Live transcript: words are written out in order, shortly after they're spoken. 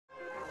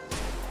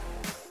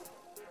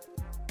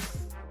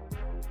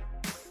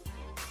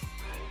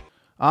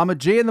Ahmed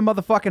G in the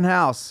motherfucking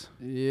house.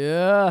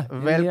 Yeah.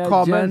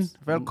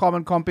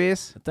 Velkommen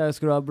kompis. Takk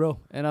skal du ha, bro.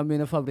 En av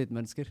mine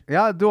favorittmennesker.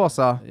 Ja, du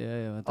også.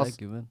 Ja,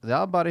 thank you, man.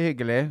 Ja, bare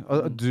hyggelig.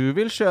 Og du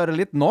vil kjøre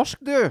litt norsk,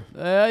 du?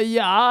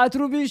 Ja, jeg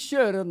tror vi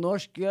kjører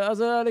norsk.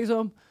 Altså,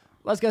 liksom,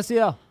 hva skal jeg si,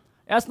 ja?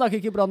 Jeg snakker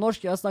ikke bra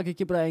norsk, jeg snakker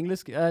ikke bra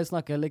engelsk, jeg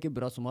snakker heller ikke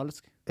bra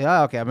somalisk.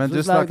 Ja, ok, men du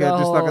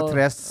snakker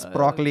 3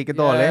 språk like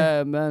dårlig?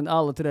 Ja, men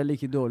alle 3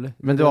 like dårlig.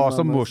 Men du er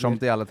også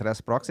morsomt i alle 3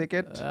 språk,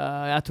 sikkert?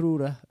 Jeg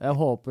tror det, jeg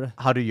håper det.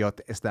 Har du gjort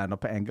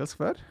stand-up på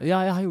engelsk før? Ja,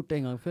 jeg har gjort det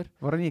en gang før.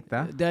 Hvordan gikk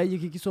det? Det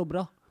gikk ikke så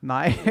bra.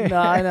 Nei.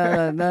 Nei,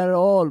 not at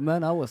all,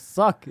 man, I was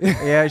suck.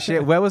 Yeah, shit,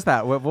 where was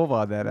that? Hvor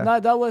var det? Nei,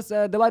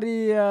 det var i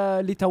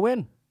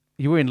Litauen.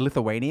 You were in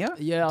Lithuania?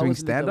 Yeah, doing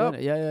stand-up?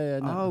 Yeah.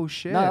 No. Oh,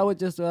 shit. No, I was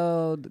just,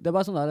 det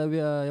var sånn der,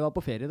 jeg var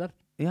på ferie der.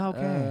 Ja, ok.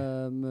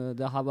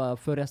 Det her var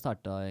før jeg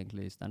startet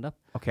egentlig stand-up.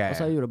 Ok. Og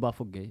så jeg gjorde det bare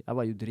for gøy. Jeg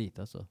var jo drit,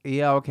 altså.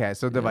 Ja, ok.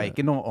 Så det var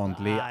ikke noe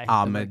ordentlig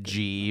Ahmed G,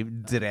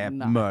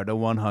 drep, murder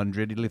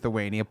 100 i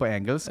Lithuania på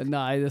engelsk?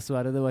 Nei,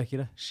 dessverre, det var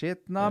ikke det.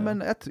 Shit, nei,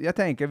 men jeg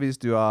tenker hvis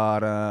du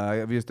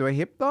er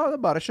hip da,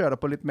 bare kjøre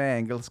på litt mer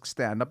engelsk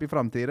stand-up i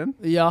fremtiden.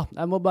 Ja,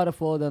 jeg må bare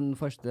få den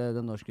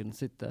norsken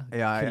sitte.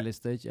 Ja. Kill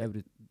stage,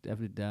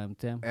 every damn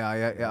time. Ja,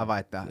 jeg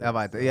vet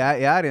det.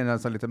 Jeg er i en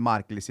sånn litt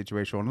merkelig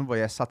situasjon hvor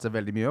jeg satser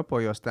veldig mye på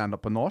å gjøre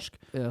stand-up på norsk.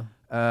 Ja.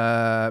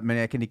 Men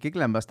jeg kan ikke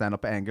glemme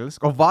stand-up på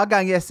engelsk. Og hver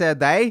gang jeg ser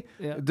deg,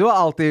 du er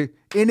alltid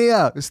in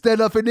here,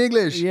 stand-up in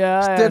English!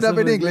 Stand-up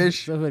in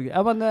English! Selvfølgelig.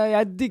 Ja, men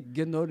jeg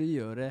digger når du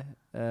gjør det.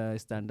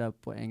 Stand-up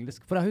på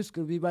engelsk. For jeg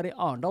husker vi var i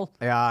Arendal.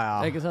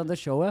 Ja. Ikke sant, det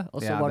showet?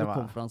 Og så var det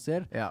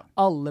konferansier. Ja.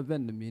 Alle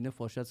vennene mine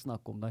fortsatt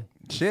snakker om deg.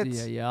 Shit.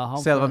 Sier,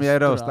 selv om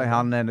jeg roaster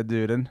han ene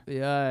duden.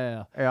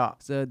 Ja.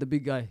 So the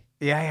big guy.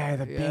 Yeah,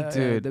 the big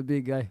dude. The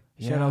big guy.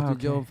 Shout out to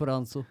Joe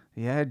Ferranzo.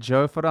 Yeah,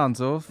 Joe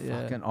Ferranzo.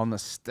 Fucking on the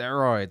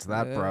steroids,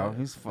 that bro.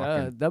 He's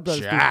fucking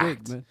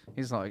jacked. Big,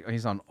 man.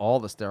 He's on all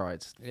the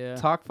steroids.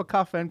 Takk for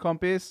kaffen,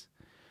 kompis.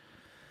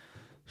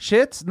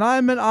 Shit,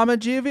 nei, men Ahmed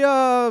G, vi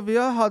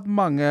har hatt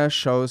mange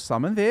shows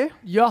sammen, vi.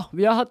 Ja,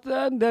 vi har hatt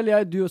en del,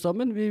 jeg og du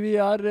sammen. Vi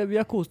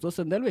har kost oss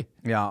en del, vi.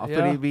 Ja,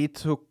 fordi vi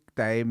tok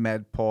deg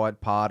med på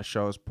et par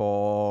shows på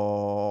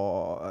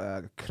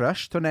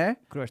Crush-turné.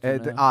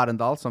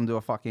 Arendal, som du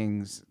var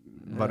fucking...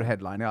 Var du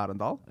headline i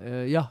Arendal?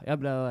 Ja, jeg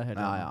ble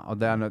headline. Ja.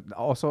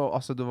 Og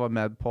også du var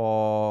med på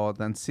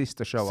den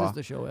siste showet.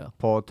 Siste show, ja.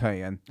 På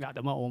Tøyen. Ja,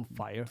 det var on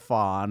fire.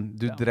 Faen,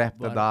 du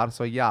drepte der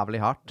så jævlig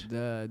hardt.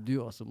 Du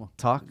også, man.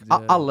 Takk.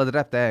 Alle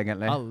drepte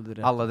egentlig.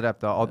 Alle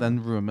drepte, og den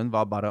roomen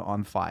var bare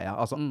on fire.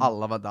 Altså,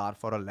 alle var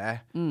der for å le.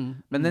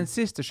 Men den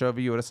siste show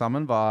vi gjorde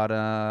sammen var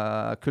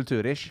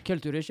Kulturish.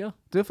 Kulturish, ja.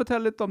 Du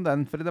forteller litt om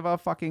den, for det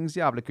var fuckings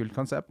jævlig kult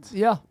konsept.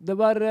 Ja, det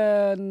var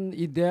en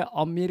idé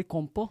Amir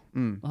kom på.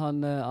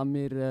 Han Amir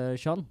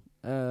Shan,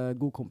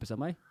 god kompis av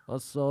meg. Og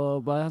så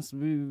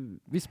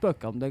vi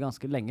spøket om det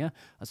ganske lenge.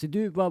 Altså,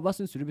 hva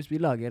synes du hvis vi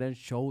lager en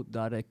show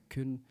der det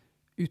kun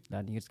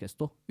utlendinger skal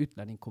stå?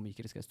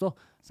 Utlendingkomikere skal stå?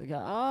 Så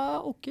jeg,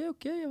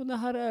 ok, men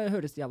det her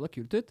høres jævla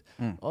kult ut.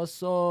 Og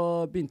så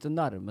begynte det å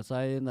nærme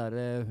seg den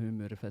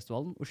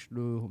humorfestivalen,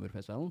 Oslo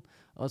humorfestivalen.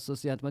 Og så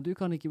sier han til meg, du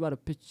kan ikke bare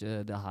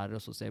pitche det her,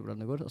 og så se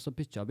hvordan det går. Og så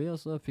pitchet vi,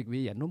 og så fikk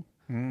vi igjennom.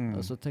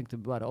 Og så tenkte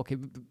vi bare, ok,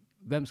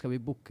 hvem skal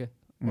vi booke?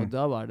 Og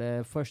da var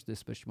det første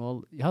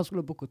spørsmål. Han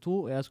skulle booke 2,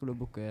 og jeg skulle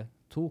booke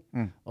 2.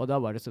 Og da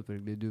var det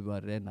selvfølgelig, du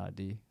var en av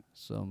de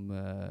som...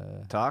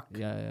 Takk.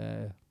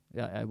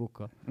 Jeg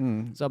booket.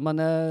 Så,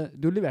 men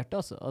du leverte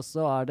altså. Og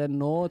så det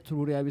nå,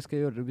 tror jeg vi skal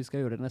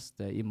gjøre det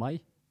neste i mai.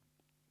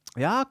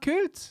 Ja,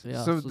 kult! Ja,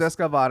 så det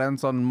skal være en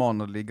sånn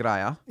månedlig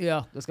greie?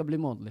 Ja, det skal bli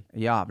månedlig.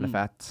 Jævlig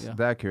fett.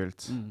 Det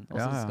kult. Og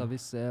så skal vi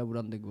se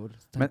hvordan det går.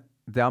 Men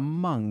det er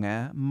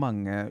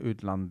mange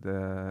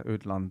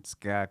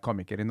utenlandske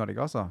komikere i Norge,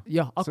 altså.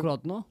 Ja,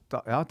 akkurat nå.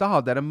 Da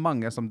har dere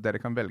mange som dere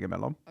kan velge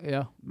mellom.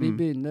 Ja, vi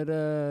begynner...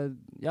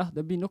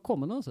 det begynner å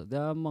komme nå, altså. Det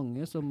er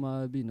mange som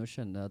begynner å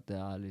skjønne at det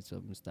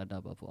liksom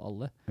stand-up for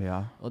alle.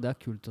 Ja. Og det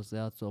er kult å se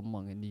at så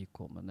mange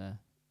nykommende...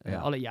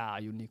 Eller jeg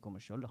er jo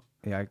nykommer selv, da.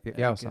 Jeg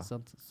også.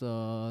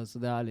 Så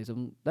det er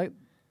liksom...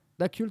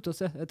 Det er kult å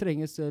se. Det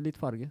trenges litt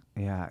farge.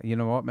 Yeah, you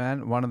know what,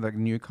 man? One of the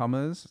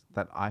newcomers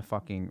that I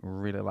fucking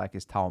really like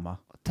is Tauma.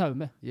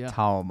 Taume, yeah.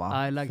 Tauma.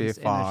 I like his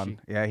energy.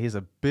 Yeah, he's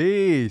a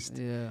beast.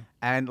 Yeah.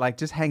 And like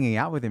just hanging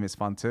out with him is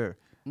fun too.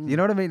 You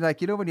know what I mean?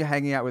 Like, you know when you're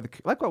hanging out with,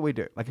 like what we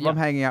do. Like if I'm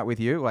hanging out with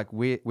you, like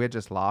we're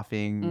just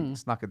laughing,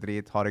 snakker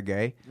drit, har det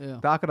gøy.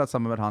 Det er akkurat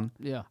samme med han.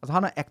 Altså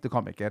han ekte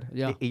komiker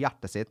i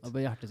hjertet sitt.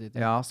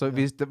 Ja, så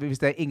hvis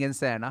det er ingen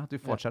scene, du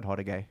fortsatt har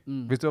det gøy.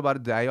 Hvis det var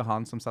bare deg og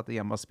han som satt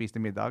hjemme og spiste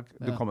middag,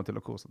 du kommer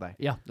til å kose deg.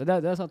 Ja, det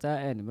er sant. Jeg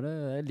er enig med det.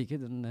 Jeg liker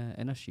den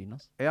energien,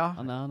 altså. Ja.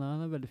 Han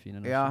er veldig fin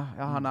energi. Ja,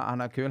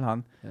 han er kul,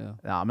 han.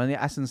 Ja, men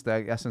jeg synes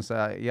det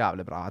er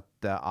jævlig bra at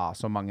det er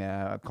så mange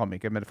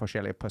komikere med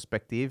forskjellige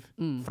perspektiv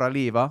fra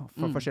livet,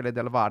 fra forskjellige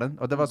deler av verden.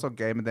 Og det var så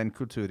gøy med den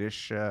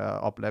kulturish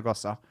opplegg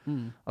også.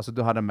 Altså, du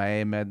hadde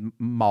meg med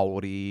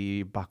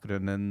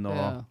Maori-bakgrunnen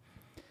og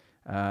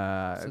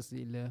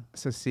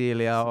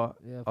Cecilia og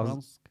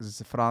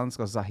fransk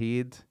og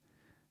Zahid.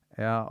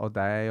 Ja, og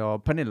deg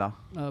og Pernilla.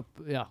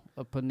 Ja,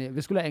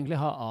 vi skulle egentlig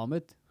ha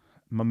Ahmed.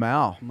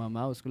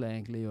 Mamma skulle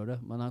egentlig gjøre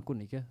det, men han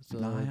kunne ikke. Så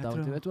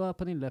vet du hva,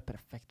 Pernilla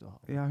perfekt å ha.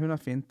 Ja, hun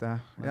fint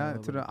det. Ja,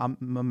 jeg tror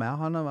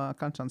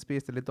kanskje han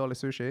spiste litt dårlig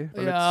sushi,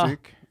 og litt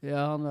syk.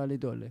 Ja, han var litt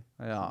dårlig.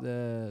 Ja.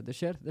 Det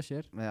skjer.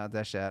 Ja,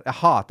 det skjer. Jeg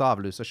hater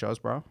avlyser-shows,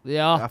 bro.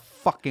 Ja. Jeg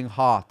fucking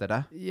hater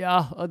det.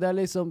 Ja, og det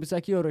liksom, hvis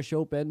jeg ikke gjør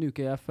show på en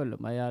uke, jeg føler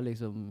meg, jeg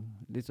liksom,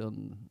 litt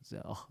sånn,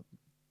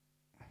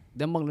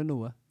 det mangler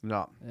noe.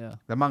 Ja.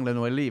 Det mangler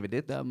noe i livet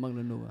ditt. Det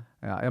mangler noe.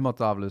 Ja, jeg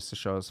måtte avlyse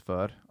shows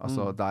før.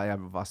 Altså, da jeg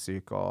var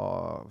syk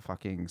og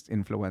fucking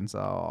influensa,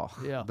 og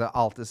det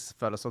alltid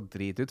føles så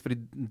drit ut. Fordi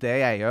det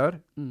jeg gjør,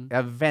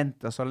 jeg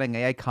venter så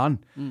lenge jeg kan.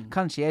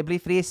 Kanskje jeg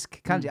blir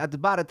frisk. Kanskje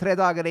bare 3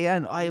 dager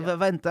igjen. Og jeg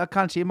venter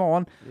kanskje i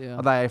morgen.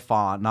 Og da er jeg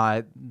faen.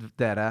 Nei,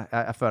 dere,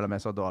 jeg føler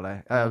meg så dårlig.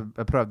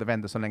 Jeg prøvde å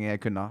vente så lenge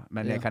jeg kunne,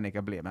 men jeg kan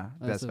ikke bli med.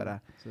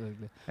 Dessverre.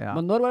 Ja.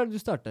 Men når var det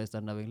du startet i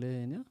stand-up egentlig,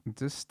 Inja?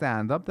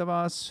 Stand-up, det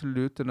var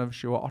slutten av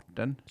 2018.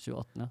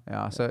 2018,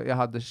 ja. Så jeg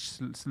hadde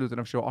slutten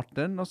av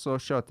 2018, og så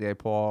kjørte jeg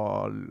på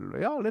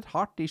litt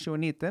hardt i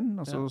 2019,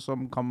 og så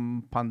kom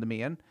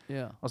pandemien.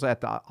 Og så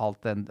etter alt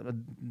den,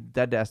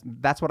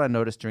 that's what I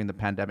noticed during the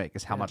pandemic,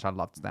 is how much I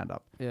loved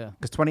stand-up.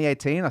 Because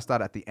 2018, I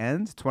started at the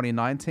end.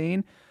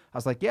 2019, I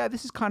was like, yeah,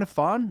 this is kind of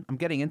fun. I'm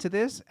getting into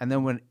this. And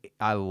then when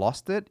I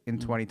lost it in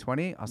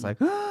 2020, I was like,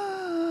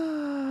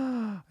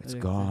 it's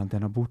gone,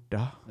 den borte.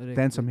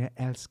 Den som jeg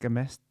elsker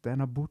mest,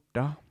 den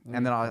borte.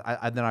 And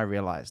then I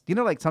realized, you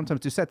know, like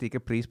sometimes du setter ikke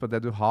pris på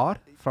det du har,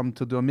 from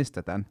til du har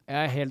mistet den.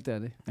 Jeg er helt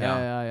enig.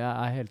 Jeg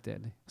er helt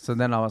enig. So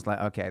then I was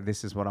like, okay,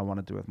 this is what I want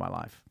to do with my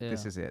life.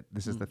 This is it.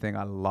 This is the thing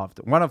I love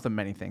doing. One of the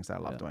many things I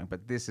love doing,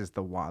 but this is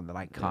the one that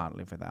I can't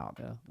live without.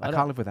 I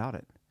can't live without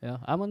it.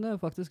 Ja, men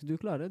faktisk, du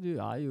klarer det. Du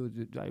er jo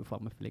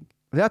faen meg flink.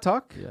 Ja,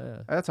 takk.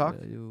 Ja, takk.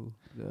 Det er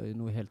jo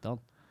noe helt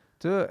annet.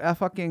 Du, jeg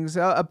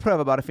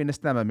prøver bare å finne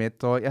stemmen mitt,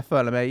 og jeg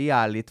føler meg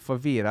litt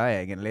forvirret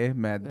egentlig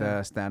med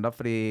stand-up,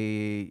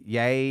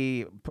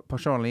 fordi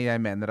personlig, jeg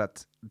mener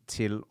at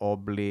til å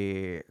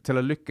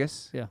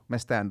lykkes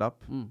med stand-up,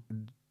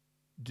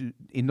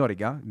 i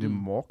Norge, du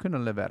må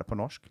kunne levere på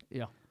norsk.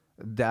 Ja.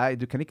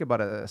 Du kan ikke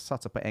bare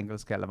satse på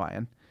engelsk hele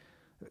veien.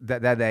 Det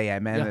er det jeg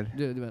mener.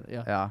 Ja, du mener,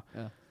 ja.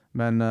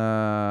 Men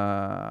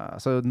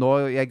så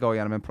nå jeg går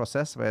gjennom en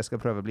prosess hvor jeg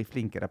skal prøve å bli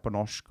flinkere på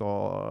norsk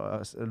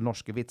og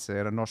norske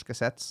vitser, norske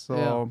sets,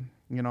 så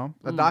you know,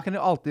 da kan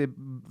du alltid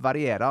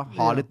variere,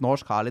 ha litt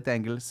norsk, ha litt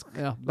engelsk,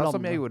 det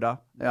som jeg gjorde.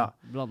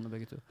 Blande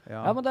begge to.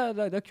 Ja, men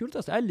det er kult,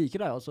 altså. Jeg liker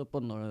deg også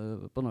på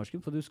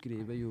norsken, for du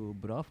skriver jo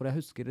bra, for jeg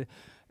husker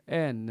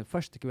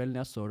første kvelden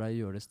jeg så deg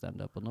gjøre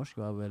stand-up på norsk,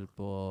 var vel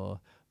på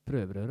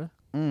prøverøret.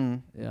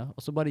 Ja, og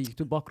så bare gikk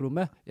du bak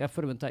rommet. Jeg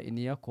forventet inn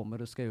jeg kommer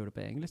og skal gjøre det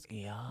på engelsk.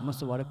 Men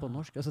så var det på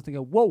norsk. Og så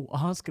tenkte jeg, wow,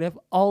 han skrev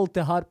alt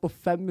det her på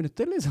 5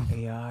 minutter, liksom.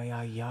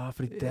 Ja,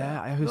 fordi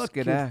jeg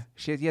husker det.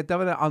 Shit, det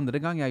var det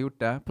andre gang jeg har gjort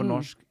det på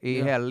norsk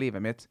i hele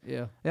livet mitt.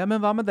 Ja, men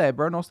hva med deg,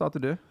 bro? Nå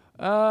starter du?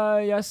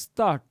 Jeg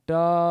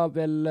startet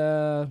vel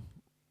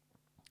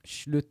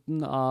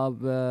slutten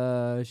av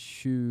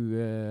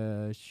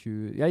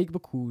 2020. Jeg gikk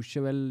på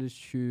kurset vel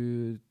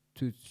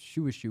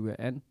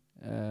 2021.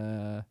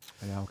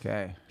 Ok.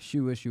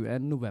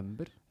 2021,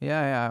 november.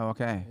 Ja,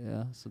 ok.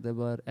 Ja, så det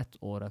var 1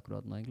 år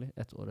akkurat nå, egentlig.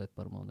 1 år og et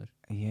par måneder.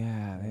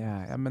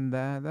 Ja, men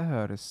det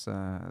høres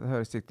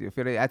riktig ut.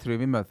 For jeg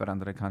tror vi møter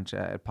hverandre kanskje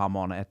et par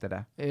måneder etter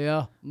det. Ja.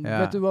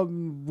 Vet du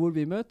hvor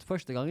vi møtte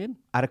første gangen?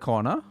 Er det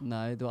Kona?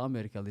 Nei, det var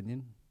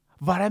Amerikalinjen.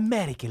 Var det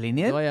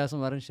Amerikalinjen? Det var jeg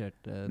som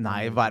arrangerte.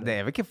 Nei, det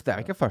er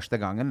ikke første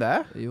gangen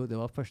det? Jo, det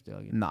var første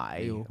gangen.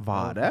 Nei,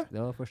 var det? Det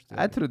var første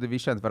gangen. Jeg trodde vi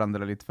kjente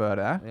hverandre litt før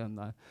det. Ja,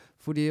 nei.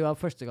 Fordi det var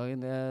første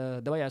gangen,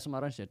 det var jeg som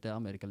arrangerte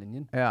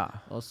Amerikalinjen. Ja.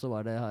 Og så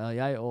var det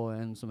jeg og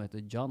en som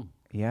heter John.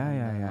 Ja.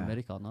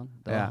 Amerikaneren.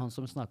 Det var han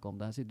som snakket om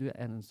det. Han sier, du er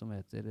en som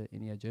heter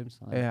Inja James.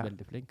 Han er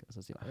veldig flink. Og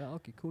så sier jeg,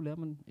 ok, cool,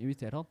 men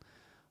inviter han.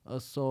 Og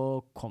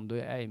så kom du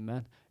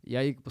med.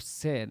 Jeg gikk på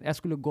scenen. Jeg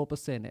skulle gå på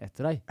scenen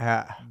etter deg.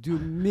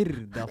 Du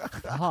myrda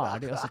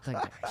ferdig. Og så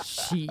tenkte jeg,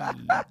 shit,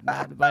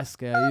 man, hva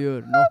skal jeg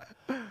gjøre nå?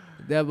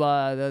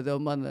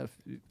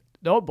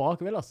 Det var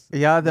bakvel, ass.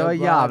 Ja, det var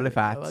jævlig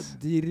fett. Det var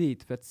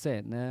dritfett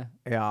scene.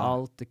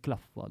 Alt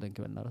klaffet den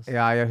kvelden der, ass.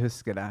 Ja, jeg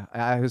husker det.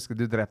 Jeg husker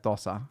du drepte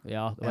også.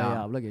 Ja, det var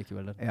jævlig gøy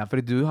kvelden. Ja,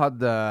 fordi du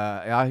hadde...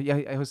 Ja,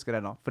 jeg husker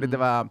det nå. Fordi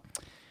det var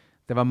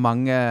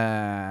mange...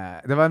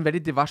 Det var en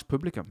veldig divers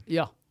publikum.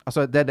 Ja.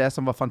 Altså, det er det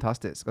som var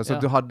fantastisk. Altså,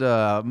 du hadde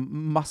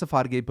masse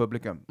farge i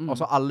publikum. Og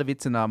så alle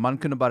vitsene, man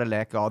kunne bare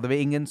leke, og det var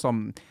ingen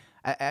som...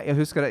 Jeg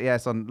husker at jeg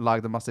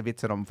lagde masse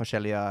vitser om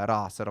forskjellige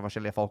raser og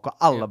forskjellige folk, og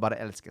alle bare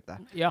elsket det.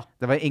 Ja.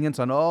 Det var ingen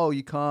sånn, oh,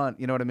 you can't,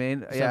 you know what I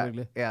mean?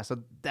 Ja, så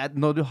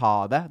når du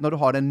har det, når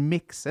du har den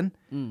mixen,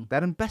 det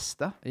er den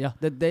beste. Ja,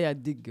 det er det jeg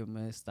digger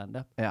med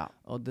stand-up. Ja.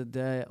 Og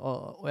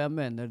jeg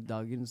mener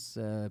dagens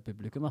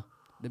publikum,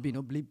 det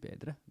begynner å bli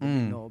bedre. Det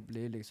begynner å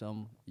bli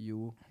liksom,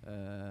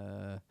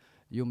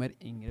 jo mer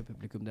yngre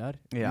publikum det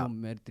jo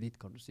mer dritt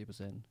kan du si på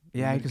scenen.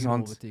 Ja, ikke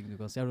sant? Ting du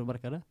kan si. Har du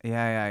merket det?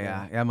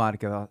 Yeah. Jeg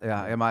merker det.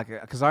 Jeg merker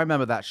det. Because I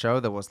remember that show,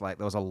 there was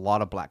a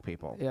lot of black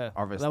people. Yeah,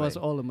 obviously. that was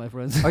all of my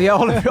friends. Oh yeah,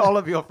 all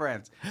of your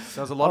friends.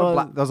 There was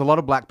a lot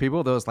of black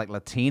people. There was like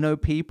Latino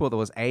people. There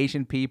was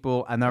Asian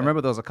people, and I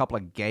remember there was a couple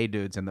of gay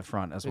dudes in the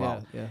front as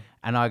well. Yeah.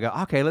 And I go,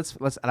 okay, let's.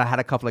 And I had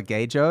a couple of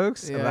gay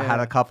jokes, and I had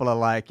a couple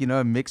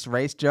of mixed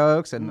race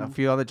jokes, and a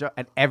few other jokes,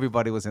 and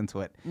everybody was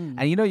into it.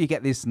 And you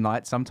get these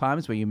nights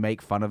sometimes where you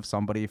make fun of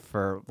somebody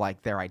for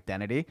like their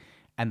identity.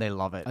 And they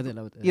love it. I did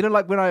love it. Yeah. You know,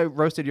 like when I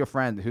roasted your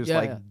friend who's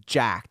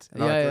jacked.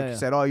 You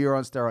said, oh, you're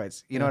on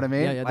steroids. You know what I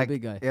mean? Yeah, like, the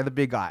big guy. Yeah, the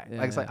big guy. Yeah,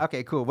 like, it's like,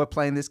 okay, cool. We're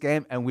playing this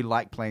game and we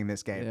like playing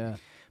this game. Yeah.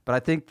 But I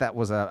think that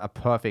was a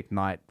perfect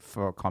night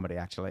for comedy,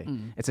 actually.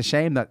 It's a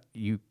shame that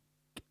you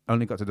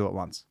only got to do it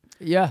once.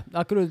 Ja,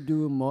 jeg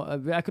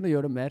kunne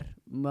gjøre det mer,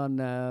 men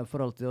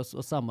forhold til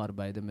å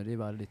samarbeide med de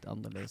var litt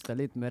annerledes. Det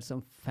litt mer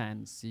som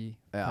fancy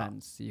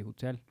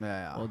hotell.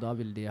 Og da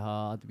vil de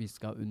ha at vi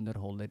skal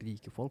underholde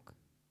rike folk.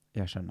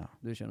 Jeg skjønner.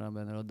 Du skjønner hva jeg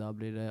mener, og da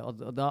blir det...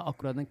 Og da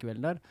akkurat den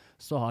kvelden der,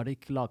 så har de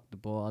klagt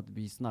på at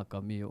vi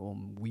snakket mye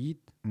om weed.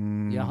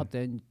 Jeg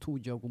hadde 2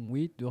 joke om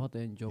weed, du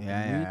hadde en joke om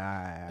weed.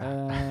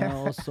 Ja.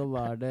 Og så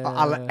var det...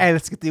 Alle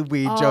elsket de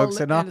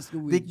weed-jokesene.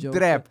 De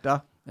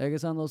drepte.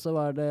 Ikke sant? Og så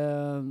var det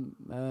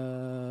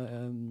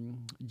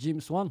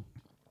Jim Swan.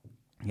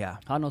 Ja.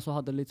 Han også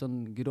hadde litt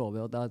sånn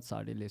grove, og da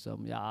sa de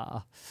liksom,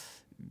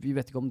 vi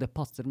vet ikke om det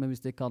passer, men hvis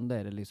det kan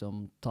dere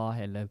liksom ta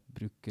hele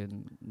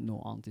bruken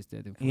noe annet I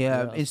stedet.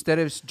 Yeah, instead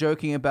of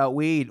joking about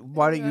weed,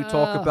 why don't you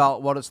talk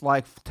about what it's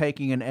like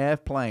taking an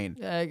airplane?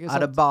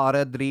 Det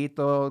bare drit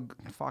og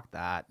fuck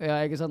that? Ja,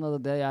 ikke sant?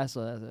 Det jeg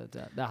så,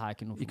 det har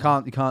ikke noe for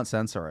You can't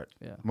censor it.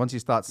 Yeah. Once you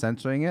start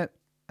censoring it,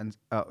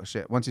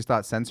 once you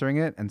start censoring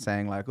it and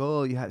saying like,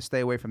 oh, you have to stay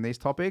away from these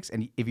topics,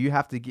 and if you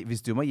have to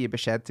hvis du må gi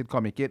beskjed til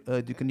komiker,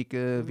 du kan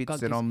ikke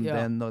vitser om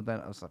den og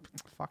den, altså,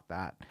 fuck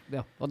that.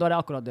 Ja, og da det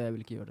akkurat det jeg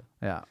vil ikke gjøre det.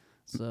 Ja.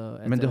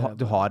 Men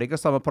du har ikke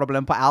samme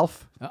problem på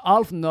ALF?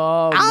 ALF,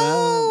 no,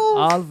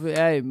 man. ALF,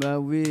 hey,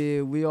 man,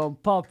 we on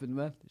popping,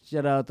 man.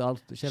 Shout out to ALF.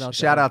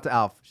 Shout out to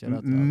ALF.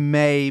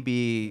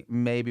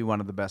 Maybe one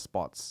of the best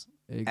spots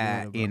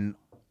in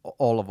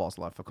all of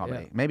Oslo for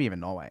comedy. Maybe even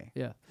Norway.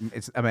 Yeah.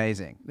 It's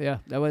amazing. Yeah,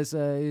 that was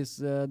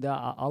det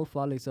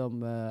alfa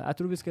liksom jeg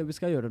tror vi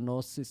skal gjøre det nå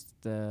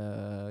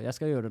jeg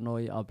skal gjøre det nå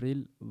I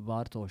april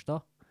hver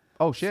torsdag.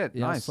 Oh shit,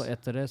 ja, nice. Så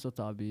etter det så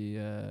tar vi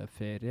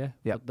ferie.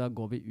 Og da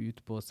går vi ut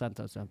på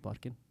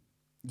Sentralstrandparken.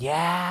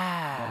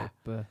 Yeah!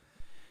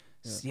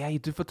 Ja,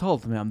 du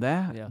fortalte meg om det.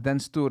 Den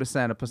store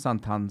scenen på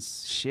Santans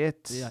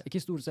shit. Ja, ikke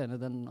store scene,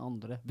 den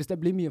andre. Hvis det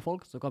blir mye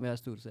folk, så kan vi ha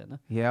store scene.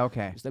 Ja, ok.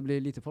 Hvis det blir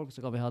lite folk,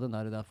 så kan vi ha den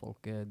der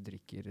folk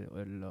drikker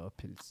øl og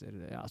pilser.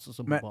 Ja, så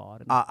som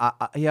baren.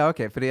 Ja,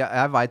 ok. Fordi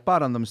jeg vet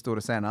bare om de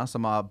store scener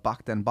som har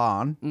bakt en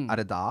barn.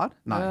 Det der?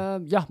 Nei.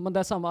 Ja, men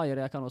det samme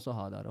eier jeg kan også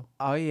ha der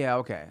også. Ja,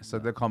 ok.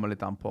 Så det kommer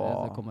litt an på.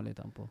 Ja, det kommer litt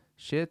an på.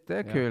 Shit,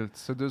 det kult.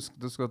 Så du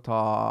skal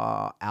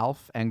ta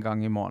ALF en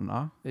gang I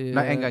måneden?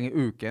 Nei, en gang I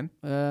uken?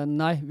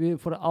 Nei,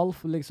 for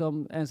ALF,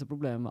 liksom, eneste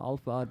problemet med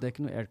ALF det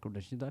ikke noe air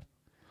condition der.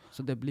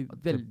 Så det blir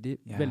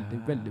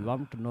veldig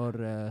varmt når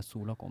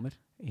sola kommer.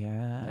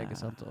 Ja. Ikke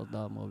sant? Og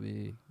da må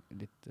vi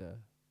litt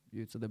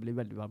ut, så det blir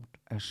veldig varmt.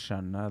 Jeg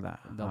skjønner det.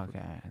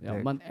 Okay. Ja,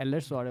 men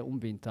ellers så det om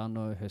vinteren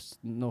og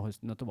høsten, når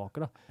høsten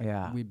tilbake da.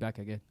 We back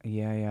again.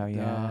 Ja.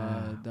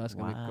 Da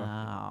skal vi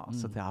Wow,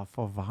 så det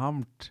for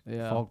varmt.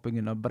 Folk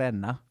begynner å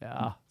brenne.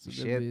 Ja, så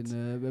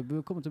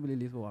det kommer til å bli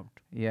litt for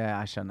varmt. Yeah,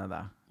 I shouldn't know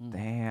that.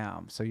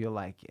 Damn. So you're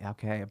like,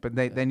 okay. But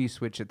then you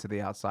switch it to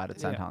the outside at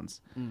St.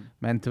 Hans.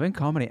 Man, doing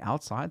comedy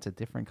outside's a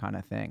different kind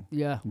of thing.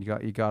 Yeah.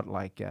 You got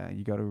like,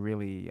 you got to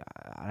really,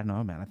 I don't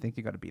know, man. I think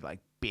you got to be like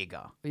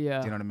bigger.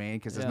 Yeah. Do you know what I mean?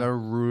 Because there's no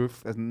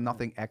roof. There's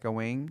nothing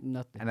echoing.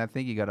 Nothing. And I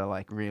think you got to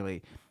like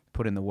really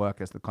put in the work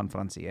as the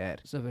konferansier.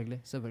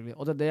 Selvfølgelig.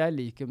 Og det jeg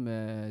liker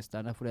med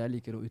stand-up, for jeg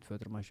liker å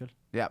utfordre meg selv.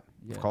 Yeah,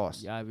 of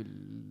course.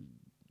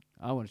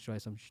 I want to try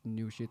some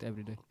new shit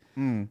every day.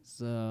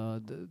 Så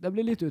det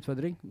blir litt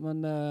utfordring,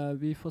 men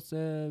vi får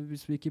se.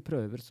 Hvis vi ikke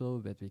prøver, så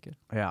vet vi ikke.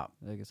 Ja.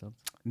 Ikke sant?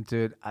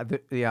 Dude,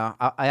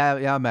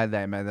 jeg med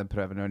deg med den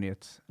prøven og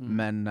nytt.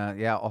 Men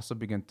jeg har også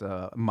begynt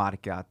å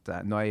merke at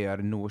når jeg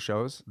gjør noen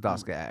shows, da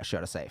skal jeg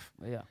kjøre safe.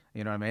 Yeah.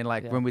 You know what I mean?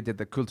 Like when we did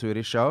the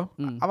Kulturi show,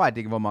 jeg vet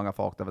ikke hvor mange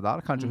folk det var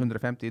der. Kanskje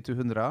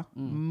 150-200.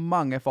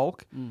 Mange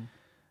folk.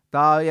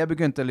 Da jeg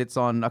begynte litt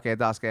sånn, ok,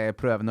 da skal jeg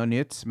prøve noe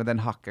nytt med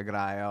den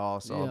hakka-greia, og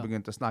så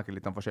begynte å snakke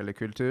litt om forskjellig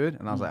kultur,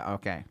 and I was like,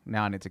 okay,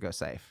 now I need to go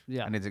safe.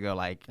 I need to go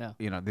like,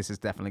 you know, this is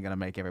definitely going to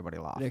make everybody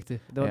laugh.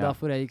 Riktig. Det var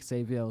derfor jeg gikk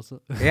safe, jeg også.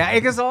 Ja,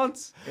 ikke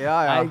sant? Ja.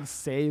 Jeg gikk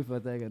safe,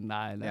 og jeg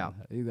nei,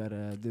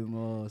 du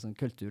må sånn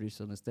kultur I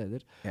sånne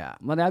steder.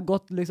 Men jeg har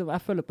gått, liksom,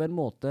 jeg føler på en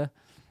måte,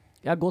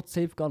 jeg har gått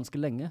safe ganske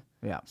lenge,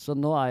 så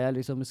nå jeg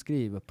liksom I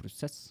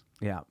skriveprosess.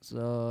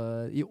 Så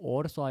I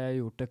år så har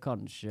jeg gjort det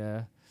kanskje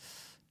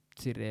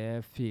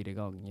 3-4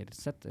 ganger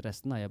sett.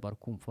 Resten jeg bare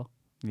komfa.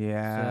 Så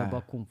jeg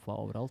bare komfa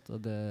overalt.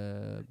 Og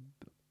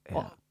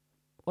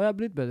jeg har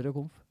blitt bedre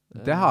komf.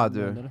 Det har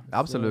du,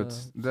 absolutt.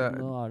 Så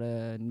nå det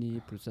en ny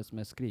prosess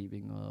med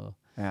skriving og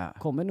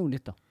kommer noe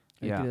nytt da.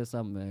 Ikke det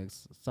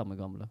samme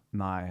gamle.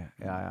 Nei,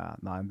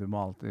 nei, du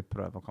må alltid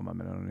prøve å komme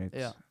med noe nytt.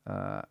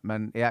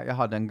 Men jeg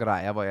hadde en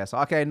greie hvor jeg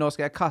sa, ok, nå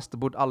skal jeg kaste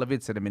bort alle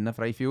vitsene mine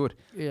fra i fjor,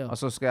 og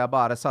så skal jeg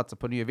bare satse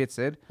på nye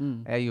vitser.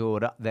 Jeg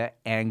gjorde det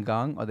en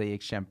gang, og det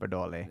gikk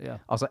kjempedårlig.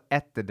 Altså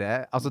etter det,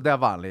 altså det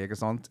vanlig,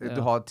 ikke sant?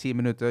 Du har 10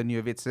 minutter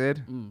nye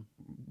vitser,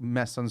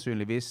 mest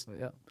sannsynligvis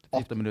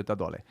 8 minutter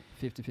dårlig.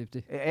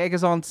 50-50. Ikke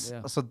sant?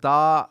 Så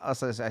da,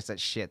 altså, I said,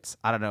 shit,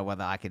 I don't know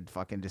whether I could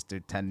fucking just do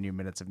 10 new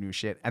minutes of new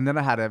shit. And then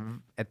I had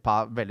et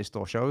par veldig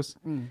store shows.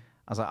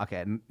 Altså, ok,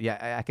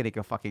 jeg kan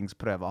ikke fuckings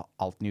prøve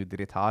alt ny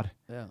dritt her.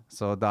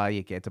 Så da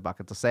gikk jeg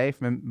tilbake til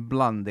safe, men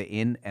blande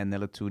inn 1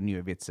 eller 2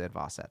 nye vitser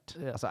hver sett.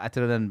 Altså, jeg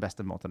tror det den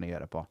beste måten å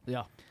gjøre på.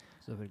 Ja,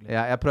 selvfølgelig.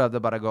 Jeg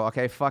prøvde bare å gå,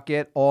 ok, fuck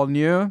it, all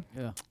new.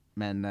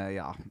 Men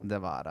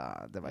det var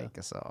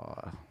ikke så,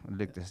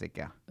 lyktes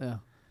ikke.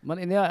 Men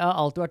jeg har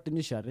alltid vært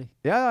nysgjerrig.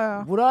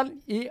 Ja. Hvordan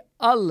i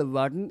all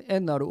verden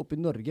ender du opp i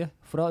Norge?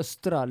 Fra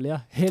Australia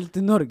helt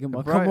til Norge,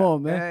 man. Come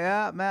on, man.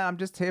 Yeah, man, I'm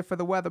just here for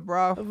the weather,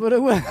 bro.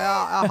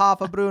 Jeg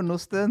har for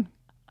brunosten.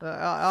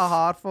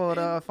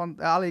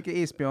 Jeg liker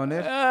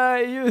isbjørner.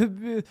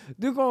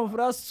 Du kommer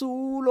fra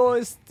sol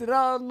og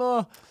strand,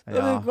 og du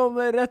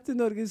kommer rett til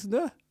Norge i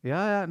snø.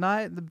 Nei,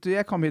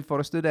 jeg kom hit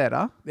for å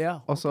studere,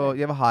 og så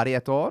jeg var her i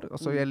 1 år,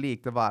 og så jeg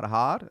likte å være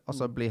her, og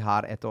så bli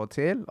her 1 år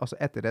til, og så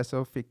etter det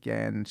så fikk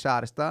jeg en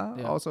kjæreste,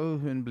 og så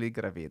hun blir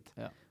gravid.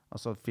 Og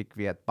så fikk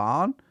vi et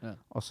barn,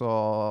 og så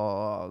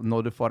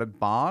når du får et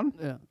barn,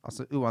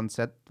 altså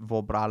uansett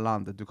hvor bra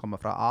landet du kommer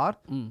fra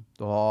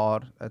du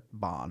har et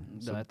barn.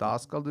 Så da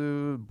skal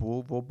du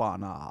bo hvor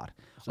barna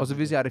Og så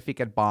hvis jeg fikk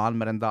et barn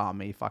med en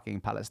dame i fucking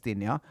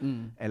Palestina,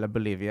 eller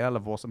Bolivia, eller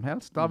hvor som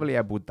helst, da vil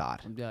jeg bo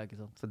der. Ikke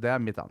sant. Så det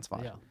mitt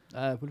ansvar.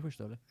 Fullt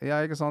forståelig.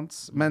 Ja, ikke sant?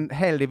 Men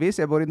heldigvis,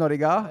 jeg bor i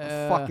Norge.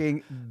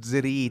 Fucking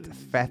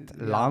dritfett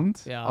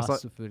land. Altså,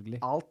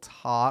 selvfølgelig. Alt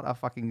her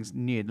fucking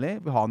nydelig.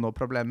 Vi har noen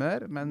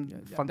problemer, men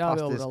fantastisk. Det har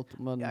vi overalt.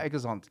 Men ikke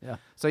sant?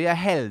 Så jeg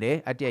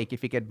heldig at jeg ikke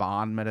fikk et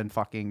barn med en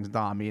fucking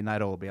dame i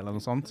Nairobi, eller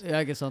noe sånt.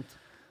 Ikke sant.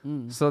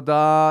 Så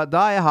da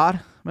jeg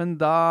her, men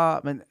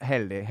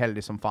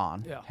heldig som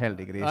faen.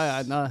 Heldig gris.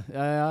 Jeg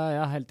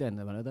er helt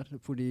enig med deg der,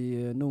 fordi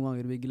noen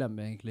ganger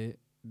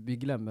vi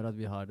glemmer at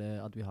vi har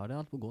det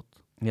alt for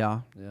godt.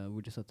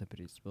 Hvor de setter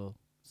pris på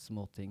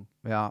små ting,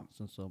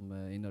 sånn som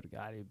i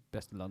Norge det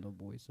beste landet å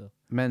bo i. Så.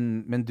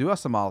 Men du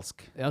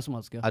somalsk? Jeg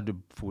somalsk, Er du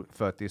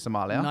født i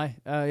Somalia? Nei,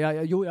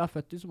 jeg er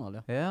født i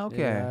Somalia. Ok.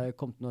 Jeg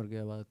kom til Norge,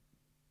 jeg var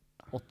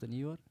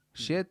 8-9 år.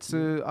 Shit,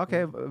 så ok,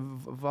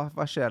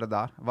 hva skjer det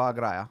der? Hva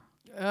greia?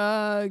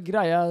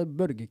 Greia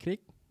børgekrig.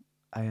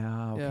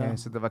 Ok,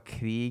 så det var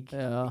krig?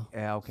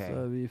 Ok.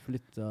 Så vi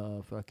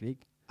flyttet fra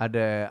krig. Er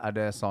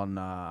det sånn,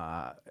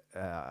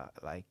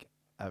 like,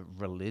 a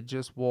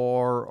religious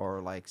war, or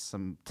like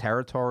some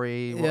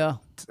territory?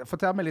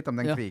 Fortell meg litt om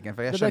den krigen,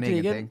 for jeg skjønner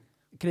ingenting.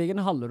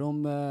 Krigen handler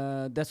om,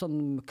 det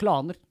sånn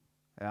klaner.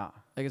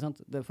 Ikke sant?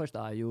 Det første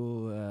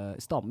jo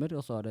stammer,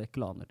 og så det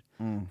klaner.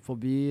 For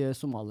vi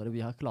somalere,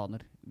 vi har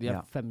klaner. Vi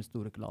har 5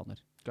 store klaner.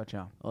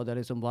 Gotcha. Og det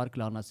liksom hver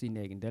klan har sin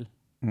egen del.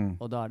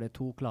 Og da det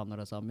 2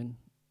 klaner sammen,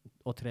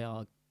 og 3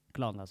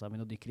 klaner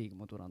sammen, og de kriger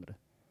mot hverandre.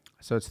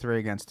 So it's 3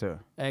 against 2.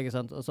 Ikke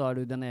sant? Og så du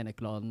den ene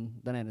klanen,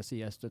 den ene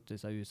siden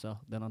støttes av USA,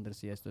 den andre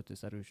siden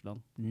støttes av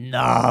Russland.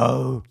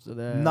 No!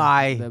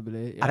 Nei!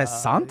 Det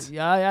sant?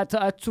 Ja, jeg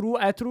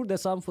tror det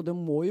sant, for det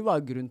må jo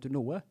være grunn til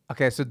noe.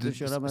 Ok, så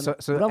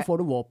hvordan får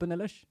du våpen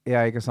ellers?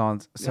 Ja, ikke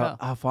sant? Så,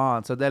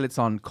 faen, så det litt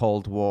sånn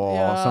Cold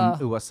War,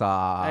 som USA.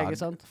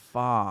 Ikke sant?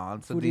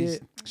 Faen, så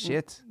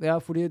shit. Ja,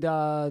 fordi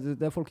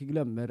det folk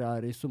glemmer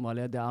i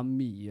Somalia, det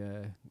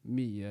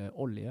mye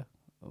olje.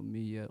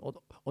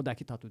 Og det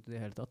ikke tatt ut i det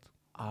hele tatt.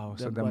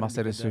 Så det masse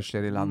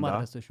ressurser i landet?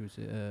 Masse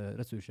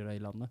ressurser i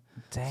landet.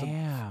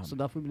 Damn! Så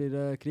derfor blir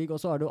det krig.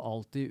 Og så det jo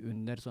alltid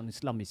under sånne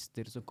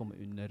islamister som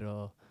kommer under,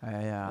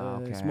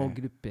 og små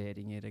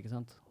grupperinger, ikke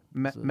sant?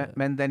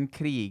 Men den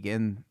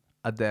krigen,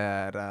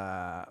 det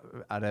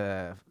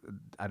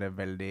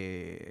veldig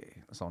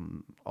sånn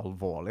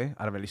alvorlig?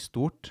 Det veldig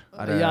stort?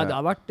 Ja, det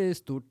har vært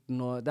stort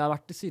nå. Det har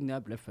vært det siden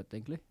jeg ble født,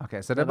 egentlig.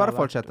 Ok, så det bare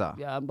fortsetter?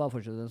 Ja, bare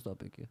fortsetter, den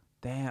stopper ikke.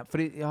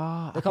 Fordi,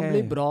 det kan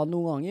bli bra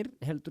noen ganger,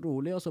 helt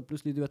rolig, og så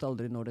plutselig du vet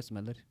aldri når det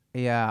smeller.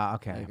 Ja,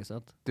 ok. Ikke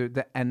sant?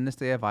 Det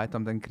eneste jeg vet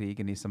om den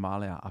krigen i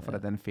Somalia, for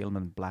den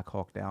filmen Black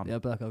Hawk Down. Ja,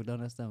 Black Hawk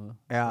Down, det stemmer.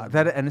 Ja,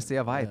 det det eneste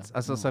jeg vet.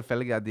 Altså,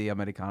 selvfølgelig de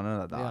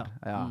amerikanerne der.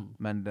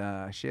 Men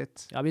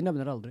shit. Ja, vi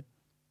nevner det aldri.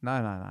 Nei.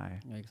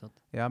 Ja, ikke sant?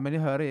 Ja, men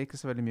jeg hører ikke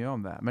så veldig mye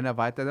om det. Men jeg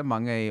vet det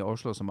mange i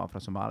Oslo som fra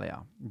Somalia.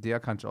 De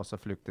har kanskje også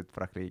flyktet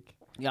fra krig.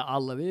 Ja,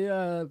 alle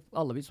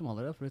vi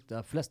somalere har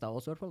flyttet. Flest av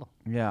oss i hvert fall da.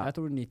 Jeg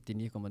tror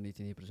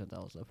 99,99%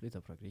 av oss har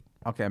flyttet fra krig.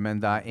 Ok, men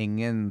det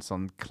ingen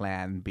sånn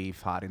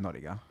clan-beef her i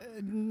Norge?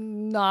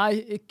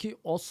 Nei, ikke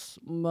oss.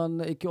 Men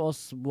ikke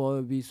oss,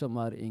 vi som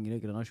yngre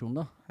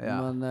generasjon da.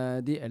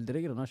 Men de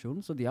eldre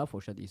generasjonen, så de har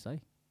fortsatt i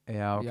seg.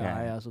 Ja, ok.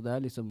 Ja, så det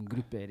liksom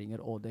grupperinger,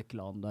 og det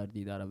klan der,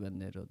 de der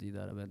venner, og de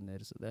der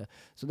venner,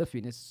 så det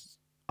finnes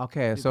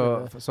Okay,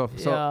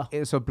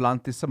 så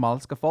blant de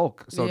somalske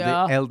folk, så de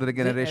eldre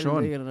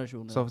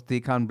generasjon, så de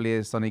kan bli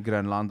sånn i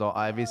Grønland, og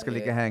vi skal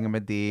ikke henge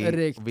med de,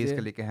 og vi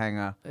skal ikke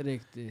henge.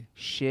 Riktig.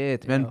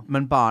 Shit,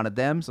 men barnet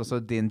deres, og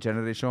så din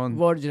generasjon?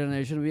 Vår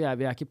generasjon, vi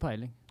er ikke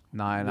peiling.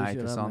 Nei,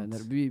 ikke sant.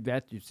 Vi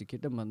vet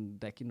usikkert det, men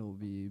det er ikke noe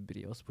vi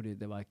bryr oss, fordi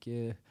det var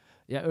ikke...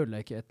 Jeg ødela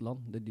ikke et land,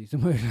 det er de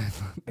som ødela et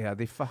land. Ja,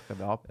 de fucket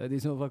det opp. De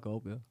som fucket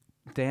opp, ja.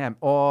 Damn.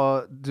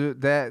 Og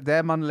det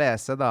man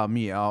leser da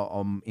mye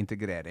om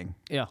integrering.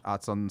 Ja.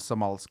 At sånn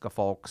somalske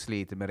folk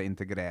sliter med å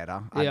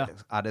integrere.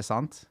 Er det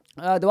sant?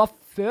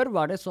 Før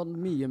var det sånn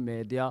mye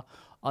media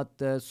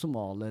at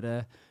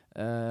somalere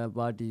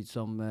var de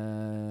som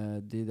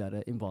de der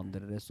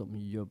innvandrere som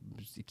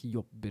ikke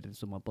jobber,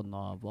 som er på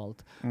Nav og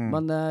alt.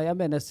 Men jeg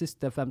mener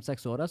siste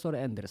 5-6 årene så har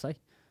det endret seg.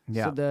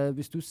 Så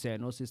hvis du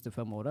ser noe siste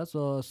 5 årene,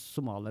 så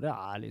somalere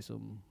er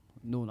liksom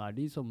noen av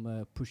de som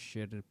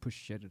pusher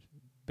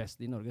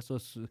best i Norge.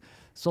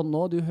 Så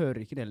nå, du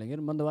hører ikke det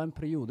lenger, men det var en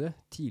periode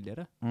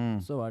tidligere,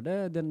 så var det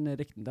den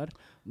rykten der.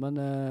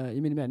 Men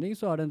i min mening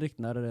så har den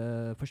rykten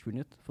der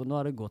forsvunnet, for nå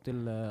har det gått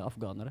til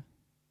afghanere.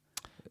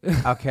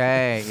 Ok,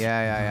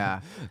 ja.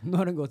 Nå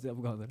har det gått til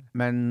afghanere.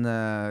 Men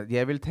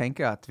jeg vil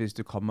tenke at hvis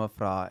du kommer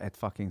fra et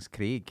fuckings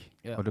krig,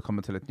 og du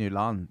kommer til et ny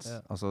land,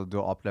 altså du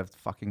har opplevd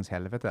fuckings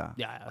helvete.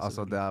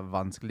 Altså det er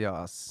vanskelig å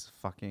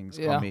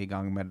fuckings komme i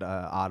gang med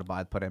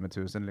arbeid på Rema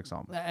 1000,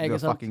 liksom. Du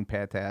har fucking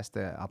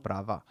PTSD av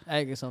brava.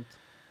 Ikke sant.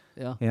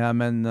 Ja,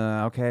 men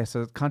ok,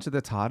 så kanskje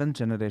det tar en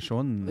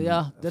generasjon?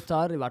 Ja, det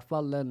tar i hvert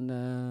fall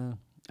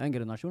en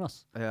generasjon,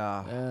 ass.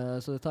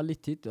 Så det tar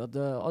litt tid. Og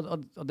det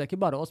er ikke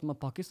bare oss, men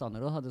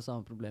pakistanere hadde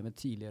samme problemet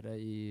tidligere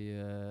i,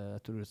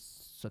 jeg tror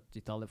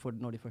 70-tallet, for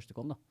når de første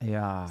kom da.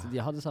 Så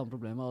de hadde samme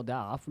problemet, og det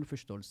er full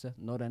forståelse.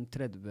 Når en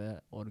 30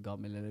 år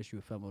gammel eller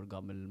 25 år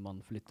gammel mann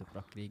flytter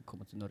fra krig,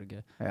 kommer til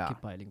Norge, ikke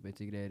peiling på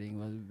integrering,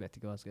 og vet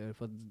ikke hva jeg skal gjøre,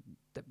 for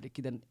det blir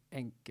ikke den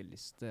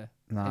enkeleste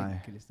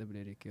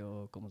blir ikke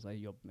å komme seg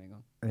i jobb med en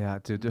gang. Ja,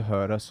 du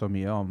hører så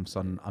mye om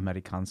sånn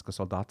amerikanske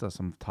soldater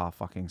som tar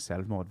fucking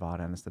selvmord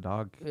hver eneste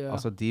dag.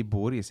 Altså, de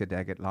bor i sitt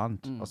eget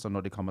land, og så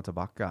når de kommer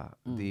tilbake,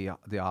 de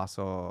er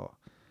så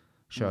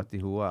kjøtt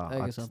i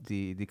hodet at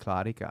de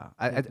klarer ikke.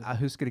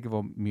 Jeg husker ikke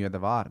hvor mye det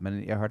var,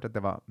 men jeg hørte at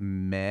det var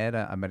mer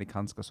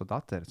amerikanske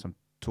soldater som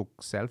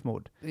tok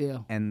selvmord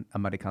enn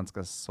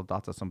amerikanske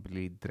soldater som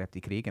ble drept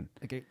i krigen.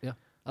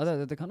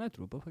 Det kan jeg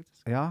tro på,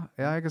 faktisk. Ja,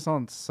 ikke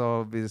sant?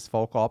 Så hvis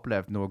folk har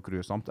opplevd noe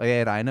grusomt, og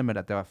jeg regner med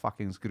at det var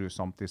fucking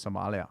grusomt i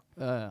Somalia.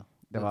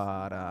 Det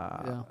var,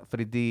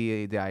 fordi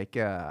de er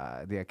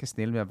ikke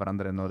snille med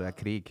hverandre når det er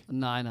krig.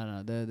 Nei,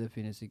 det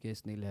finnes ikke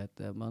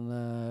snillhet, men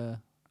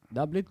det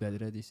har blitt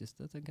bedre de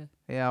siste, tenker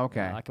jeg. Ja, ok.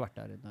 Jeg har ikke vært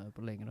der inne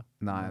på lenge da.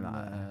 Nei.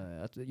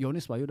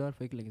 Jonis var jo der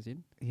for ikke lenge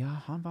siden. Ja,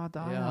 han var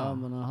der. Ja,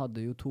 men han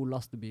hadde jo 2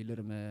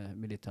 lastebiler med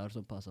militær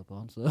som passet på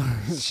han, så...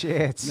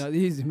 Shit! Not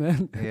easy,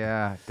 man.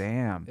 Yeah,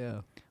 damn.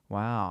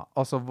 Wow.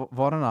 Og så,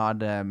 hvordan er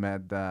det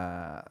med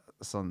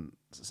sånn...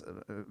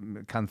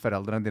 Kan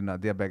foreldrene dine,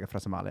 de er begge fra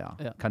Somalia?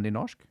 Kan de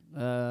norsk?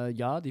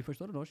 Ja, de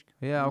forstår norsk.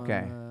 Ja, ok.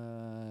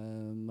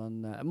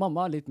 Men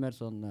mamma er litt mer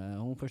sånn,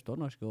 hun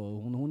forstår norsk,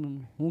 og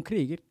hun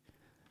kriger.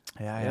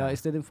 I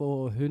stedet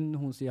for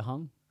hun sier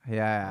han.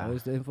 Og i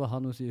stedet for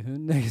han, hun sier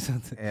hun, ikke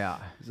sant?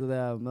 Så det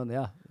er,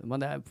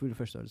 men det er full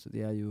forståelse.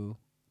 De er jo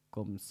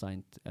kom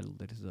sent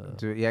eldre, så...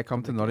 Jeg kom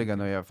til Norge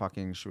når jeg er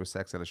fucking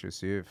 26 eller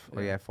 27,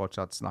 og jeg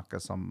fortsatt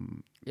snakker som...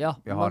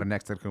 jeg har en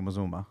ekstra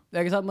kromosome.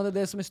 Ikke sant, men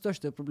det som er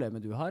største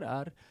problemet du har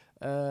er,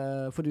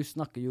 for du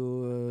snakker jo,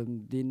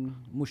 din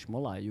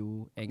morsmål er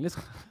jo engelsk,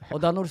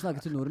 og da når du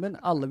snakker til nordmenn,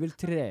 alle vil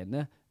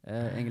trene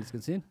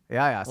engelsken sin.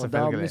 Selvfølgelig. Og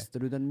da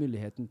mister du den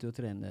muligheten til å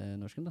trene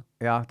norsken da.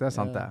 Ja, det er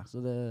sant det.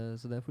 Så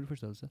det er full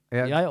forståelse.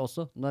 Jeg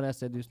også, når jeg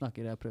ser du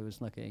snakker, jeg prøver å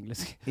snakke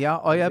engelsk. Ja,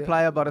 og jeg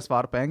pleier bare å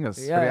svare på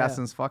engelsk, fordi jeg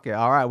synes, fuck it,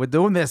 all right, we're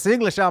doing this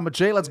English, Ahmed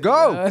G, let's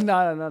go!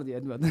 Nei, men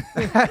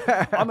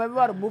vi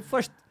bare move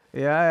først.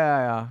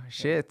 Yeah.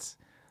 Shit.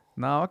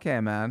 No, okay,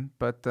 man.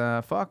 But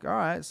fuck, all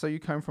right. So you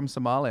come from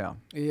Somalia?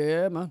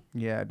 Yeah, man.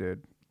 Yeah,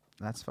 dude.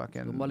 That's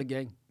fucking... Somali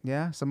gang.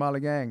 Yeah, Somali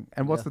gang.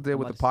 And what's the deal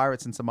with the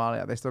pirates in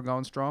Somalia? Are they still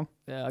going strong?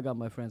 Yeah, I got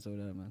my friends over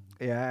there, man.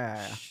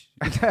 Yeah.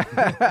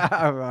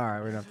 All right,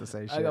 we don't have to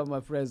say shit. I got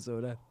my friends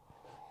over there.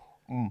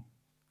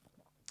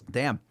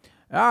 Damn.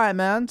 All right,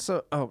 man.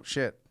 So, oh,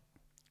 shit.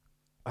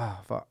 Oh,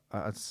 fuck.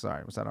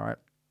 Sorry, was that all right?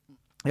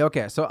 Yeah,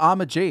 okay, so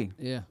Ahmed G.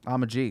 Yeah.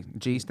 Ahmed G.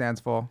 G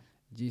stands for?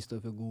 G står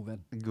for god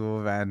venn.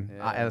 God venn.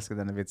 Yeah. Jeg elsker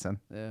denne vitsen.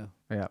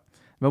 Yeah.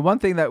 But one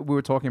thing that we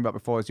were talking about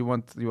before is you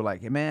were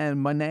like, hey, man,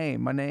 my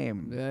name,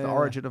 the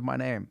origin of my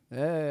name.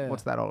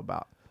 What's that all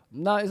about?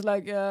 No, it's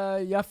like,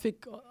 jeg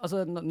fikk,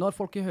 altså, når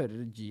folk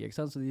hører G, ikke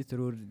sant, så de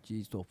tror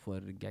G står for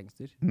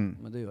gangster,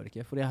 men det gjør det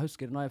ikke. For jeg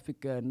husker når jeg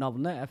fikk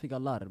navnet, jeg fikk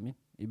av læreren min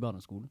i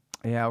barneskolen.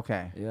 Ja, ok.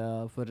 Ja,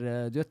 for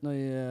du vet, når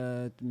i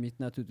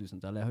midten av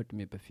 2000-tallet, jeg hørte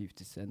mye på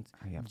 50 Cent,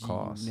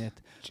 G-net,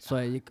 så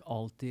jeg gikk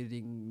alltid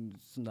i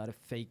sånn der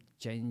fake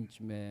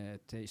change med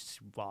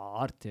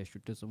svar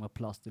T-skjorte som var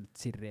plass til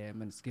 3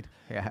 mennesker.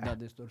 Der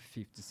det står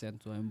 50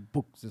 Cent og en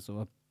bukse som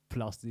var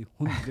plass til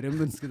 100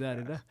 mennesker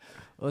der inne.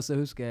 Og så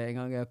husker jeg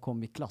en gang jeg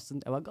kom i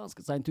klassen. Jeg var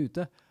ganske sent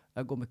ute.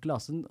 Jeg kom i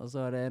klassen, og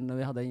så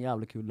vi hadde en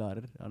jævlig kul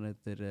lærer. Han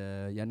heter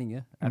Jan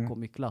Inge. Jeg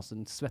kom i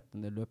klassen,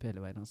 svettende, løp hele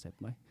veien. Han ser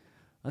på meg.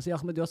 Han sier,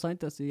 Ahmed, du er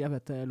sent. Jeg sier, jeg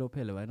vet det, jeg løp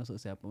hele veien. Og så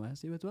ser jeg på meg. Jeg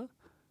sier, vet du hva?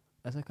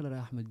 Jeg kaller det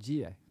Ahmed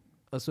G.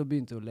 Og så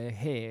begynte jeg å le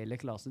hele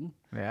klassen.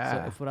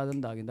 Så fra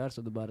den dagen der, så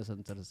det bare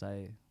sendte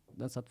seg.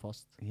 Den satt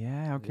fast.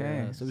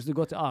 Så hvis du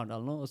går til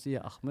Arendal nå og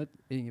sier Ahmed,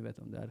 ingen vet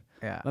om det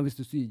Men hvis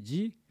du sier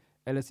G,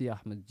 eller sier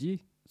Ahmed G,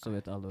 så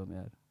vet alle hvem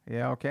jeg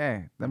Ja,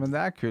 men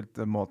det kult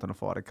måten å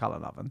få det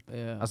kallenavn.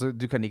 Altså,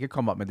 du kan ikke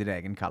komme opp med din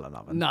egen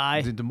kallenavn. Nei.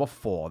 Du må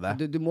få det.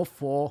 Du må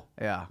få.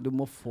 Du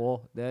må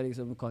få. Det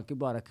liksom, du kan ikke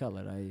bare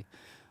kalle deg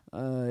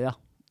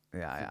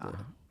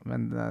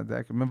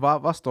Men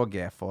hva står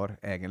G for,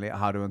 egentlig?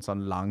 Har du en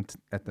sånn langt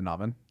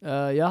etternavn?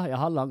 Ja, jeg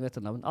har langt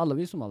etternavn. Alle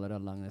vi somaliere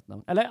har langt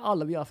etternavn. Eller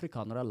alle vi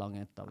afrikanere har langt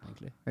etternavn,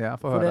 egentlig. Ja,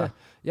 få høre.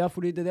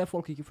 Fordi det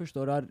folk ikke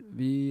forstår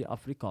vi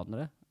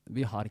afrikanere,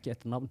 vi har ikke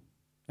etternavn.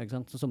 Ikke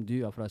sant? Så som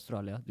du fra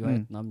Australia. Du har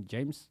etternavn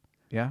James.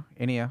 Ja,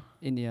 Inia.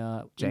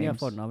 Inia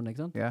fornavn,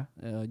 ikke sant?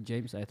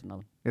 James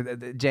etternavn.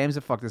 James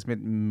faktisk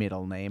mitt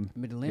middle name.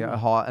 Jeg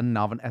har en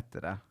navn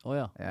etter det.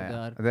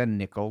 Det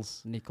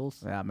Nichols.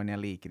 Ja, men jeg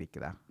liker ikke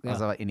det.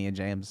 Altså, Inia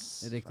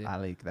James, jeg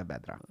liker det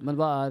bedre. Men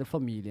hva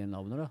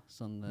familienavnet da?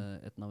 Sånn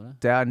etternavnet?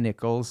 Det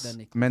Nichols,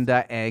 men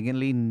det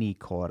egentlig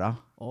Nikora.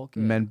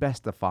 Men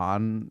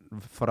bestefaren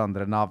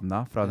forandret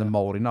navnet fra det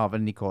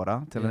Maori-navnet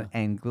Nikora til en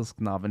engelsk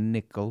navn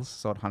Nichols,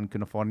 så han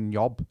kunne få en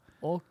jobb.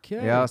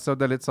 Ja, så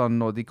det litt sånn,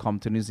 når de kom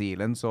til New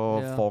Zealand,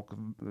 så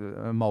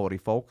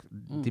Maori-folk,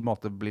 de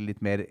måtte bli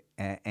litt mer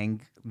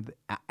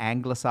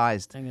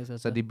anglicized.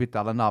 Så de bytte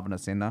alle navnene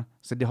sine.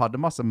 Så de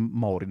hadde masse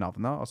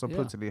Maori-navner, og så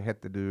plutselig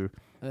heter du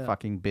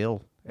fucking Bill,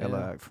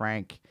 eller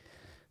Frank.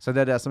 Så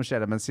det det som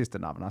skjedde med siste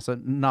navnet. Så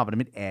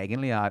navnet mitt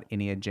egentlig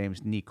Inia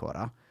James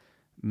Nikora.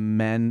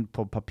 Men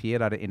på papir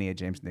det Inia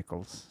James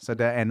Nichols. Så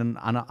det en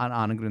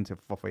annen grunn til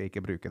hvorfor jeg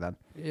ikke bruker den.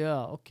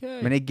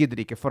 Men jeg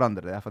gidder ikke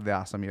forandre det, for det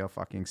så mye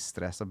fucking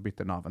stress å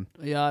bytte navn.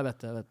 Ja, jeg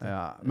vet det.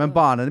 Ja. Men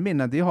barna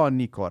mine, de har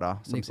Nikora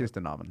som siste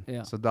navn.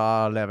 Så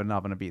da lever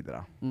navnet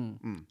videre.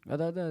 Ja,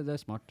 det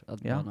smart at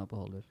barna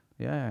beholder.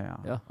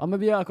 Ja, men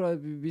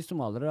vi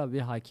somaliere,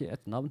 vi har ikke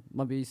et navn,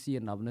 men vi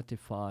sier navnet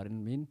til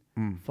faren min,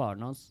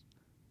 faren hans,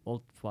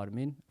 oldfar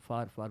min,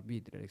 far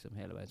videre liksom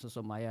hele veien. Så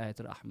som meg, jeg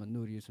heter Ahmed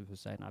Nur Yusuf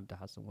Hussein Abdi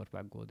Hassan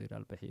Warfa Godir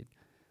Al-Bahid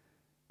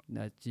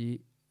Naji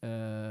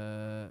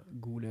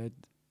Guled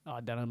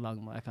det en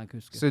lang, jeg kan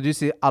ikke huske. Så du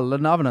sier alle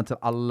navnene til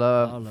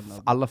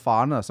alle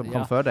farene som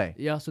kom før deg?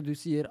 Ja, så du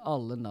sier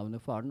alle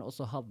navnene faren, og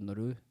så havner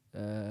du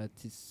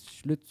til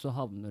slutt så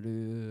havner du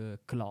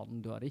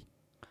klanen du i.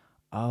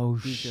 Oh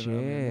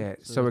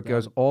shit. So it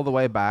goes all the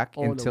way back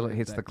until it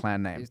hits the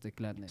clan name.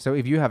 So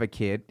if you have a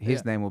kid,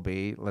 his name will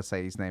be, let's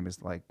say his name is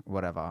like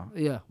whatever.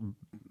 I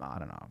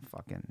don't know,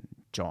 fucking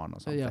John or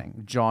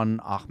something.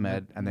 John,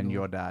 Ahmed, and then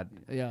your dad.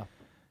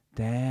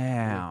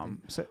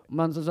 Damn. So,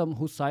 men som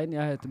Hussein,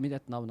 jeg heter mitt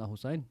etternavn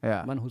Hussein.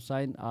 Men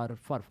Hussein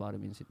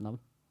farfaren min sitt navn.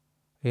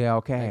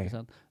 Ja,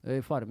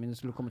 faren min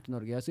skulle komme til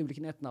Norge. Jeg sier,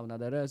 hvilken etternavn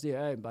dere? Jeg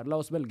sier, bare la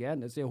oss velge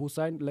en. Jeg sier,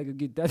 Hussein, legger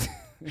giddet.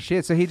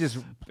 Shit, so he just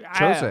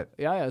chose it?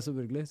 Ja,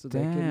 selvfølgelig. Så det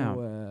ikke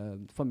noe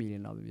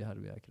familienavn vi har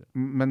ikke det.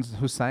 Men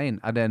Hussein,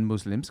 det en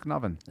muslimsk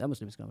navn? Ja,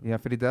 muslimsk navn.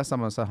 Ja, fordi det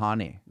samme som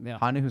Hani.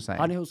 Hani Hussein.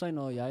 Hani Hussein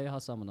og jeg har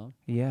samme navn.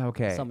 Ja,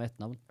 samme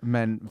etternavn.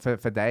 Men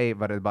for deg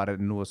var det bare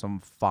noe som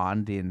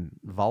faren din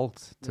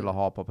valgte til å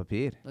ha på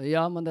papir?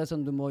 Ja, men det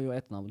sånn, du må jo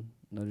etternavn.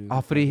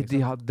 Fordi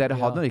dere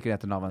hadde ikke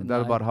etternavn.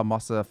 Dere bare har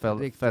masse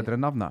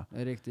fedrenavner.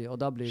 Riktig, og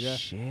da blir det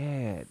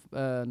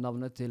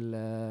navnet til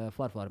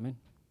farfaren min.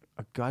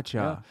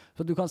 Gotcha.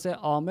 Så du kan se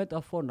Ahmed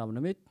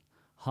fornavnet mitt,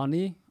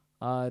 Hani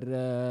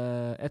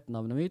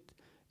etternavnet mitt,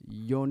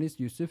 Jonis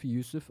Yusuf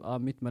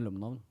mitt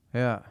mellomnavn.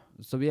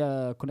 Så vi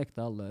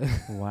connectet alle.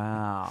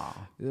 Wow.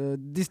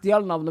 De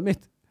stjal navnet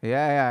mitt.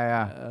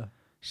 Ja.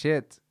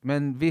 Shit,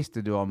 men visste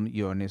du om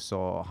Jonis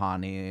og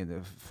Hani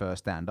før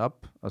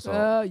stand-up?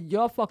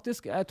 Ja,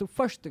 faktisk. Jeg tror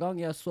første gang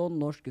jeg så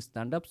norsk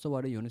stand-up, så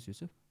var det Jonis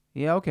Yusuf.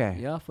 Ja,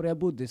 Ja, for jeg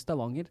bodde i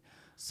Stavanger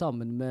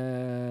sammen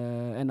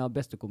med en av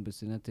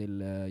bestekompisene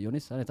til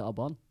Jonis. Han heter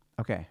Abban.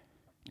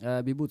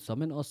 Vi bodde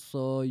sammen, og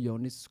så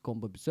Jonis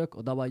kom på besøk,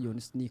 og da var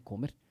Jonis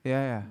nykommer.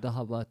 Det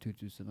var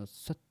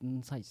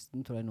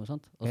 2017-16, tror jeg, noe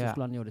sånt. Og så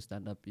skulle han gjøre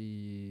stand-up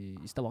i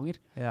Stavanger.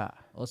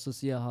 Og så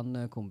sier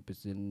han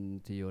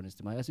kompisen til Jonis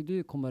til meg, jeg sier,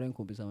 du kommer en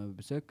kompis av meg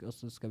på besøk, og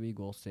så skal vi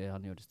gå og se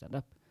han gjøre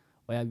stand-up.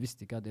 Og jeg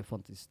visste ikke at det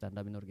fantes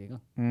stand-up i Norge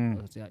engang. Og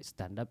så sier jeg,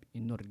 stand-up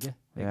i Norge?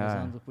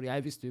 For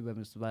jeg visste jo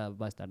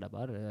hva stand-up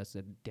Jeg har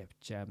sett Def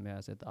Jam, jeg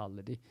har sett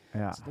alle de.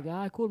 Så tenkte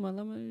jeg, cool, man,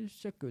 la meg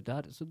sjekke ut det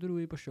her. Så dro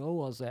vi på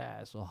show, og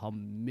så han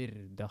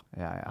myrda.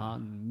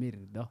 Han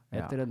myrda.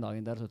 Etter den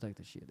dagen der, så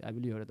tenkte jeg, shit, jeg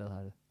vil gjøre det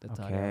her.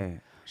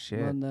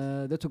 Men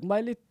det tok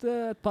meg et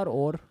par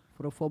år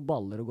for å få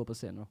baller og gå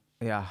på scenen.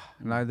 Ja,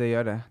 nei, det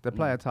gjør det. Det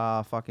pleier å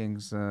ta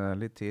fuckings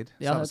litt tid.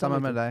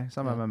 Sammen med deg,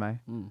 sammen med meg.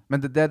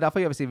 Men det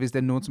derfor jeg vil si, hvis det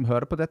noen som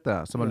hører på dette,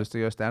 som har lyst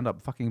til å gjøre stand-up,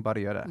 fucking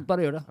bare gjør det.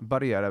 Bare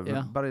gjør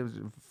det. Bare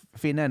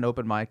finne en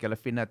open mic, eller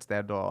finne et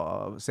sted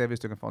og se hvis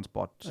du kan få en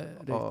spot.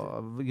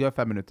 Og gjør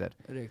 5 minutter.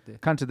 Riktig.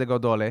 Kanskje det går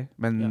dårlig,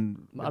 men...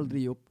 Ja. Aldri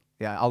gi opp.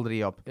 Ja, aldri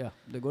gi opp. Ja,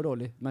 det går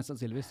dårlig, men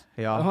sannsynligvis.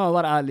 Ja.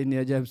 Vær ærlig,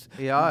 Nia James.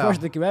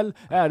 Første kveld,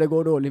 det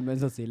går dårlig, men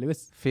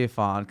sannsynligvis. Fy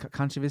faen,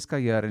 kanskje vi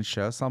skal gjøre en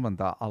show sammen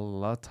da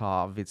alle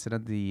tar vitsene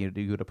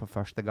de gjorde på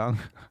første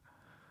gang.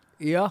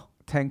 Ja.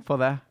 Tenk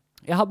på det.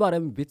 Jeg har bare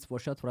en vits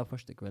fortsatt fra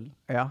første kvelden.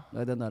 Ja.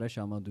 Den der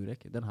Shama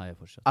Durek, den har jeg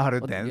fortsatt. Har du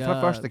den fra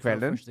første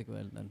kvelden? Fra første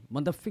kvelden.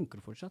 Men den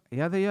funker fortsatt.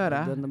 Ja, det gjør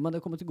det. Men det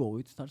kommer til å gå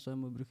ut snart, så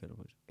jeg må bruke det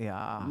fortsatt. Ja.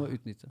 Jeg må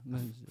utnytte.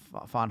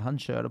 Faen, han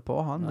kjører på,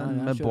 han,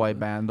 med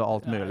boyband og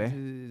alt mulig.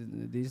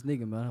 De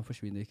snigger med, han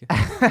forsvinner ikke.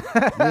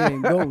 They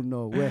ain't go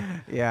nowhere.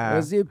 Yeah.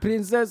 Jeg sier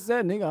prinsesse,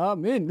 nigga,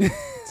 min.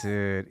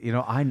 Dude, you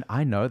know,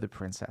 I know the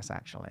princess,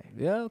 actually.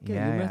 Yeah, okay.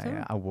 You met her?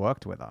 Yeah, I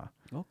worked with her.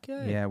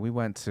 Okay. Yeah, we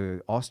went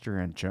to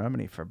Austria and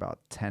Germany for about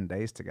 10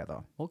 days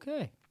together.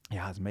 Okay.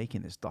 Yeah, I was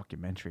making this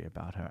documentary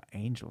about her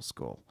angel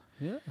school.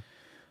 Yeah.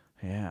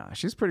 Yeah,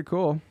 she's pretty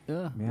cool.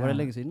 Yeah. Var det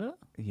lenge siden da?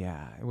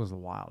 Yeah, it was a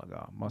while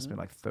ago. Must have been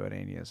like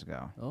 13 years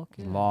ago.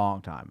 Okay. Long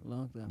time.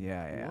 Long time.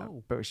 Yeah.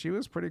 Whoa. But she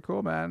was pretty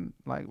cool, man.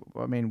 Like,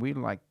 I mean, we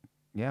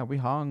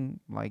hung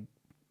like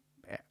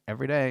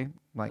every day,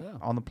 like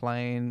on the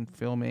plane,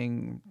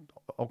 filming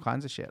all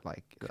kinds of shit.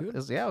 Like, it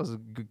was a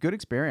good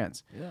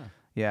experience.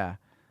 Yeah.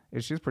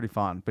 She's pretty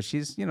fun, but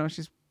she's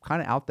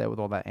kind of out there with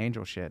all that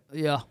angel shit.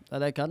 Ja,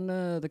 det kan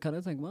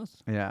jeg tenke meg.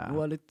 Yeah.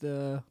 Hun litt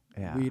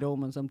weirdo,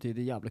 men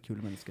samtidig jævla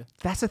kule menneske.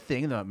 That's the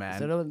thing though, man.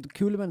 Så det er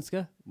kule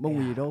menneske, men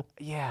weirdo.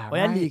 Yeah, og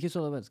jeg liker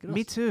sånne mennesker.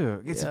 Me too.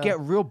 It's get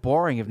real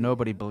boring if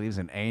nobody believes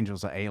in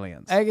angels or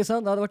aliens. Ikke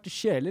sant? Det hadde vært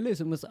kjedelig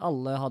liksom, hvis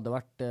alle hadde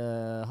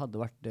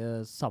vært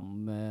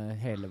sammen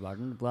hele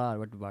verden. Det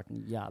hadde vært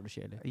verden jævlig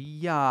kjedelig.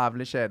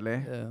 Jævlig kjedelig.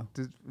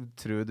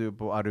 Tror du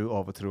på, er du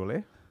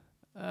overtrolig?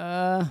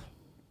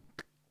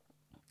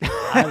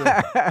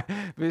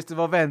 Hvis du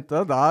var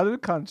venter, da er du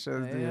kanskje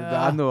det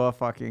er noe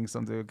fucking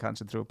som du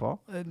kanskje tror på.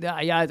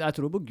 Jeg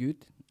tror på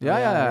Gud.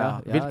 Ja.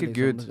 Hvilket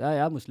Gud? Jeg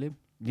er muslim.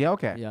 Ja,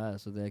 ok. Ja,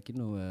 så det er ikke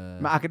noe...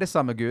 Men er ikke det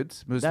samme Gud?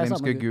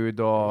 Muslimske Gud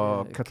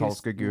og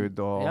katolske Gud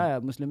og... Ja,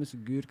 muslimske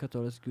Gud,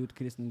 katolske Gud,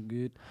 kristen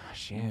Gud,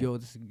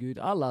 jødiske Gud,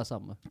 alle er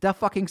samme. Det er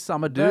fucking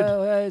samme dude.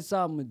 Det er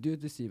samme dude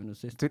til syvende og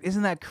sist. Dude,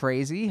 isn't that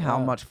crazy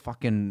how much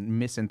fucking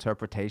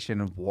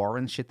misinterpretation and war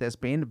and shit there's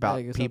been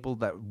about people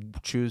that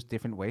choose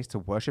different ways to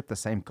worship the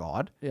same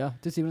God? Ja,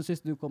 til syvende og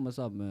sist du kommer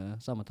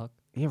samme takk.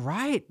 You're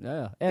right.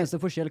 Ja. Eneste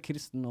forskjell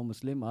kristen og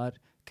muslim er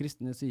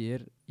kristne sier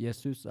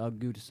Jesus er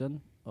Guds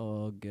sønn,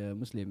 og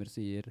muslimer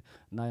sier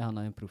nei, han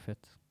er en profet.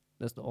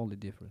 That's the only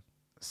difference.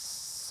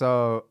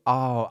 So,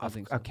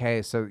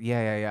 okay, so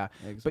yeah.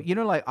 But you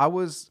know, like I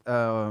was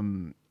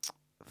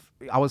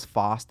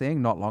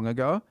fasting not long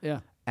ago. Yeah.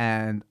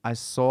 And I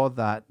saw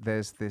that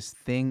there's this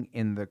thing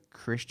in the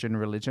Christian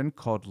religion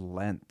called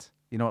Lent.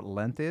 You know what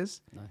Lent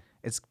is? No.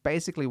 It's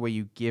basically where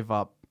you give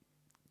up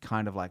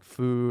kind of like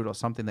food or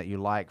something that you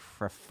like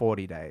for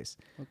 40 days.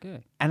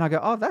 Okay. And I go,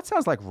 oh, that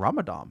sounds like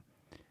Ramadan.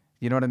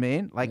 You know what I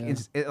mean? Like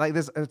it's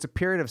a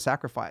period of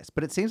sacrifice,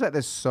 but it seems like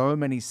there's so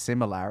many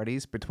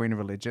similarities between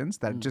religions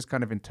that just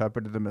kind of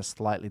interpreted them a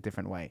slightly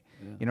different way.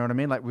 Yeah. You know what I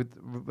mean? Like with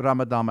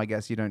Ramadan, I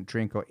guess you don't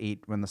drink or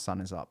eat when the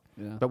sun is up.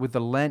 Yeah. But with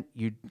the Lent,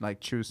 you like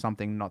choose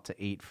something not to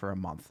eat for a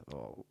month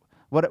or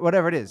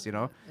whatever it is, you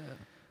know? Yeah.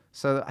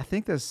 So I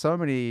think there's so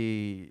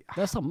many...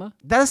 Det er samme.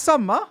 Det er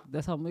samme? Det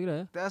er samme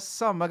greie. Det er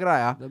samme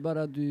greie. Det er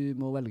bare at du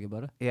må velge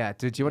bare. Yeah,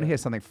 dude, do you want to hear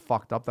something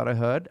fucked up that I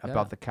heard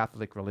about the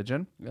Catholic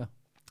religion? Yeah.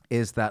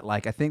 Is that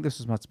like, I think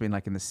this must have been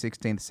like in the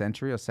 16th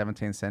century or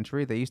 17th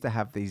century, they used to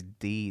have these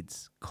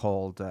deeds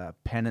called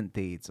penance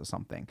deeds or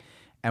something.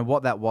 And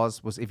what that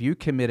was if you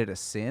committed a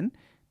sin,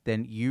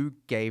 then you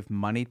gave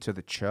money to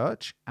the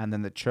church, and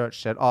then the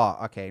church said, oh,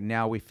 okay,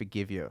 now we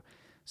forgive you.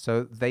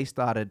 So they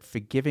started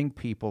forgiving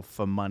people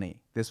for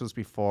money. This was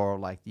before,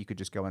 like, you could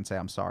just go and say,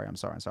 I'm sorry.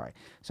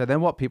 So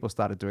then what people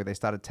started doing, they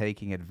started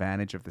taking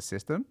advantage of the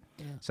system.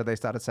 Yeah. So they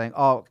started saying,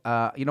 oh,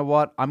 you know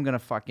what? I'm going to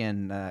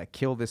fucking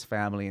kill this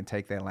family and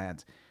take their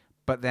land.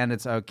 But then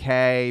it's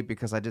okay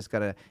because I just got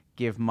to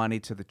give money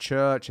to the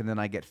church and then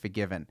I get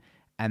forgiven.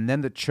 And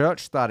then the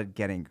church started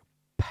getting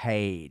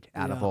paid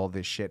out of all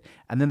this shit.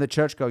 And then the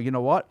church go, you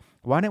know what?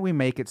 Why don't we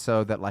make it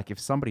so that like if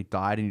somebody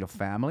died in your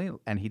family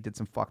and he did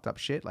some fucked up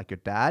shit, like your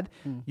dad,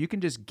 you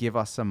can just give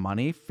us some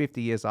money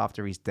 50 years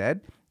after he's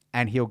dead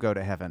and he'll go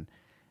to heaven.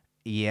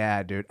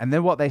 Yeah, dude. And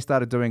then what they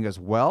started doing as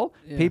well,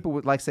 people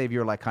would like say if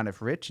you're like kind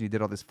of rich and you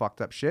did all this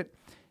fucked up shit,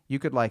 you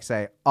could like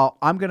say, oh,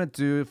 I'm going to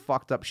do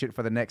fucked up shit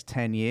for the next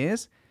 10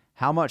 years.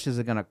 How much is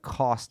it going to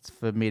cost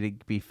for me to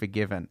be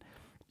forgiven?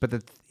 But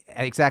the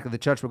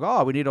church will go,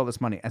 oh, we need all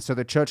this money. And so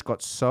the church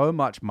got so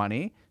much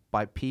money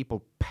by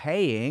people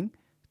paying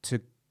to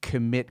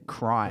commit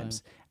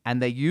crimes. Okay.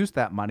 And they used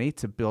that money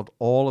to build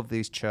all of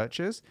these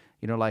churches,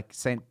 you know, like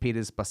St.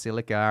 Peter's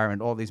Basilica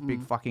and all these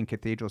big fucking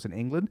cathedrals in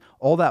England.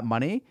 All that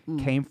money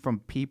came from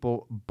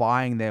people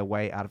buying their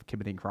way out of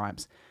committing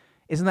crimes.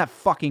 Isn't that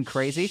fucking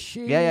crazy?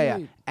 Shit. Yeah.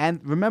 And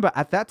remember,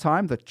 at that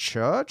time, the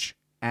church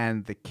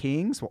and the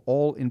kings were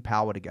all in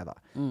power together.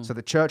 So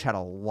the church had a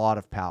lot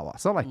of power.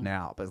 It's not like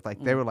now, but it's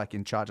like they were like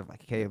in charge of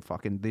like, okay,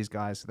 fucking these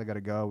guys, they got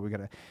to go. We got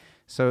to.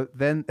 So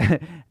then,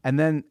 and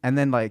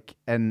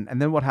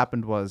then what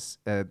happened was,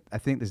 I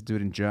think this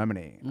dude in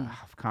Germany,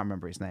 I can't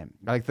remember his name.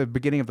 Like the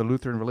beginning of the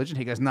Lutheran religion,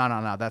 he goes,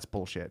 no, that's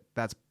bullshit.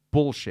 That's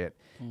bullshit.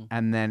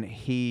 And then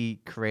he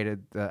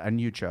created a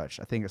new church.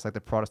 I think it's like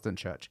the Protestant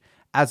church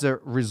as a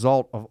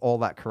result of all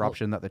that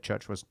corruption that the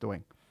church was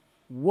doing.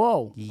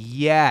 Whoa.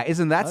 Yeah,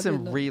 isn't that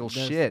some real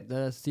shit?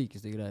 That's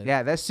sykeste greier.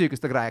 Yeah, that's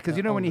sykeste greier. Because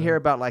you know when you hear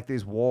about like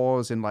these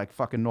wars in like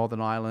fucking Northern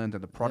Ireland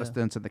and the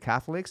Protestants and the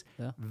Catholics,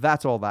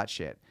 that's all that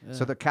shit.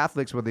 So the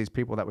Catholics were these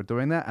people that were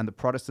doing that, and the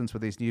Protestants were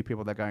these new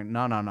people that are going,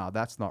 no,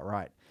 that's not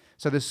right.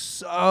 So there's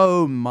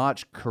so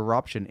much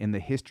corruption in the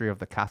history of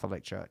the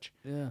Catholic Church.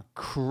 Yeah.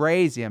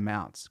 Crazy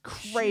amounts.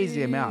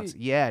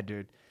 Yeah,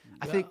 dude.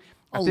 I think...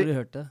 Aldri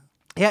hørt det.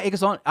 Yeah,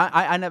 because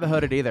I never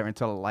heard it either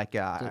until like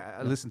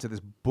I listened to this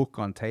book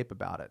on tape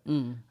about it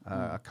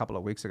a couple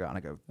of weeks ago, and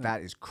I go,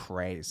 that is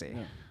crazy.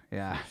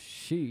 Yeah.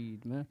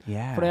 Shit, man.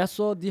 Yeah. For jeg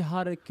så de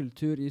har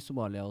kultur I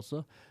Somalia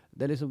også.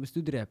 Det liksom, hvis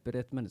du dreper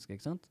et menneske,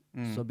 ikke sant?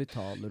 Så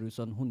betaler du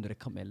sånn 100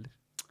 kameler.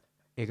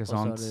 Ikke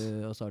sant?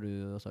 Og så er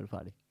du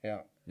ferdig.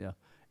 Ja.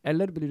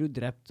 Eller blir du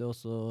drept, og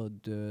så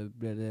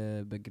blir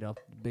det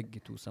begravd begge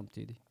to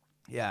samtidig.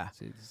 Yeah.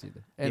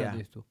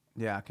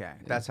 Yeah, okay.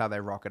 That's how they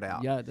rock it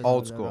out. Yeah,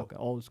 old school.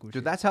 Old school.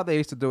 Dude, that's how they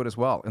used to do it as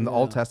well. In the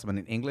Old Testament,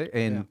 in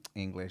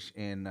English,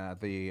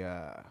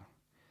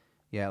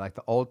 like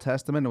the Old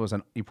Testament, it was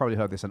you probably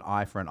heard this, an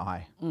eye for an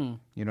eye.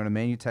 You know what I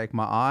mean? You take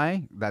my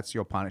eye, that's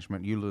your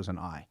punishment. You lose an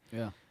eye.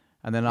 Yeah.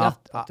 And then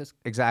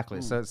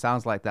exactly. So it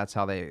sounds like that's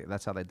how they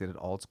did it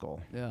old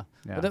school. Yeah.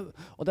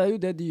 Og det jo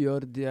det de gjør,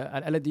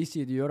 eller de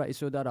sier de gjør da, I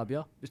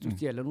Saudi-Arabia. Hvis du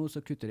stjeler noe,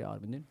 så kutter de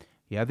armen din.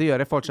 Ja, de gjør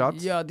det fortsatt.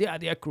 Ja, de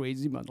er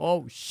crazy, man.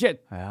 Oh, shit!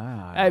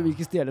 Jeg vil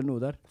ikke stjele noe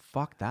der.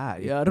 Fuck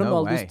that. Ja,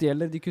 Ronaldo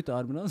stjeler, de kutter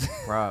armen hans.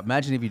 Bro,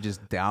 imagine if you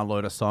just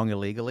download a song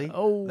illegally.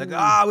 Like,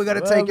 we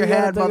gotta take your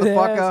hand,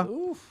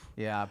 motherfucker.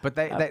 Yeah, but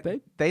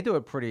they do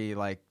it pretty,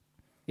 like...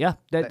 Yeah,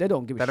 they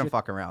don't give a shit. They don't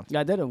fuck around.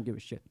 Yeah, they don't give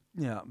a shit.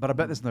 Yeah, but I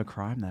bet there's no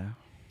crime there.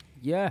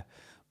 Yeah,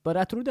 but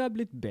jeg tror det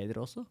blitt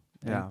bedre også.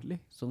 Egentlig.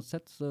 Sånn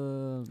sett, så...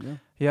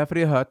 Ja, for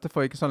jeg hørte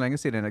for ikke så lenge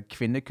siden at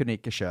kvinner kunne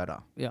ikke kjøre,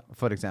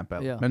 for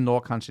eksempel. Men nå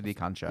kanskje de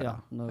kan kjøre. Ja,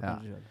 nå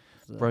kan de kjøre.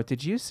 So. Bro,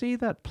 did you see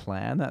that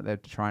plan that they're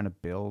trying to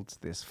build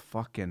this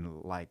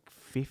fucking, like,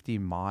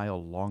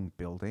 50-mile long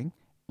building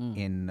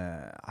in,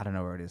 I don't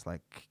know where it is,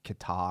 like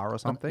Qatar or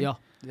something?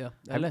 Yeah.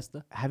 I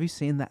leste. Have you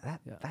seen that?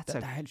 That's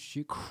a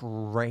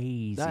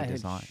crazy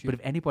design. But if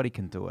anybody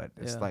can do it,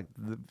 it's like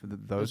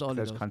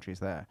those countries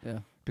there. Yeah.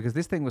 Because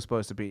this thing was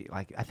supposed to be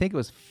like, I think it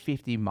was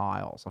 50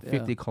 miles or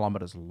 50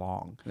 kilometers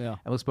long. Yeah.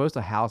 It was supposed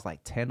to house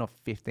like 10 or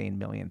 15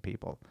 million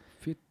people.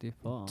 50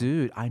 far.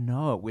 Dude, I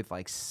know, with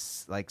like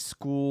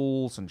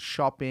schools and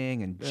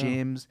shopping and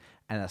gyms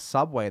and a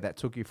subway that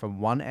took you from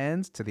one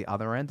end to the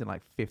other end in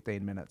like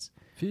 15 minutes.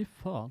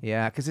 Far.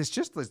 Yeah, because it's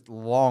just this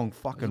long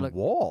fucking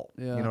wall.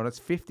 Yeah. You know, it's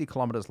 50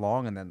 kilometers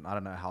long, and then I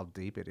don't know how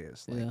deep it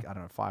is. Like, I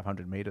don't know,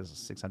 500 meters or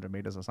 600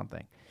 meters or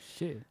something.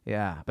 Shit.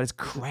 Yeah, but it's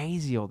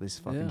crazy, all this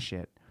fucking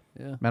shit.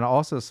 Yeah. Man, I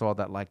also saw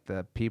that like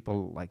the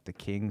people, like the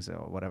kings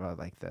or whatever,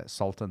 like the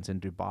sultans in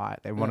Dubai,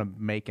 they want to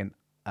make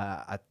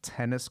a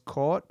tennis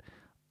court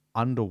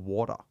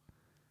underwater.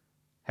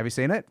 Have you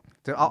seen it?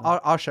 Dude,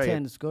 I'll show you.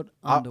 Tennis court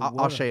underwater.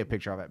 I'll show you a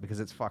picture of it because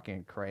it's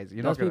fucking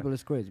crazy. Those people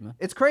is crazy, man.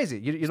 It's crazy.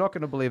 You're not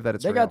going to believe that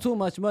it's real. They got too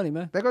much money,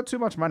 man. They got too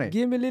much money.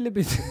 Give me a little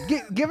bit.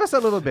 Give us a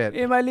little bit.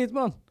 In my little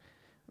man.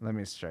 Let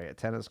me show you.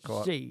 Tennis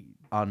court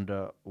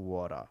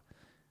underwater.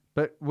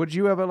 But would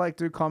you ever like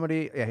do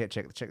comedy? Yeah, here,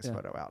 check this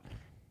photo out.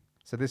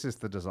 So this is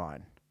the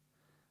design.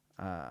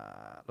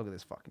 Look at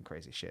this fucking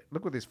crazy shit.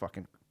 Look what these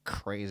fucking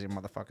crazy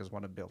motherfuckers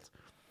want to build.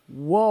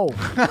 Whoa.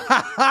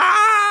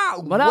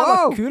 Men det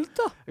var kult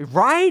da.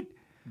 Right?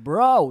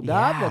 Bro, det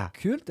var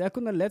kult. Jeg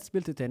kunne lett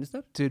spilt til tennis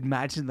der. Dude,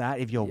 imagine that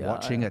if you're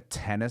watching a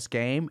tennis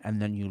game and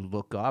then you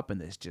look up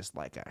and there's just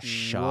like a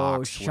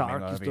shark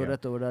swimming over står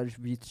rett over der,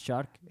 hvit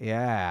shark.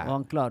 Yeah. Og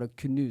han klarer å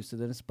knuse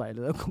den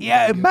speilet.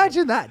 Yeah,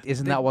 imagine that.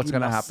 Isn't that what's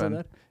going to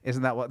happen?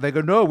 Isn't that what they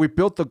go, no, we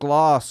built the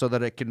glass so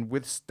that it can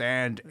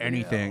withstand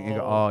anything. You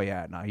go, oh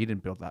yeah, no, you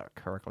didn't build that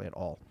correctly at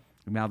all.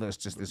 Now there's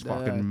just this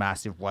fucking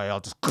massive whale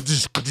just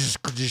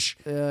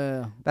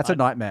That's a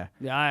nightmare.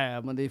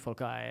 Ja, men de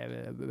folka,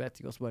 jeg vet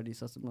ikke også bare de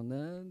satser,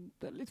 men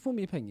det litt for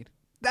mye penger.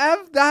 They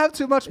have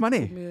too much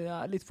money.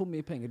 Litt for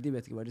mye penger, de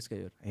vet ikke hva de skal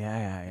gjøre.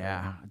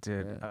 Yeah.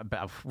 Dude,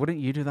 but wouldn't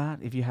you do that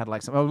if you had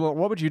like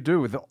what would you do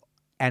with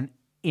an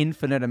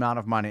infinite amount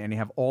of money and you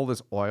have all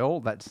this oil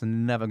that's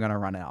never going to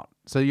run out?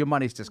 So your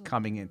money's just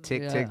coming in,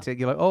 tick.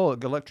 You're like, oh,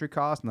 electric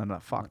cars? No,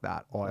 fuck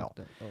that, oil.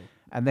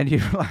 And then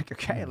you're like,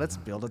 okay, let's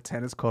build a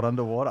tennis court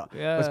underwater.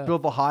 Yeah. Let's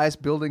build the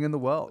highest building in the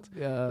world.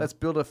 Yeah. Let's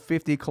build a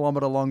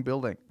 50-kilometer long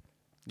building.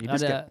 You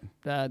just get...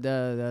 I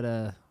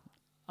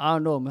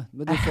don't know, men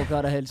de folk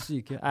er helt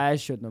syke. Jeg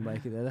skjønner meg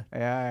ikke det.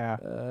 Ja.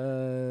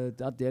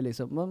 At det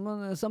liksom...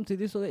 Men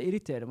samtidig så det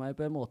irriterer meg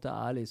på en måte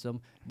er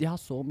liksom... De har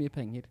så mye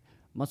penger.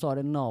 Men så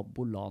det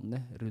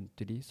nabolandet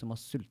rundt de som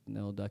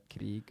sultne, og det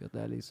krig, og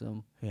det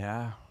liksom...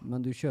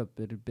 Men du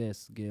kjøper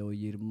BSG og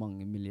gir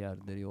mange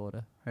milliarder i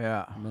året,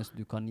 mens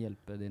du kan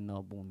hjelpe den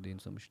naboen din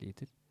som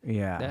sliter.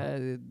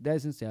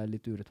 Det synes jeg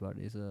litt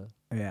urettferdig, så...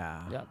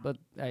 but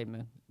hey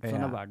man,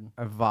 sånn verden.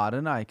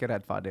 Verden ikke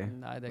rettferdig.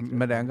 Nei, det ikke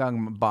men det en gang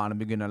barnet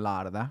begynner å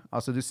lære det.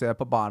 Altså, du ser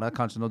på barnet,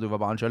 kanskje når du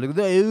var barn selv,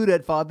 det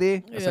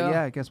urettferdig! I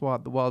say, guess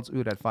what? The world's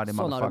urettferdig,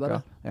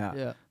 motherfucker.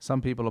 Some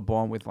people are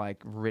born with,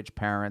 like, rich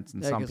parents,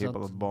 and some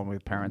people are born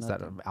with parents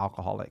that are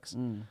alcoholics.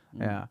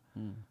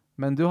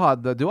 Men du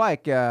er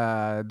ikke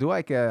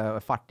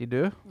fattig,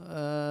 du?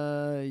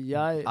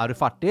 Du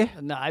fattig?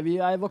 Nei,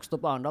 jeg vokste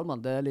opp i Arendal,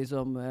 man. Det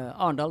liksom...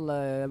 Arendal,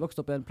 jeg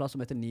vokste opp i en plass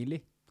som heter Nili.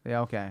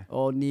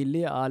 Og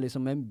Nili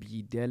liksom en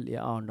bydel i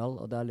Arendal,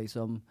 og det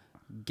liksom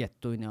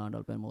ghetto inni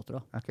Arendal på en måte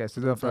da. Ok, så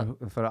du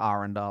fra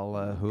Arendal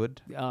Hood?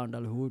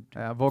 Arendal Hood.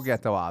 Hvor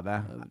ghetto det?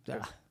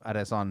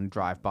 Det sånn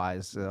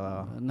drive-bys?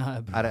 Nei,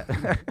 bro.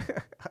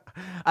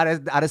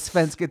 Det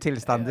svenske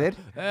tilstander?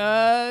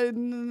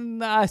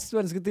 Nei,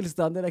 svenske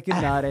tilstander ikke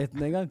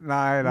nærheten engang.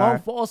 Nei. Men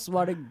for oss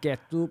var det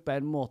ghetto på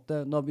en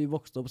måte. Når vi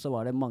vokste opp så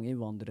var det mange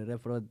innvandrere,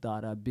 for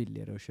der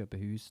billigere å kjøpe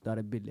hus,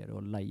 der billigere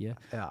å leie.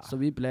 Så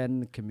vi ble en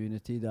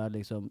community der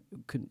liksom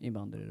kun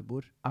innvandrere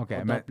bor. Og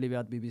da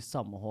ble vi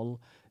sammenhold.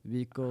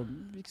 Vi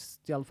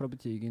stjal fra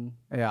butikken.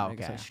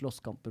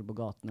 Slåsskamper på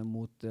gatene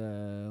mot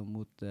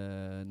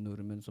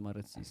nordmenn som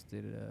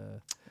rasister.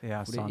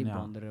 Fordi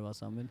innvandrere var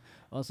sammen.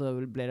 Og så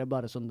ble det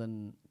bare sånn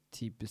den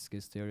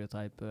typiske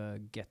stereotype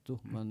ghetto,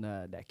 men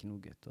det ikke noe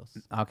ghetto.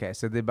 Ok,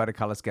 så det bare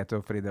kalles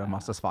ghetto fordi det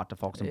masse svarte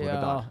folk som bodde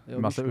der.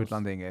 Masse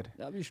utlandinger.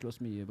 Ja, vi slåss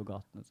mye på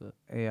gatene. Så.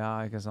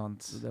 Ja, ikke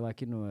sant? Så det var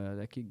ikke noe,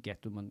 det ikke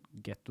ghetto, men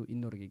ghetto i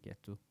Norge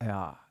ghetto.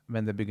 Ja,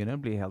 men det begynner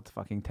å bli helt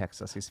fucking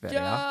Texas i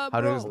Sverige.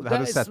 Har du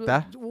sett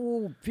det?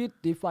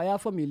 Fytti, jeg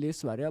har familie i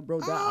Sverige, bro.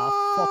 Det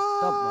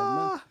fucked up,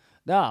 man.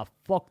 Det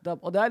fucked up.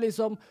 Og det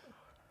liksom...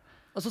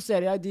 Og så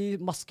ser jeg de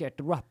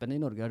maskerte rappene i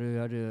Norge. Har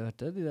du hørt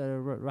det? De der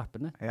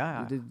rappene?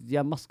 De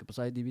har maske på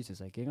seg, de viser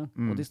seg ikke engang.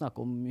 Og de snakker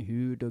om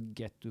hud og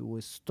ghetto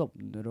og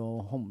Stovner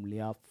og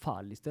Homlia,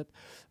 farlig sted.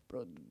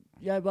 Bro,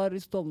 jeg var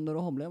i Stovner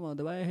og Homlia, men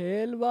det var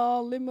helt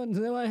vanlig, men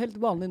det var helt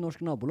vanlig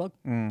norsk nabolag.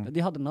 De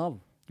hadde nav.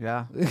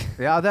 Ja,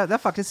 det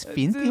faktisk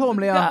fint i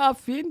Homlia. Det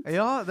fint.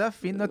 Ja, det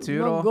fin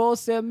natur. Man går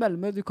og ser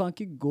Melme, du kan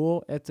ikke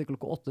gå etter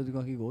klokka 8, du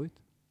kan ikke gå ut.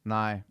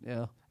 Nei.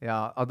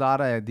 Ja, og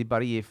der de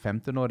bare gir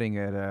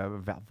 15-åringer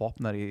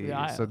våpner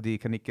så de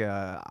kan ikke,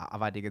 jeg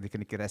vet ikke, de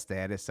kan ikke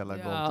resteres eller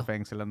gå til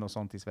fengsel eller noe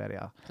sånt i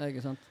Sverige. Det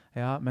ikke sant?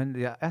 Ja, men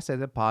jeg ser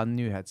det på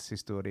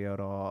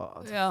nyhetshistorier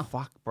og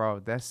fuck bro,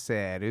 det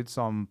ser ut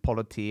som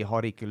politi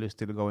har ikke lyst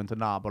til å gå inn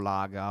til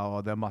nabolaget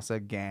og det masse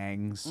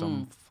gangs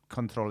som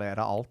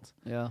kontrollerer alt.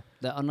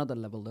 Det another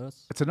level there.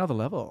 It's another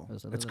level.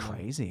 It's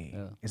crazy.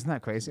 Isn't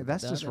that crazy?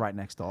 That's just right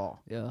next door.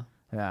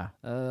 Jeg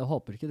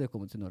håper ikke det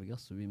kommer til Norge,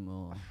 så vi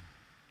må...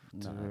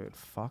 Dude,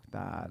 fuck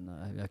that.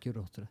 Nei, vi har ikke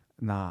råd til det.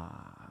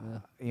 Nah.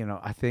 You know,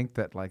 I think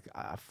that like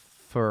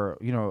for,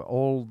 you know,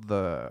 all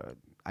the,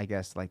 I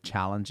guess, like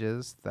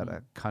challenges that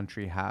a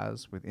country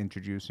has with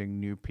introducing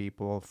new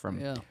people from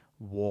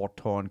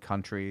war-torn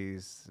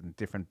countries and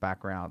different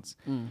backgrounds,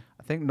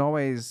 I think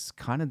Norway's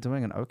kind of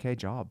doing an okay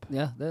job.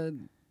 Yeah,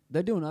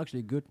 they're doing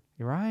actually good.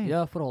 You're right.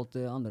 Ja, forhold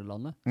til andre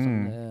landet,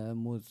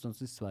 mot sånn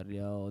som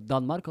Sverige og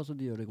Danmark, også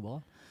de gjør det bra.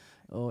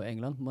 Og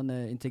England, men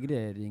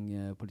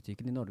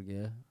integreringspolitikken i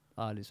Norge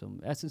liksom,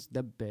 jeg synes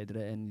det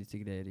bedre enn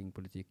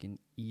integreringspolitikken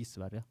i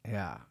Sverige.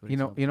 Yeah, you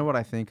know what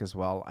I think as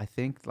well? I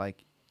think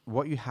like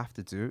what you have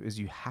to do is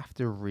you have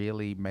to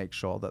really make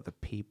sure that the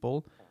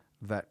people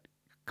that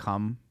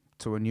come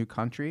to a new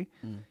country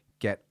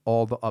get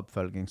all the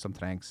oppfølging som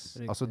trengs.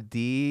 Altså,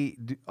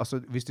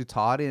 hvis du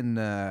tar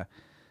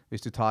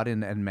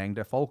inn en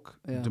mengde folk,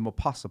 du må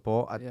passe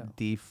på at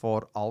de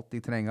får alt de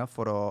trenger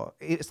for å...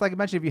 It's like,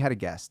 imagine if you had a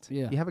guest.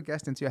 You have a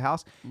guest into your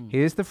house.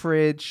 Here's the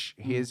fridge.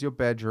 Here's your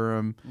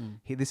bedroom.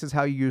 This is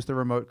how you use the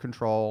remote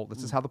control.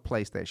 This is how the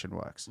PlayStation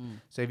works.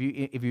 So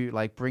if you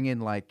like bring in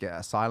like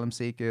asylum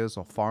seekers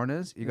or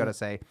foreigners, you got to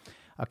say,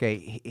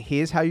 okay,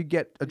 here's how you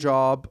get a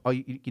job. Oh,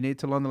 you need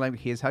to learn the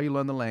language. Here's how you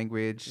learn the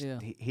language.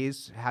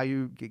 Here's how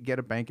you get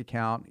a bank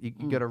account. You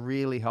got to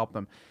really help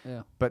them.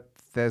 But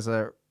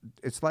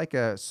it's like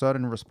a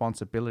certain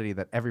responsibility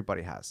that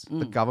everybody has.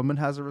 The government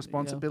has a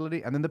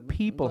responsibility, and then the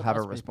people have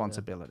a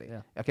responsibility.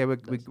 Okay,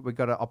 we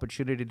got an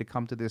opportunity to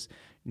come to this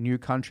new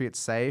country. It's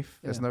safe.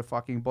 There's no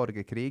fucking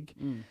borgerkrig.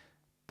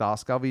 Da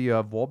skal vi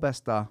gjøre vår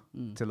beste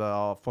til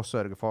å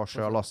forsørge for oss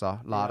selv også.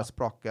 Lære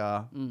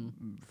språket.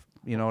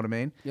 You know what I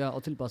mean? Ja,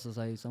 og tilpasse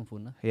seg i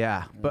samfunnet.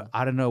 Yeah, but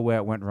I don't know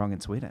where it went wrong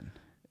in Sweden.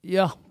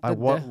 Ja,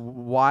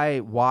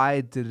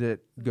 why did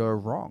it go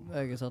wrong?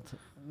 Ikke sant.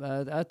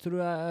 Jeg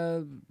tror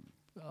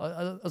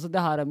altså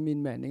det her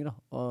min mening da.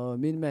 Og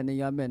min mening,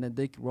 jeg mener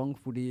det gikk wrong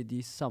fordi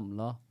de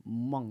samlet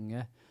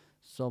mange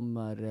som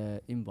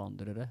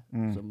innvandrere,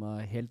 som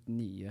helt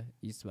nye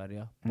i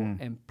Sverige på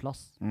en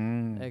plass.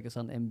 Ikke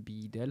sant, en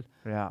bydel.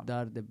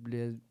 Der det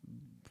ble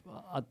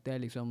at det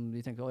liksom,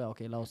 de tenkte, ok,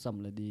 la oss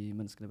samle de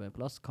menneskene på en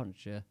plass.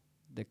 Kanskje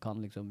det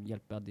kan liksom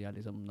hjelpe at de er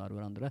liksom nær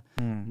hverandre.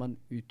 Men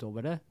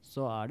utover det,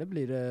 så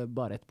blir det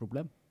bare et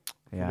problem.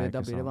 Ja,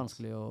 Da blir det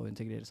vanskelig å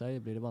integrere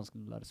seg, blir det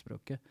vanskelig å lære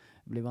språket,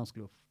 blir det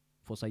vanskelig å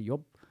få seg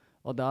jobb.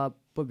 Og da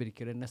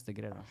påvirker det neste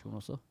generasjon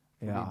også,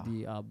 fordi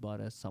de er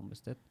bare samme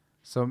sted.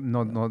 Så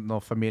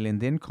når familien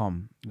din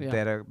kom,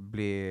 dere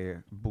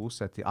blir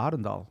bosatt i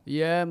Arendal?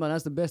 Yeah, man,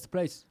 that's the best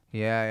place.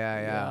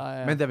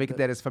 Ja. Men det er ikke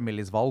deres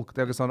families valg.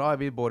 Det er ikke sånn,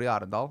 vi bor i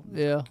Arendal.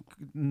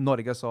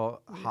 Norge, så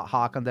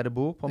her kan dere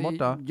bo, på en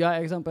måte? Ja,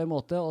 ikke sant, på en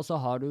måte. Og så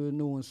har du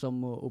noen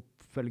som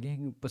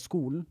oppfølging på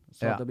skolen.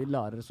 Så det blir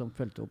lærere som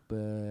følte opp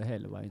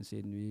hele veien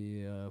siden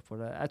vi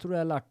for det. Jeg tror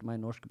jeg lærte meg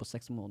norsk på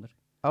 6 måneder.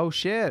 Oh,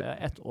 shit.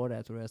 1 år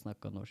jeg tror jeg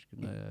snakket norsk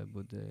når jeg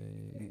bodde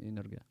i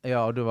Norge.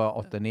 Ja, og du var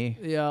 8-9?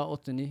 Ja,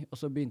 8-9. Og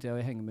så begynte jeg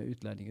å henge med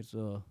utlendinger,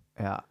 så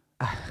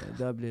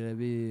da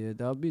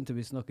begynte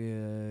vi å snakke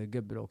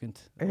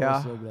gubbråkent. Og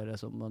så ble det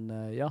sånn, men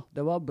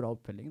det var bra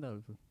oppfølging der.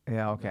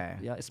 Ja, ok.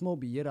 Ja, små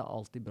byer er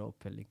alltid bra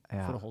oppfølging,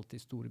 forhold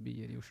til store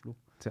byer i Oslo.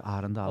 Til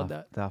Arendal,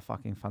 det er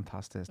fucking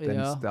fantastisk. Det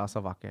er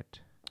så vakkert.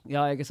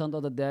 Ja, ikke sant?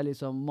 At det er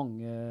liksom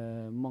mange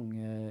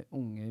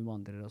unge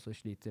innvandrere som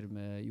sliter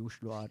med i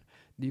Oslo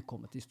de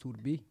kommer til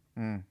storby,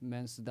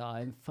 mens det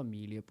er en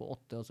familie på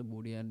 8, og så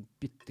bor de i en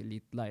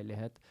bittelitt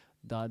leilighet,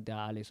 der det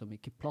er liksom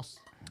ikke plass.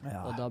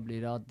 Og da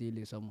blir det at de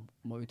liksom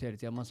må ut hele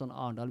tiden. Men sånn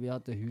Arendal, vi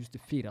har et hus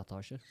til 4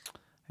 etasjer.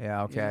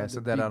 Ja, ok,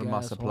 så der er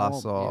masse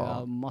plass.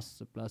 Ja,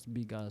 masse plass,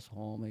 big ass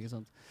home, ikke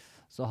sant?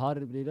 Så her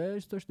blir det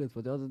størst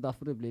utfordring, og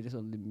derfor blir det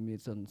sånn mye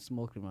sånn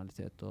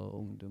småkriminalitet og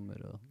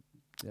ungdommer og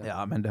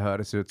Ja, men det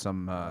høres ut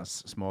som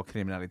små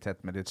kriminalitet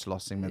med litt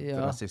slåssing med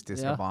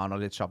rasistiske barn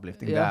og litt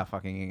shoplifting. Det er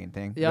fucking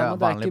ingenting. Ja, men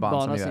det er ikke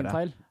barna sin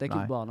feil. Det er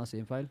ikke barna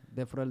sin feil.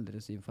 Det er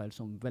foreldre sin feil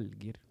som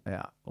velger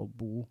å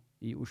bo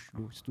i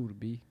Oslo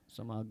storby,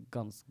 som er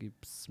ganske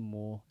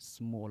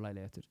små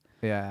leiligheter.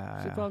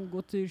 Så du kan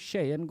gå til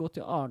Skien, gå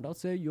til Arendal,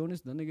 se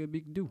Jonas, den er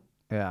big do.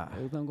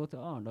 Du kan gå til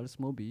Arendal,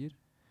 små byer.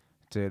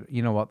 Dude,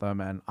 you know what though,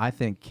 man? I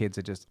think kids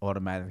are just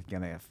automatically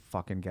gonna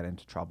fucking get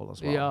into trouble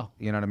as well. Yeah.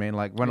 You know what I mean?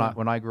 Like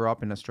when I grew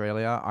up in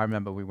Australia, I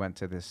remember we went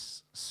to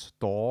this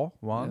store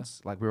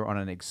once. Like we were on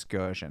an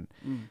excursion,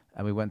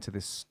 and we went to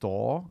this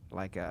store,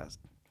 like a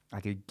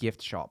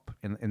gift shop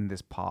in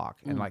this park,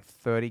 and like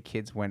 30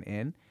 kids went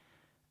in,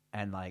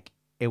 and like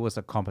it was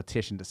a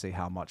competition to see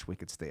how much we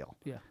could steal.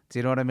 Yeah. Do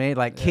you know what I mean?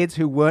 Like kids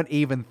who weren't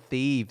even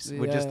thieves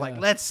were just like,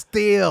 let's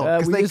steal.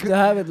 We used to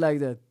have it like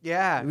that.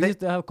 Yeah. We used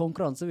to have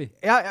konkurranse, vi.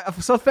 Ja,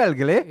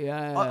 selvfølgelig.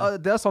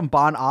 Det er som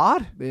barn er.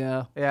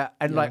 Yeah.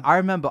 And like, I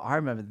remember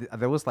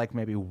there was like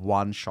maybe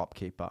one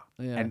shopkeeper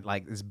and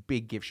like this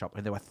big gift shop,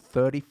 and there were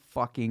 30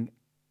 fucking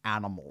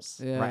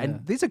animals, right?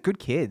 And these are good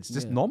kids,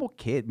 just normal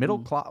kids, middle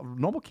class,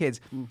 normal kids.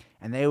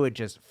 And they were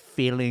just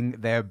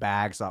filling their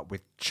bags up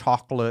with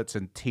chocolates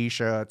and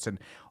t-shirts and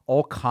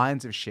all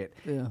kinds of shit.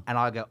 And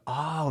I go,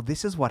 oh,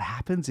 this is what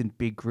happens in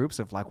big groups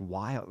of like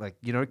wild, like,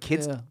 you know,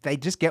 kids, they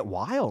just get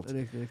wild.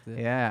 Riktig.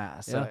 Yeah.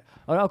 So.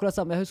 Og det er akkurat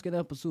samme. Jeg husker en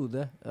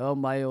episode av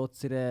meg og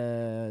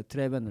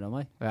tre venner av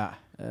meg.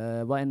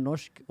 Var en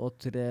norsk og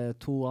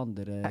 2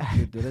 andre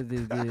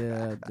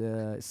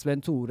kuddere.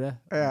 Sven Tore,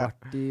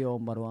 Barti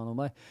og Marwan og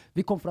meg.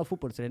 Vi kom fra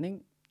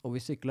fotballtrening, og vi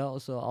syklet,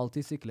 og så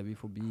alltid syklet vi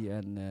forbi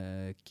en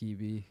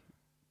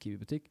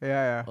Kiwi-butikk.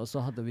 Og så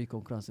hadde vi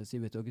konkurranse.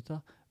 Sier, vet du gutta,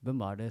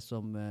 hvem er det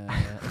som...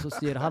 og så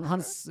sier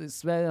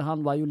Sven,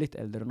 han var jo litt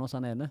eldre enn oss,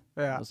 han ene.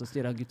 Og så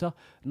sier han, gutta,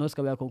 nå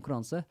skal vi ha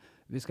konkurranse.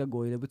 Vi skal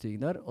gå i det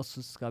butikken der, og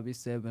så skal vi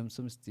se hvem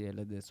som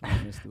stjeler det som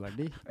er mest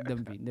verdi.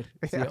 Den vinner.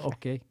 Sier,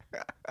 ok.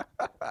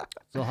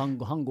 Så han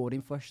går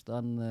inn først,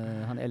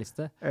 han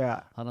eldste.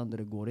 Han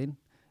andre går inn.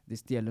 De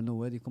stjeler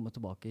noe, de kommer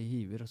tilbake i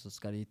hiver, og så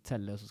skal de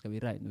telle, og så skal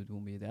vi regne ut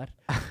hvor mye det er.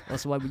 Og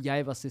så var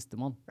jeg siste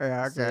mann.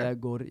 Så jeg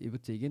går i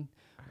butikken,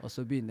 og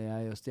så begynner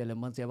jeg å stjele.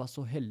 Men jeg var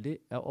så heldig.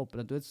 Jeg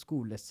åpnet et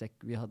skolesekk.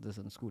 Vi hadde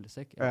sånn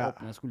skolesekk. Jeg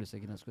åpnet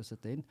skolesekken jeg skulle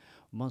sette inn.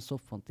 Men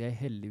så fant jeg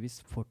heldigvis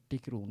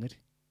 40 kroner.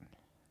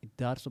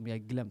 Der som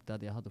jeg glemte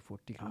at jeg hadde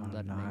 40 kroner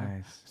der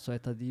med. Så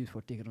jeg tar de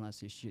 40 kroner og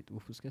sier, shit,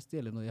 hvorfor skal jeg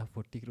stjele når jeg har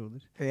 40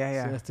 kroner? Så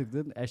jeg tok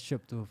den. Jeg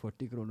kjøpte for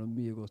 40 kroner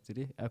mye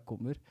godteri. Jeg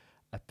kommer,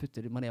 jeg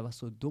putter det, men jeg var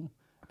så dum.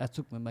 Jeg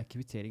tok med meg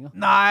kvitteringa.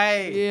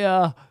 Nei!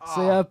 Ja,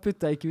 så jeg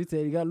puttet i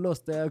kvitteringa,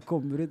 låste, jeg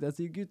kommer ut, jeg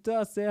sier,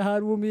 gutta, se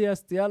her hvor mye jeg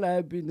stjal.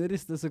 Jeg begynner å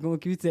riste, så kommer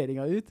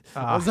kvitteringa ut.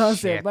 Og så han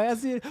ser meg, jeg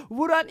sier,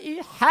 hvordan i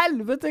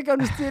helvete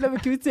kan du stjele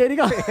med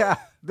kvitteringa?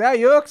 Det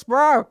er juks,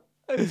 bro!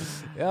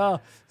 Ja,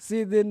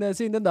 siden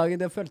den dagen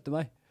det følte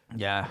meg.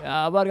 Ja,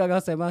 hver gang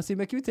han ser meg, sier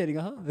med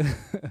kvitteringa.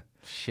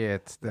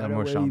 Shit, they're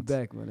morsomt.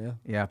 Back, man,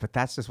 yeah, but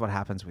that's just what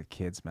happens with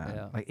kids,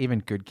 man. Like even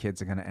good kids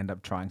are gonna end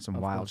up trying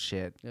some wild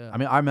shit. I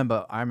mean, I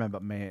remember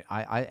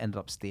I ended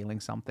up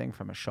stealing something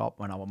from a shop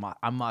when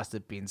I must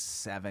have been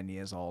 7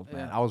 years old,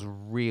 man. I was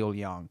real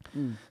young,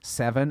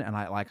 7, and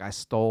I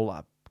stole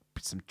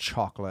some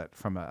chocolate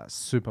from a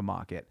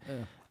supermarket.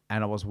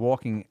 And I was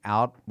walking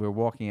out, we were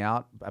walking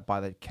out by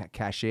the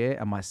cashier,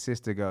 and my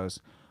sister goes,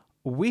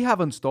 we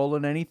haven't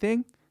stolen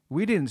anything.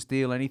 We didn't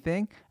steal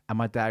anything. And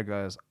my dad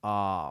goes,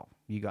 oh,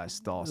 you guys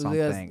stole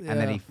something. And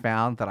then he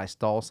found that I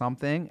stole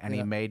something, and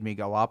he made me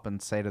go up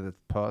and say to the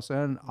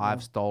person,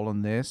 I've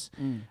stolen this.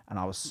 And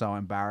I was so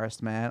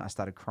embarrassed, man. I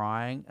started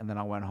crying, and then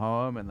I went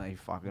home, and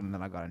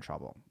then I got in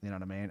trouble. You know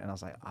what I mean? And I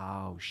was like,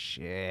 oh,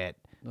 shit.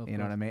 You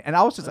know what I mean? And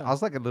I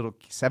was like a little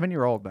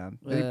 7-year-old, man.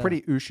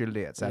 Pretty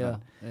uskyldig at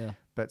 7.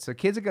 But so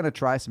kids are going to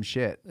try some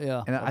shit.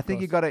 And I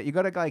think you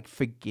gotta like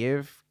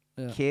forgive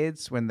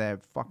kids when they're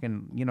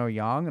fucking,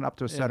 young, and up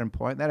to a certain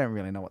point, they don't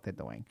really know what they're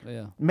doing.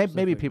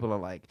 Maybe people are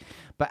like,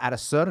 but at a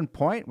certain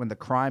point, when the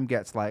crime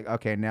gets like,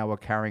 okay, now we're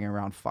carrying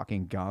around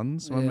fucking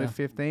guns when we're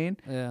 15,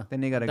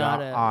 then you gotta go, all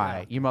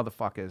right, you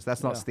motherfuckers,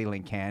 that's not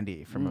stealing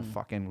candy from a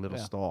fucking little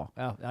store.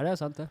 Ja, det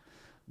sant det.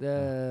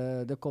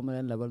 Det kommer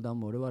en level, da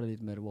må du være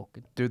litt mer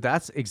våken. Dude,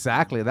 that's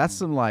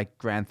some like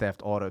Grand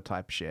Theft Auto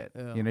type shit.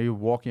 You're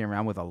walking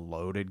around with a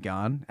loaded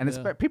gun, and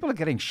people are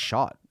getting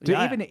shot. Dude,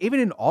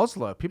 even in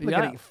Oslo, people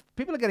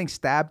are getting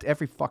stabbed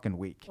every fucking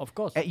week. Of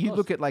course. You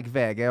look at like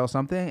VG or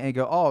something, and you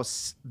go, oh,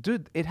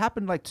 dude, it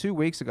happened like 2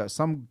 weeks ago.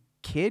 Some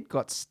kid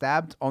got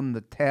stabbed on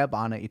the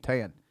T-bane i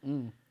Tøyen.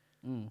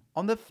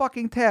 On the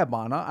fucking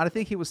T-bane, and I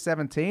think he was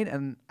 17,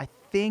 and I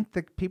think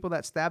the people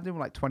that stabbed him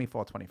were like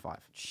 24,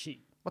 25. Shit.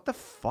 What the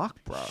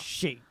fuck, bro?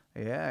 Shit.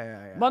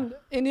 Yeah. Men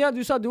India,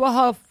 du sa du var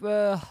halv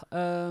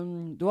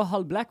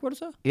black, var det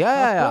så?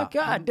 Yeah.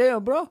 God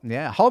damn, bro.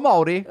 Yeah, halv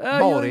Maori.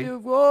 Maori.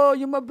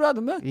 You're my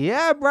brother, man.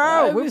 Yeah,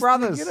 bro. We're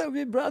brothers.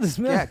 We're brothers,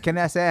 man. Yeah, kan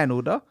jeg se en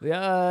ord da?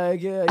 Ja.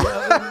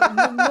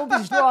 Nå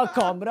blir slå av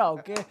kamera,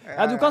 ok?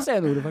 Ja, du kan se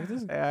en ord,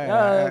 faktisk.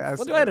 Ja,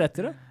 for du har rett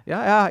til det.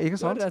 Ja, ikke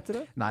sant? Du har rett til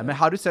det. Nei, men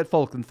har du sett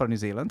folken fra New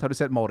Zealand? Har du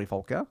sett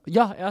Maori-folket?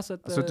 Ja, jeg har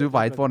sett. Så du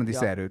vet hvordan de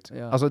ser ut.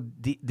 Altså,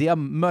 de er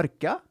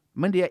mørke,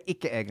 men de er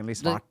ikke egentlig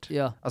svart.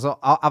 Altså,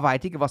 jeg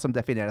vet ikke hva som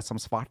defineres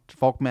som svart.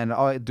 Folk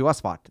mener, du er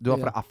svart, du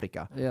er fra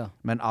Afrika.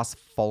 Men er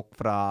folk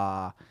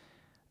fra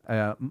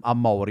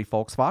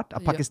Maori-folk svart?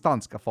 Er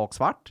pakistanske folk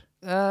svart?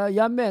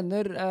 Jeg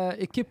mener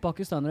ikke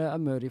pakistanere er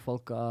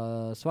Maori-folk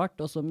svart,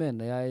 og så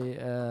mener jeg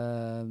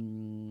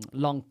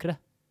lankre.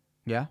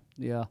 Ja.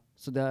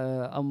 Så det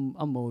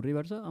Amori,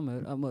 var det så?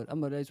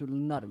 Amori er så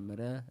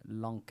nærmere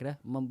lankre,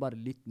 men bare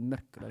litt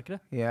mørkere, ikke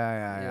det?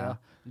 Ja.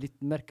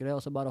 Litt mørkere,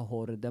 og så bare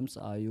håret deres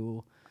er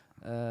jo,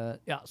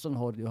 sånn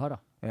hår du har da.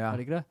 Er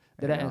det ikke det?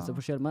 Det er det eneste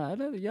forskjell med,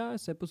 eller? Jeg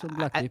ser på som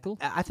black people.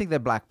 I think they're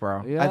black,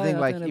 bro. I think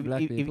like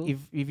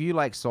if you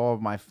like saw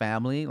my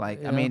family,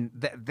 like I mean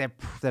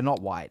they're not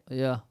white.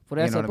 For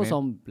jeg ser på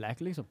som black,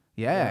 liksom.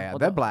 Yeah,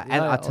 they're black.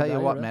 And I tell you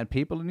what, man,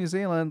 people in New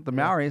Zealand, the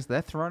Maoris,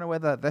 they're throwing away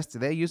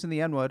they're using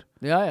the N-word.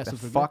 They're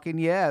fucking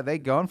they're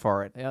going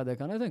for it. Yeah, they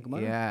kind of think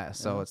about it. Yeah,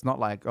 so it's not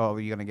like, oh,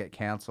 you're gonna get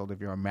cancelled if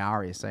you're a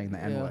Maori saying the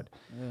N-word.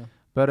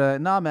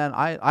 But nah, man,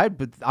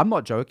 I'm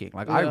not joking.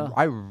 Like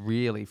I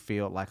really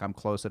feel like I'm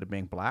closer to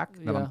being black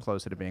than I'm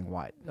closer to being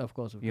white. Of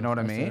course. You know what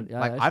I mean?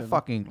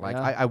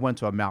 I went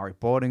to a Maori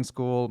boarding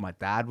school. My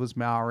dad was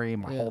Maori.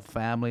 My whole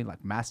family,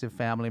 like massive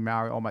family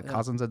Maori. All my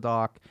cousins are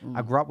dark.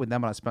 I grew up with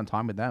them and I spent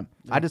time with them.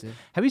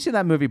 Have you seen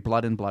that movie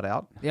Blood In, Blood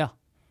Out? Yeah.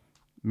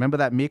 Remember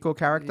that Miko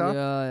character?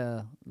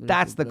 Yeah.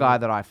 That's the guy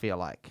that I feel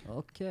like.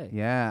 Okay.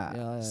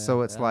 Yeah.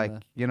 So it's like,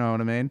 you know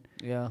what I mean?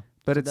 Yeah.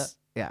 But it's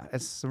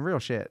some real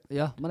shit.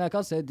 Ja, men jeg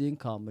kan se din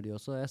comedy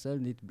også. Jeg ser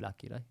litt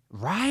black i deg.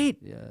 Right?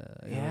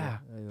 Yeah.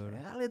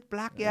 Litt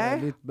black,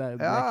 yeah. Litt black i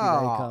deg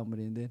i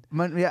comedy'n din.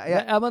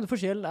 Men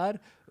forskjellen er,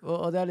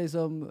 og det er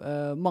liksom,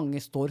 mange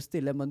står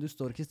stille, men du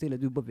står ikke stille.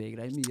 Du beveger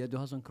deg mye. Du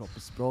har sånn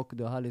kroppsspråk.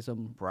 Du har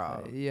liksom...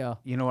 Bro,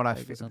 you know what I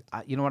feel?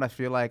 You know what I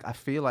feel like? I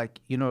feel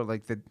like,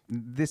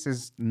 this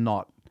is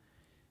not...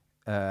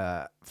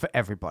 for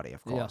everybody,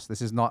 of course.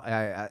 This is not,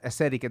 jeg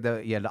ser ikke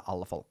det gjelder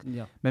alle folk.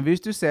 Men hvis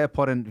du ser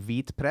på en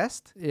hvit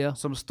prest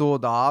som står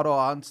der, og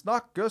han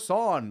snakker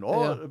sånn,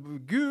 og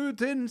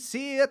Guden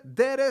sier at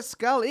dere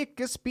skal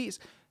ikke spise.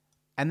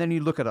 And then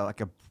you look at it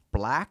like a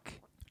black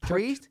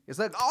priest. It's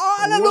like, oh,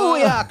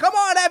 hallelujah! Come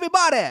on,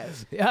 everybody!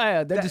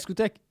 Ja, det er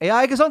diskotek.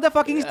 Ja, ikke sant? Det er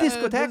fucking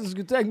diskotek. Det er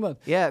diskotek, man.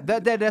 Yeah,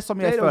 det er det som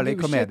jeg føler i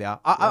komedie.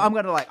 I'm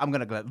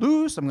gonna get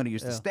loose, I'm gonna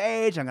use the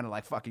stage, I'm gonna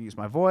like fucking use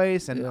my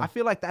voice, and I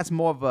feel like that's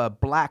more of a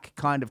black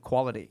kind of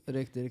quality.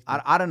 Riktig.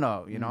 I don't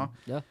know, you know?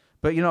 Yeah.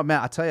 But you know,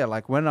 man, I tell you,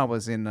 like when I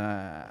was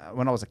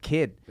a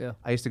kid,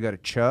 I used to go to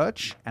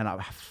church, and I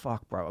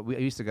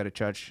used to go to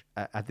church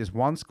at this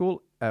one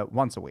school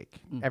once a week,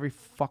 every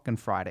fucking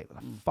Friday. I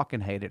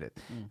fucking hated it.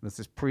 There's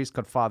this priest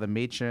called Father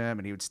Meacham,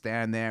 and he would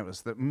stand there. It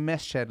was the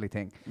most shedly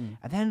thing.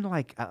 And then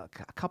like a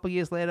couple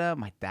years later,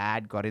 my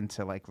dad got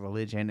into like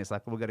religion. It's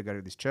like, we're going to go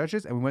to these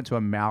churches, and we went to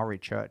a Maori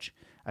church.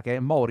 Okay,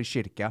 Maori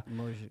kyrka.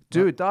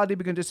 Dude, da de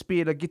begynte å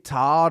spille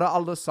gitar, og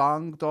alle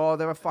sang, og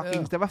det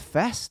var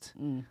fest.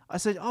 I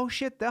said, oh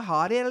shit, det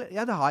har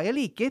jeg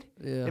liker.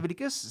 Jeg vil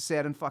ikke se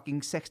en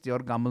fucking 60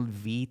 år gammel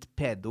hvit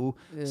pedo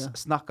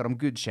snakker om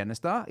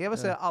gudstjenester. Jeg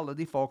vil se alle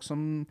de folk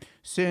som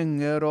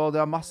synger, og det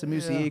er masse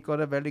musikk, og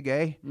det er veldig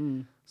gøy.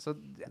 Så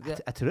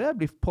jeg tror jeg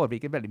blir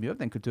påvirket veldig mye av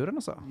den kulturen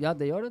også. Ja,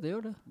 det gjør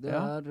det.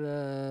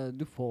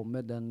 Du får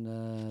med den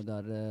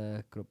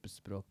der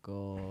kroppsspråk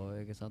og,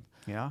 ikke sant?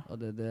 Ja.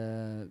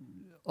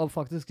 Og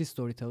faktisk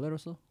storyteller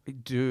også.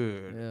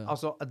 Dude,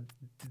 altså,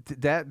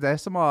 det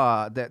som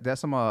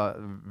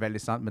er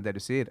veldig sant med det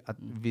du sier, at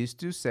hvis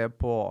du ser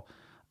på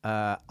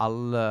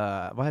alle,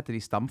 hva heter de,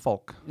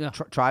 stamfolk,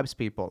 tribes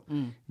people,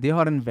 de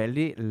har en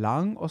veldig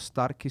lang og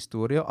sterk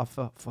historie av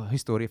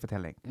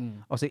historiefortelling.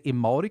 Altså i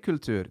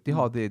Maori-kultur,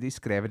 de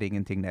skrev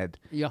ingenting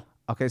ned. Ja.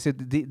 Ok, så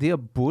de har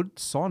bodd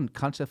sånn,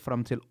 kanskje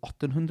frem til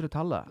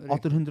 1800-tallet,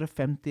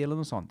 1850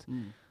 eller noe sånt.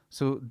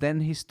 Så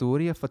den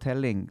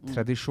historiefortelling,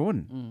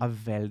 tradisjonen, er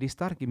veldig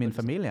sterk i min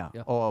familie,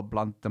 og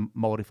blant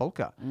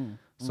Maori-folket.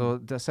 Så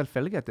det er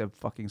selvfølgelig at det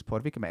fucking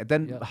påvirker meg.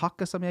 Den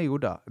hakket som jeg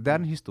gjorde, det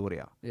er en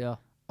historie. Ja.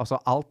 Altså,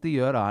 alt de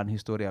gjør er en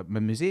historie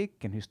med musikk,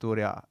 en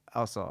historie,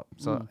 altså,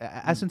 så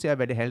jeg synes jeg er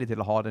veldig heldig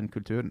til å ha den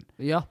kulturen.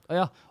 Ja,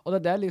 og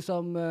det er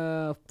liksom,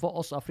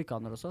 for oss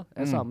afrikanere også,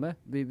 samme,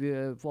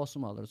 for oss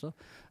somaliere også,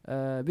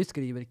 vi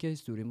skriver ikke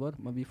historien vår,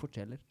 men vi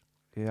forteller.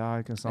 Ja,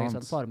 ikke sant?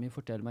 Faren min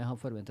forteller meg, han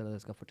forventer at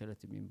jeg skal fortelle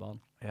til min barn.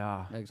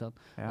 Ja. Ikke sant?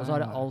 Og så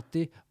er det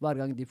alltid,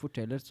 hver gang de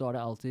forteller, så er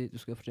det alltid, du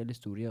skal fortelle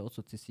historie, og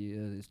så til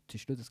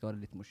slutt, det skal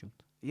være litt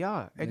morsomt.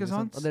 Ja, ikke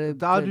sant?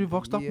 Da har du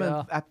vokst opp med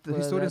at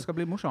historien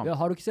skal bli morsom. Ja,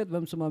 har du ikke sett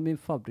hvem som er min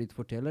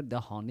favorittforteller? Det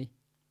er Hani.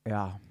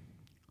 Ja.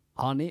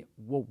 Hani,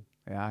 wow.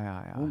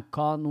 Ja. Hun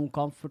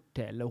kan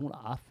fortelle, hun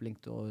er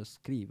flink til å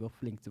skrive og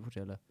flink til å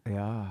fortelle.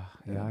 Ja.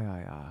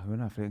 Hun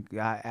er flink.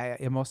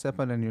 Jeg må se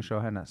på den nye show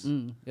hennes.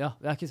 Ja,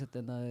 jeg har ikke sett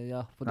den.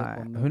 Ja,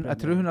 jeg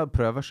tror hun har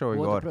prøveshow i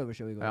går. Hun hadde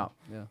prøveshow i går,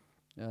 ja.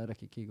 Jeg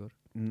rekker ikke i går.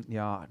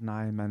 Ja,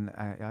 nei, men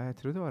jeg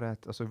tror det var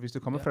rett. Altså, hvis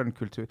du kommer fra en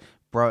kultur...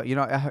 Bro, you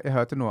know, jeg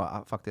hørte noe,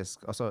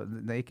 faktisk. Altså,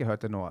 jeg ikke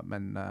hørte noe,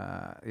 men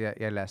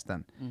jeg leste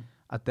den.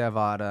 At det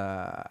var...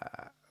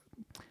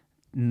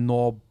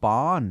 når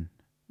barn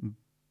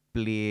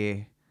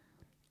blir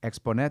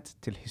eksponert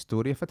til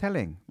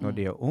historiefortelling når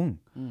de er ung,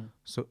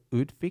 så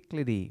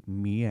utvikler de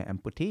mye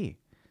empati.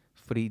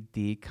 Fordi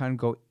de kan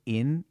gå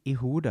inn i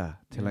hodet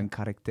til en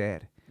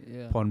karakter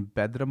på en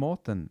bedre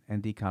måte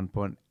enn de kan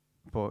på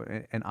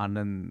en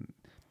annen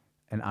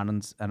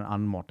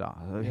måte.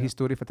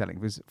 Historiefortelling.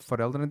 Hvis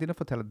foreldrene dine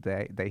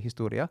forteller deg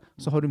historier,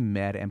 så har du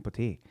mer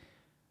empati.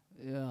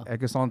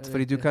 Ikke sant?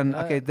 Fordi du kan,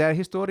 det er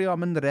historier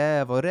om en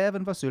rev, og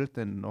reven var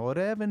sulten, og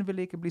reven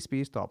vil ikke bli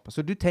spist opp.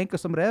 Så du tenker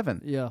som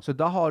reven. Så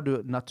da har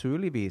du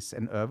naturligvis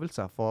en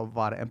øvelse for å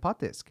være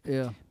empatisk.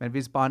 Men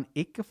hvis barn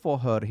ikke får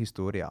høre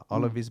historier,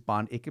 eller hvis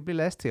barn ikke blir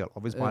lest til,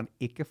 og hvis barn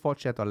ikke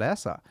fortsetter å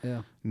lese,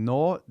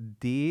 når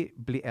de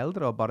blir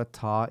eldre og bare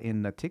tar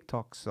inn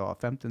TikToks og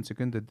 15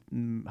 sekunder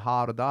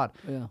her og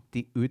der,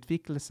 de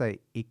utvikler seg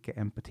ikke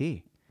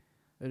empati.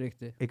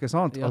 Riktig. Ikke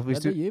sant? Ja,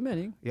 det gir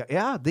mening.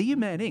 Ja, det gir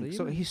mening.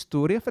 Så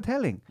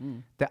historiefortelling,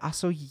 det er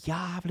så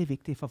jævlig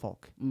viktig for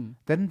folk.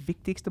 Det er den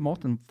viktigste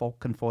måten folk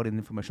kan få den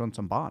informasjonen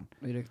som barn.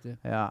 Riktig.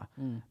 Ja.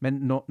 Men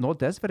nå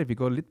dessverre vi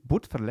går litt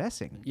bort fra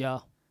lesing. Ja,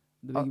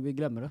 vi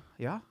glemmer det.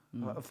 Ja,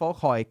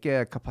 folk har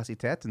ikke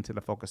kapasiteten til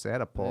å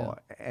fokusere på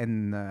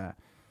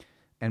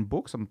en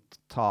bok som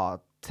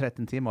tar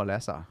 13 timer å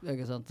lese.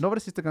 Ikke sant? Når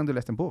var det siste gang du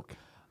leste en bok?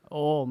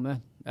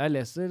 Men jeg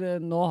leser,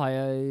 nå har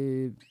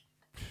jeg...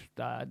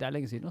 Det er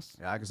lenge siden, ass.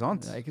 Ja, ikke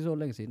sant? Det er ikke så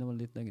lenge siden, det var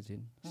litt lenge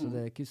siden. Så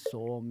det er ikke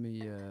så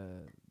mye...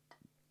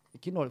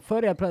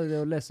 Før jeg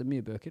pleide å lese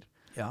mye bøker.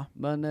 Ja.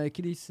 Men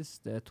ikke de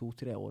siste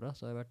 2-3 årene,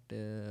 så har jeg vært...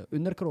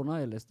 under korona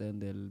har jeg lest en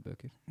del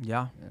bøker.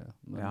 Ja.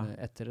 Men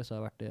etter det så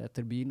har jeg vært...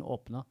 Etter byen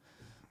åpnet,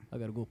 I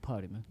gotta go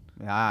party, man.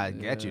 Yeah, I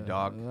get you,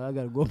 dog. I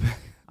gotta go.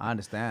 I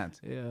understand.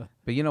 Yeah.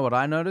 But you know what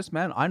I noticed,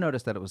 man? I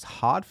noticed that it was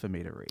hard for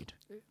me to read.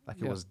 Like,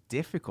 it was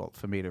difficult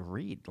for me to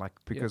read, like,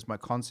 because my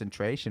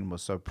concentration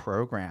was so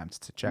programmed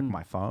to check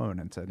my phone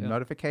and to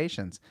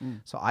notifications.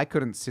 So I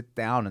couldn't sit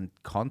down and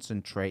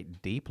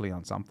concentrate deeply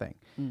on something.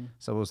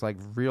 So it was, like,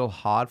 real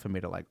hard for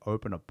me to, like,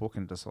 open a book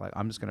and just, like,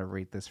 I'm just going to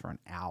read this for an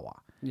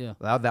hour. Yeah.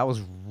 That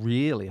was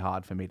really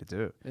hard for me to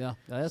do. Ja,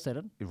 jeg ser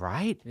den.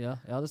 Right? Ja,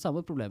 jeg har det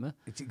samme problemet.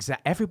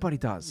 Everybody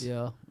does.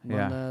 Ja,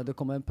 men det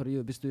kommer en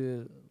periode, hvis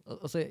du...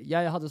 Altså,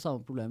 jeg hadde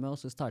samme problemet, og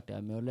så startet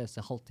jeg med å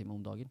lese halvtime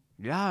om dagen.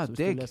 Ja, så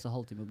hvis du leser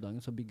halvtime om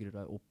dagen, så bygger du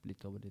deg opp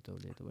litt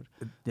over.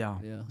 Ja,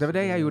 det var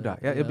det jeg gjorde.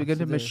 Jeg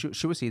begynte med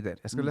 20 sider.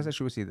 Jeg skal lese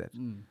 20 sider.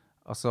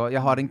 Altså,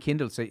 jeg har en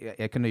Kindle, så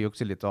jeg kunne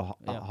jukse litt og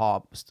ha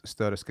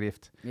større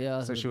skrift.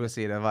 Så 20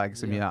 sider var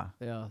ikke så mye.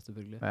 Ja,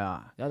 selvfølgelig.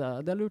 Ja,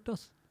 det er lurt,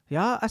 altså.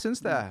 Yeah, I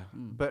sense that.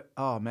 But,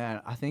 oh, man,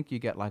 I think you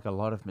get, like, a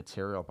lot of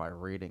material by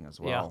reading as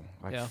well.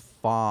 Like,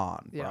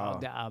 fun, bro. Ja,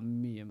 det er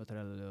mye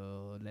material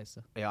å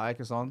lese. Ja,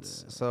 ikke sant?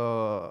 Så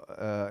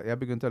jeg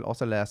begynte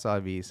også å lese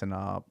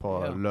avisene på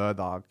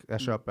lørdag.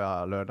 Jeg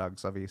kjøper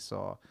lørdagsavis,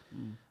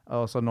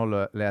 Og så nå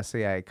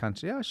leser jeg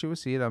kanskje, ja, 20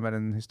 sider med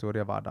en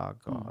historie hver dag.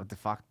 Og the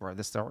fuck, bro,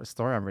 the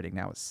story I'm reading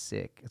now is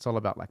sick. It's all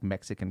about like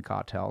Mexican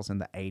cartels in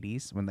the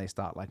 80s when they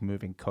start like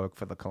moving coke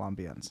for the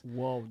Colombians.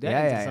 Wow, det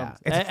interessant.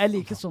 Jeg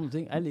liker sånne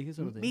ting.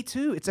 Me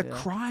too. It's a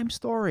crime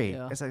story.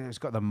 Yeah. It's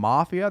got the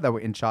mafia that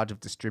were in charge of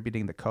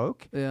distributing the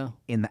coke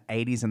in the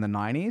 80s and the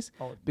 90s.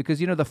 Oh.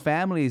 Because, you know, the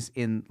families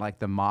in like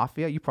the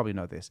mafia, you probably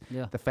know this.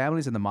 Yeah. The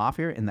families in the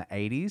mafia in the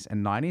 80s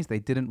and 90s, they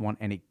didn't want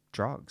any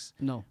drugs.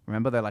 No.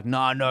 Remember, they're like,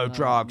 no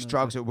drugs.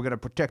 Drugs, we're going to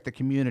protect the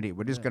community.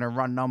 We're just going to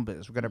run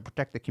numbers. We're going to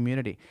protect the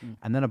community.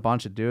 And then a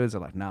bunch of dudes are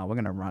like, no, we're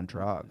going to run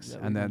drugs.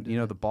 And then, you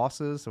know, the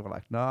bosses were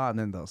like, no. And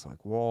then there's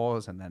like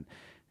wars. And then,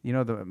 you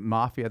know, the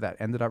mafia that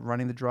ended up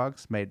running the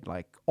drugs made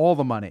like all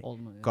the money,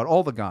 got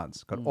all the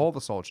guns, got all the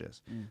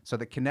soldiers. So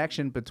the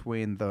connection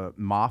between the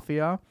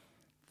mafia,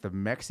 the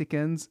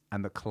Mexicans,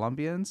 and the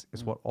Colombians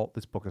is what all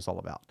this book is all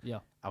about. Yeah.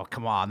 Oh,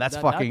 come on. That's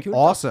fucking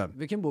awesome.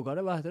 Hvilken bok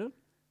det? Hva heter det?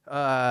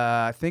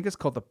 I think it's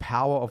called The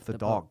Power of the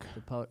Dog.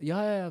 The Power.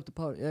 Yeah, The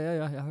Power.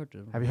 Yeah, I heard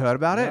it. Have you heard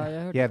about it?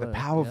 Yeah, I heard The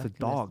Power of the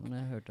Dog. I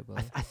heard about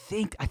it. I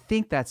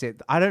think that's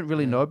it. I don't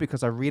really know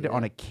because I read it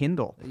on a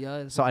Kindle.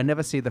 Yeah. So I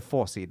never see the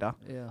forsida.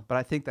 Yeah. But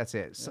I think that's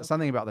it.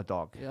 Something about the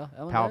dog. Yeah.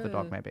 Power of the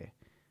Dog, maybe.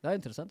 Det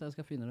interessant, jeg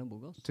skal finne den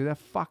boka. Det er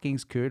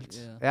fuckings kult.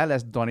 Yeah. Jeg har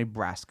lest Donnie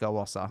Brasco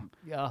også.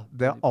 Ja.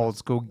 Det er old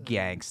school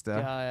gangster.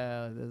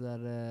 Ja, det der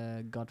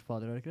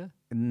Godfather, er det ikke det?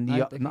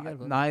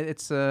 Nej,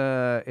 it's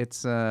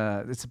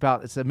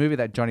a movie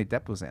that Johnny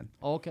Depp was in.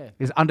 Okay.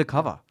 He's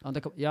undercover.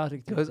 Ja,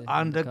 riktig. He was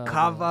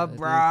undercover,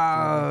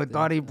 bro.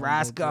 Donnie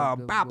Brasco.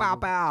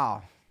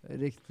 Bow.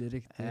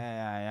 Riktig.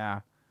 Ja.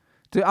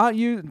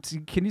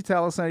 Can you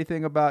tell us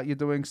anything about you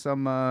doing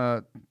some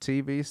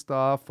TV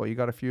stuff, or you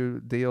got a few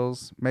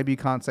deals? Maybe you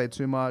can't say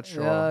too much.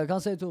 Yeah, I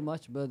can't say too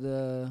much, but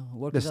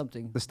working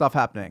something. The stuff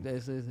happening.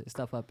 There's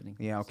stuff happening.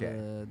 Yeah,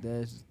 okay.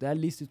 Så det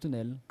lys I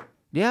tunnelen.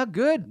 Yeah,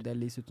 good. Det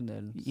lys I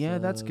tunnelen. Yeah,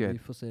 that's good. Vi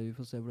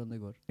får se hvordan det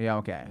går. Yeah,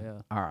 okay.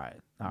 Yeah. All right.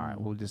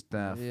 We'll just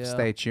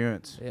stay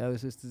tuned. Yeah, we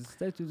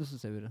stay tuned, så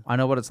ser vi det. I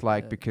know what it's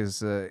like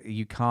because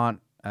you can't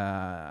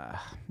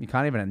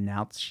even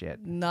announce shit.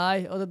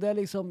 Nei, og det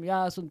liksom,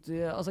 jeg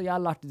har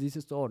lært de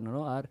siste årene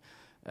nå,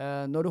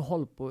 når du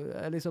holder på,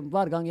 liksom,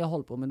 hver gang jeg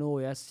holder på med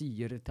noe, jeg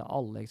sier til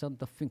alle, ikke sant?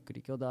 Da funker det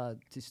ikke, og da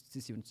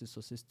til syvende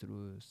så sitter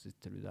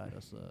du der,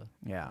 og så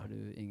du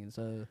ingen.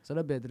 Så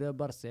det bedre å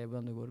bare se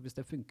hvordan det går. Hvis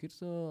det funker,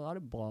 så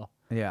det bra.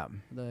 Ja.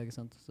 Det ikke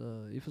sant? Så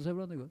vi får se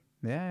hvordan det går.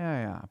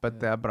 Ja. Men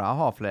det bra å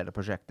ha flere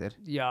prosjekter.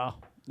 Ja,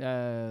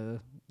 det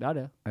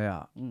det.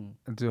 Ja.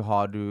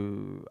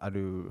 Er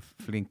du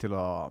flink til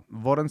å...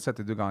 Hvordan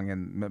setter du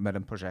gangen med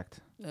en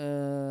prosjekt?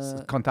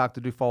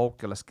 Kontakter du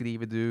folk, eller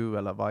skriver du,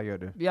 eller hva gjør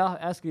du? Ja,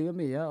 jeg skriver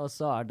mye, og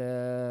så det...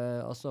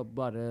 Og så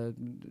bare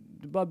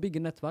bygge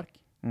nettverk.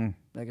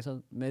 Det ikke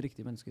sant? Med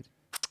riktige mennesker.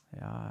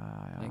 Ja.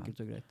 Enkelt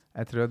og greit.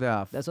 Jeg tror det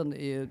det sånn,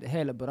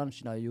 hele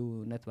bransjen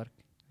jo nettverk.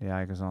 Ja,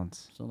 ikke sant?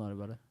 Sånn det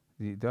bare.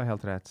 Du har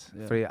helt rett.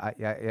 For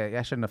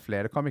jeg kjenner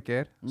flere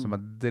komiker som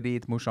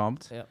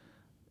dritmorsomt. Ja.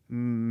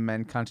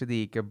 Men kanskje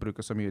de ikke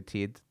bruker så mye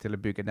tid til å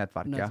bygge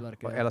nettverket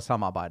eller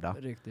samarbeide.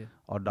 Riktig.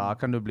 Og da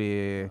kan du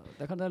bli...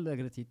 Da kan det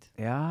legge tid.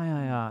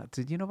 Ja.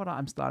 So you know what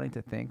I'm starting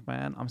to think,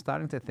 man? I'm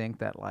starting to think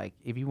that like,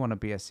 if you want to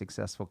be a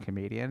successful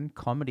comedian,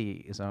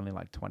 comedy is only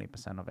like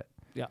 20% of it.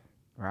 Ja.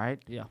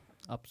 Right? Ja,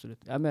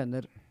 absolutt. Jeg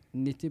mener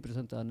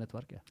 90% av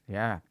nettverket.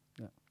 Yeah.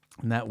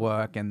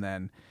 Network and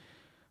then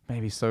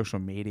maybe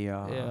social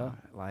media. Yeah.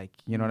 Like,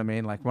 you know what I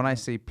mean? Like when I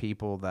see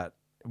people that...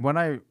 When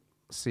I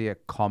see a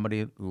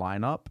comedy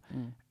lineup,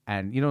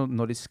 and you know,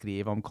 når de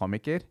skriver om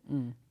komiker,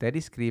 det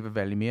de skriver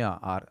veldig mye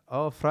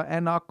fra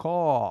NRK,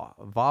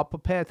 var på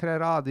P3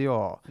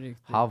 Radio,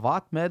 har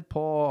vært med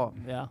på...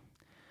 Yeah.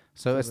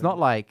 So it's not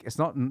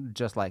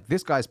just like,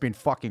 this guy's been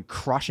fucking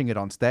crushing it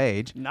on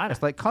stage. Nei.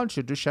 It's like,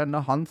 kanskje du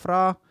kjenner han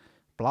fra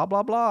bla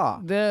bla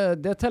bla.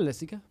 Det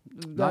telles ikke.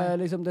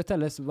 Liksom, det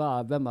telles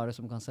hvem det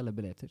som kan selge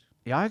billetter.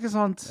 Ja, ikke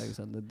sant?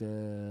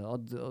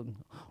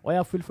 Og jeg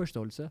har full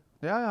forståelse.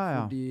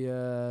 Ja. Fordi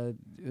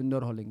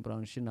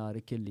underholdningsbransjen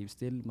ikke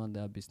livsstil, men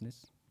det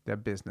business. Det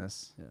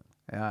business.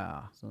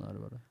 Ja. Sånn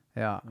det bare.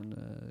 Ja. Men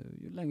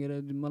jo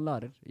lenger man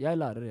lærer. Jeg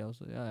lærer, jeg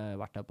også. Jeg har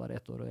vært her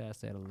bare 1 år, og jeg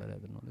ser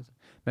allerede nå. Liksom.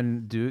 Men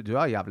du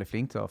jævlig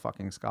flink til å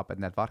fucking skape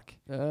et nettverk.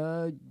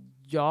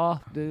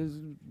 Ja, det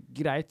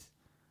greit.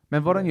 Men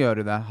hvordan gjør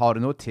du det? Har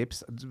du noen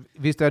tips?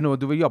 Hvis det noe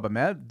du vil jobbe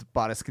med,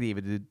 bare skriver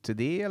du til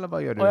de, eller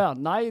hva gjør du?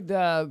 Nei,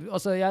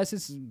 altså jeg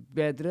synes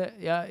bedre,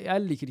 jeg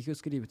liker ikke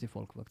å skrive til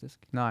folk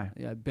faktisk. Nei.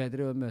 Jeg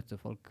bedre å møte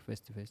folk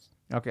face to face.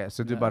 Ok,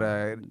 så du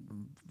bare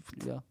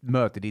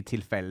møter de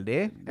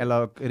tilfeldig,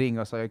 eller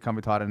ringer og sier, kan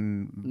vi ta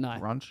en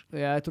brunch?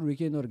 Nei, jeg tror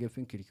ikke I Norge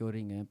funker ikke å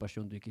ringe en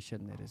person du ikke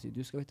kjenner og si, du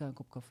skal vi ta en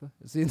kopp kaffe?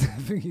 Så det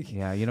funker ikke.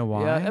 Yeah, you know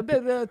why? Jeg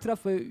bedre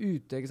treffe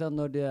ute, ikke sant,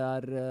 når det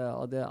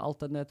og det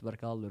alt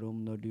nettverket handler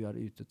om når du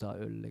ute ta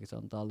øl, ikke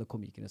sant? Alle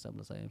komikerne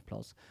samler seg I en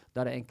plass.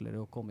 Da det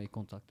enklere å komme I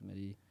kontakt med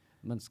de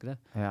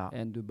menneskene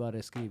enn du bare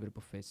skriver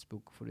på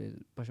Facebook, fordi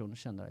personen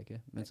kjenner deg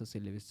ikke, men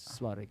sannsynligvis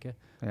svarer ikke.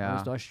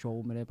 Hvis du har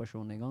show med den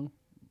personen en gang,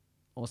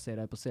 og ser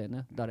deg på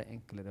scene, da er det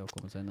enklere å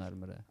komme seg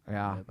nærmere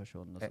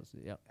personen. Altså,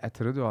 Jeg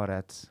tror du har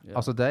rett.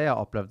 Altså det jeg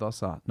har opplevd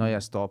også, når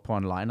jeg står på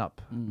en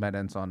line-up med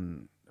en sånn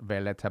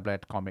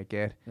veletablert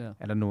komiker,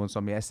 eller noen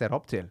som jeg ser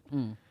opp til,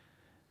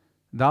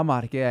 da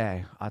merker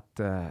jeg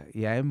at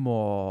jeg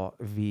må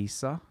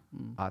vise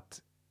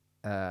at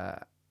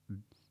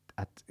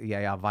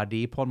jeg har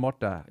verdi på en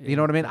måte. You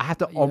know what I mean? I have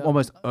to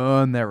almost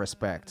earn their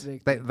respect.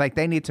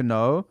 They need to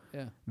know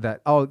that,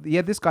 oh,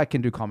 yeah, this guy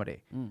can do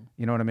comedy.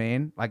 You know what I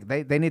mean? Like,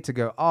 they need to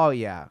go, oh,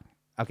 yeah,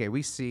 okay,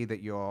 we see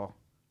that you're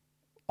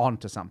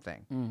onto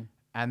something.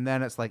 And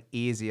then it's, like,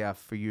 easier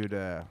for you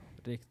to...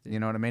 You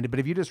know what I mean? But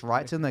if you just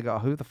write to them, they go,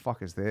 who the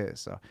fuck is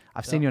this? So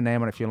I've seen your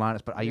name on a few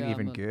lines, but are you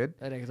even good?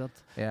 Det ikke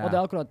sant? Og det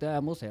er akkurat det,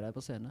 jeg må se deg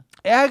på scene.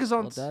 Ja, ikke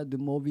sant? Du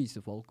må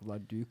vise folk hva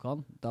du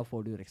kan, da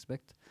får du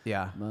respekt.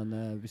 Men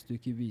hvis du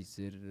ikke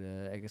viser,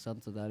 ikke sant,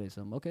 så det er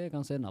liksom, ok, jeg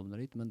kan se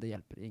navnet ditt, men det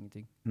hjelper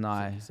ingenting.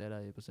 Nei. Så ser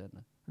deg på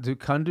scene.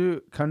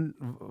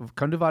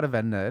 Kan du være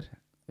venner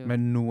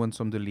med noen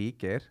som du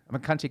liker?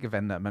 Men kanskje ikke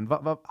venner, men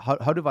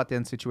har du vært i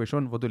en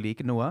situasjon hvor du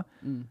liker noe,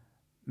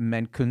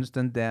 men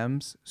kunsten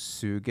deres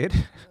suger?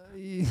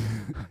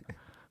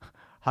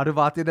 Har du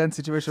vært i den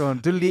situasjonen?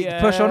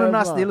 Personen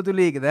er snill og du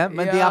liker dem,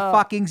 men de er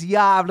fuckings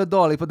jævlig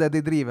dårlige på det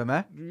de driver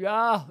med.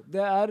 Ja,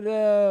 det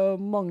er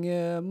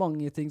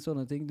mange ting,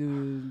 sånne ting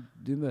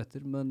du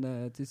møter, men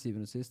til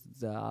syvende og sist,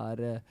 det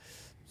er...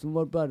 som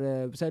var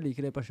bare, hvis jeg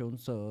liker en person,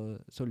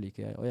 så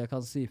liker jeg. Og jeg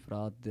kan si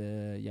fra at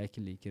jeg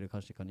ikke liker og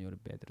kanskje kan gjøre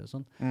bedre og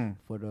sånn.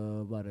 For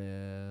å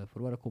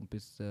være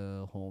kompis,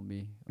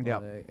 homie.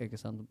 Ikke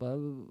sant?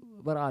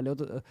 Bare ærlig.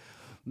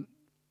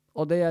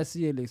 Og det jeg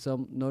sier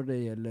liksom, når det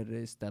gjelder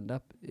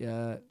stand-up,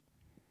 jeg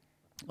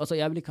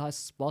vil ikke ha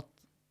spot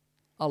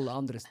alle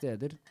andre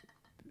steder,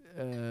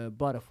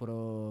 bare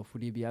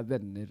fordi vi er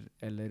venner,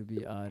 eller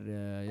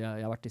jeg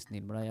har vært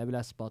snill med deg. Jeg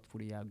vil ha spot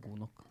fordi jeg er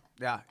god nok.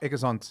 Ja, ikke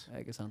sant?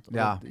 Ikke sant? Og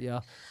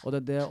og det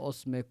er det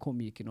oss med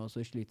komikerne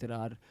også sliter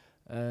er,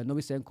 når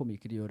vi ser en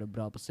komiker gjøre det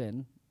bra på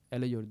scenen,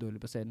 eller gjøre det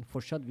dårlig på scenen,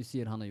 fortsatt vi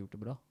sier han har gjort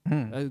det bra.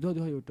 Du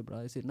har gjort det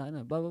bra. Jeg sier,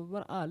 nei,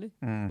 bare ærlig.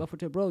 Bare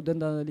fortell, bro,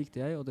 den der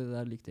likte jeg, og det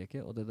der likte jeg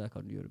ikke, og det der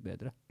kan du gjøre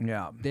bedre.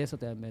 Det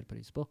setter jeg mer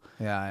pris på.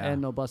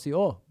 Enn å bare si,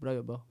 bra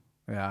jobba.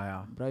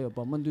 Bra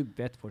jobba, men du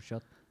vet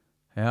fortsatt.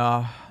 Det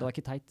var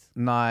ikke teit.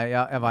 Nei,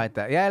 jeg vet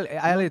det.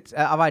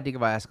 Jeg vet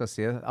ikke hva jeg skal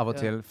si av og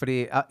til,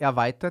 fordi jeg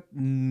vet at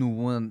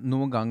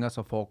noen ganger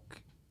så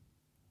folk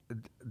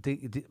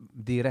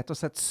de rett og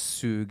slett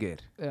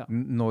suger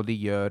når de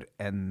gjør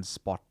en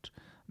sport.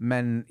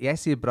 Men jeg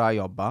sier bra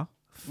jobba,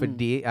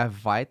 fordi jeg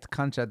vet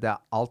kanskje at det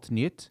er alt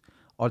nytt,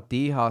 og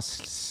de har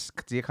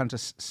kanskje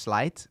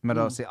sleit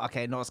med å si,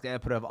 ok, nå skal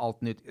jeg prøve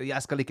alt nytt.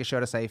 Jeg skal ikke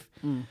kjøre safe.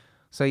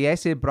 Så jeg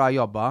sier bra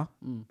jobba,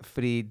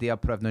 fordi de har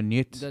prøvd noe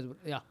nytt.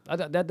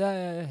 Det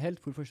er helt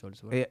full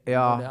forståelse for.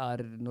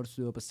 Når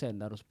du er på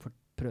scenen der og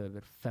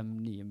prøver 5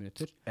 nye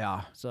minutter,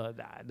 så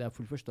det er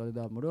full forståelse.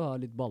 Da må du ha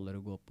litt baller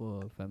å gå på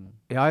 5.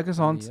 Ja, ikke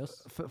sant?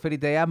 Fordi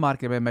det jeg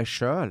merker med meg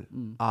selv,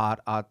 er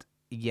at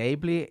jeg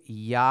blir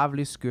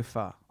jævlig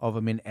skuffet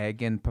over min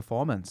egen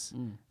performance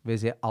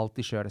hvis jeg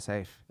alltid kjører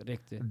safe.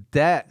 Riktig.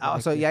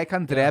 Altså, jeg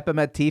kan drepe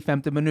med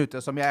 10-15 minutter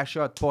som jeg har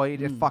kjørt på i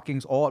det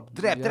fuckings år.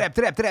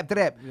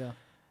 Drep!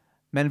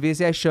 Men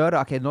hvis jeg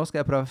kjører, ok, nå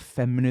skal jeg prøve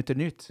 5 minutter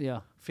nytt.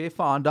 Fy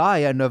faen, da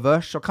er jeg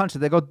nervøs, og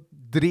kanskje det går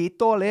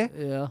dritdårlig.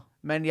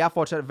 Men jeg er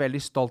fortsatt veldig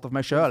stolt av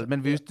meg selv.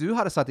 Men hvis du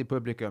hadde satt i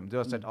publikum, du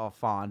har sagt,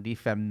 faen, de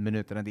 5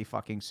 minutterne, de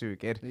fucking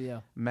suger.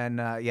 Men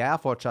jeg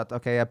er fortsatt,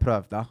 ok, jeg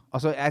prøvde.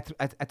 Altså,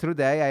 jeg tror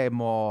det jeg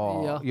må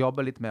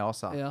jobbe litt med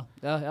også. Ja,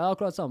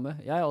 akkurat samme.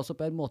 Jeg er også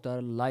på en måte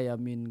lei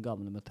av min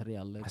gamle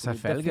materiale.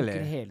 Selvfølgelig. Det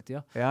funker hele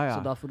tiden.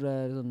 Så derfor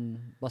er det sånn,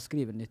 bare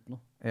skrive nytt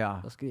nå.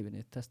 Bare skrive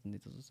nytt, teste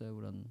nytt, og så se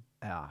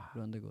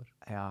hvordan det går.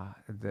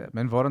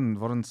 Men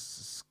hvordan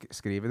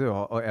skriver du,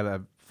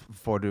 eller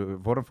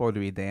hvordan får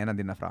du ideene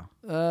dine fra?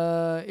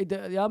 Men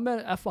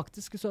jeg er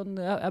faktisk sånn,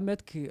 jeg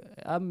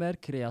er mer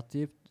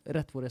kreativ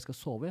rett hvor jeg skal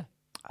sove.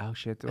 Oh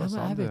shit, det var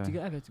sånn jeg vet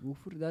ikke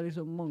hvorfor. Det er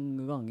liksom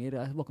mange ganger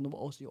jeg våkner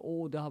opp og sier,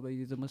 det har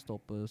jeg liksom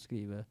stoppet å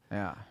skrive.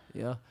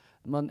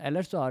 Men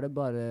ellers så er det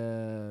bare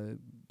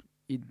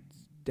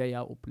det jeg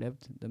har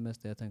opplevd, det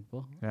meste jeg tenker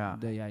på.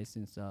 Det jeg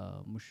synes er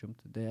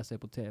morsomt. Det jeg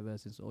ser på TV,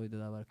 jeg synes, det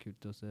der var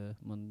kult å se,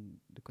 men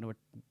det kunne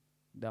vært,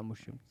 det er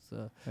morsomt.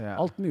 Så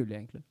alt mulig,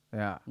 egentlig.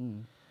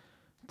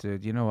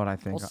 Dude, you know what I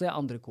think? Og se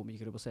andre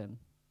komikere på scenen.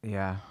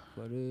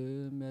 For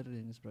mer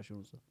inspiration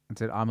også.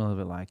 Dude, I'm a little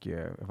bit like you.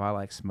 If I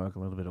like smoke a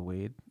little bit of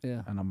weed,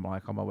 and I'm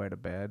like on my way to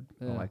bed,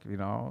 like, you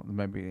know,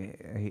 maybe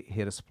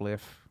hit a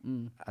spliff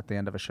at the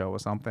end of a show or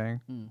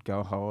something,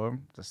 go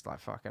home, just like,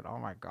 fuck it, oh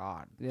my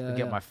God.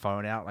 Get my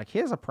phone out, like,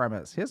 here's a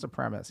premise.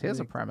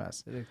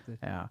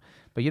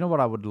 But you know what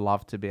I would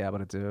love to be able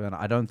to do, and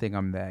I don't think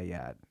I'm there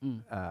yet.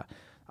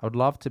 I would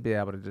love to be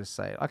able to just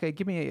say, okay,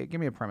 give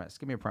me a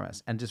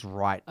premise, and just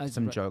write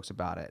some jokes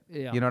about it.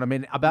 Yeah. You know what I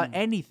mean? About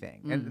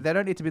anything. And they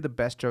don't need to be the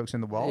best jokes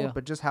in the world,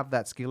 but just have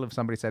that skill. If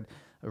somebody said,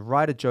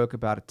 write a joke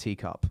about a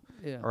teacup,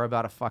 or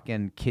about a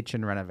fucking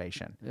kitchen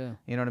renovation. Yeah.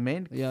 You know what I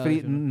mean?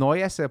 Fordi når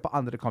jeg ser på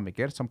andre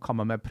komikere som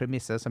kommer med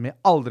premisser som jeg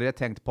aldri har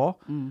tenkt på,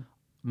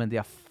 men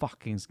de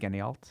fuckings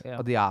genialt.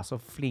 Og de så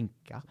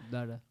flinke.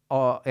 Det det.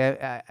 Og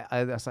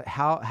altså,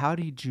 how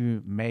did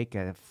you make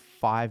a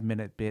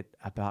 5-minute bit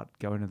about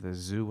going to the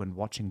zoo and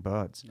watching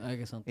birds?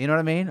 Ikke sant. You know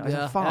what I mean?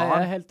 Altså,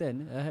 jeg helt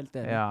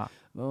enig. Ja.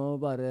 Og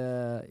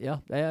bare,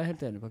 jeg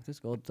helt enig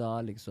faktisk. Og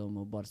da liksom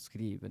å bare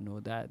skrive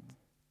noe, det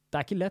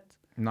ikke lett.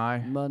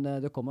 Nei. Men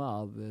det kommer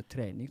av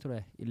trening, tror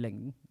jeg, i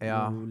lengden.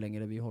 Jo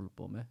lenger vi holder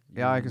på med.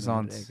 Ja, ikke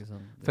sant.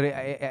 For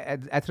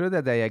jeg tror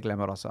det jeg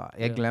glemmer også.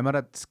 Jeg glemmer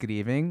at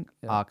skriving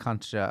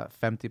kanskje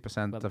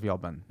 50% av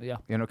jobben.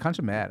 You know,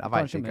 kanskje mer, jeg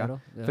vet ikke.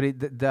 Fordi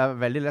det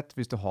veldig lett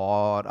hvis du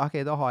har, ok,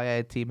 da har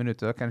jeg 10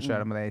 minutter, kan jeg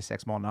kjøre med det i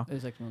 6 måneder. I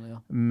 6 måneder,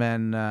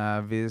 Men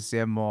hvis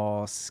jeg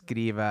må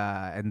skrive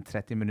en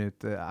 30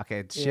 minutter, ok,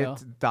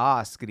 shit,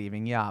 da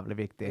skriving jævlig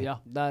viktig.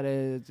 Ja,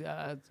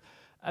 det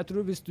jeg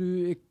tror hvis du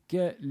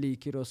ikke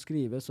liker å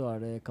skrive, så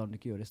kan du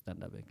ikke gjøre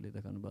stand-up egentlig.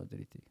 Det kan du bare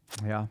drite i.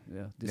 Ja.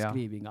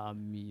 Skriving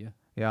mye.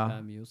 Ja.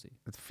 Det mye å si.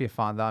 Fy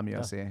faen, det mye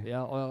å si.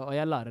 Ja, og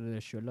jeg lærer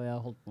det selv, og jeg har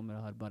holdt på med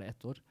det her bare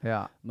 1 år. Ja.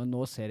 Men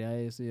nå ser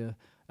jeg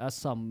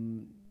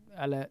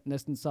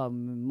nesten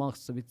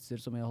masse vitser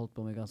som jeg har holdt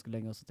på med ganske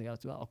lenge, og så tenker jeg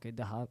at ok,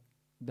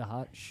 det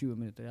her 20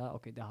 minutter,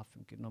 ok, det her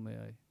funker. Nå må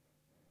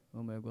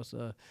jeg gå,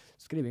 så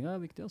skriving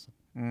viktig også.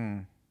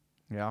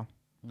 Ja.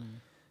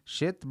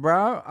 Shit,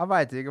 bro. Jeg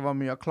vet ikke hvor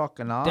mye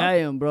klokken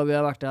Damn, bro. Vi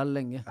har vært her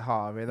lenge.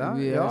 Har vi det?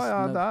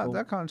 Ja,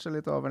 det kanskje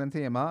litt over en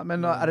time.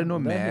 Men det noe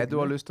mer du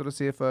har lyst til å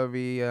si før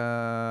vi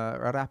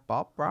rapper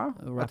opp, bro?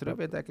 Jeg tror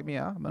det ikke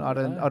mye. Men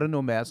det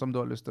noe mer som du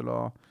har lyst til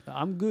å...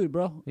 I'm good,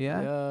 bro.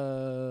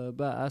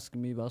 Bare ask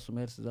me hva som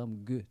helst.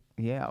 I'm good.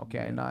 Yeah,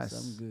 okay, nice.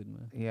 I'm good,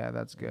 man. Yeah,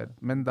 that's good.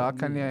 Men da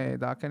kan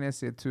jeg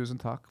si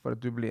tusen takk for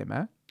at du blir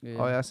med.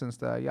 Og jeg synes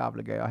det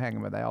jævlig gøy å henge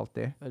med deg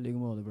alltid.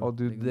 Og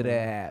du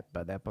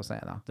dreper det på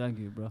scenen. Thank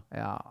you, bro.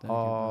 Ja,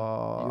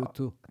 og... You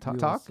too.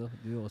 Takk.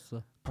 Du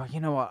også. Bro,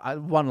 you know what?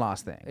 One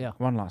last thing.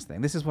 One last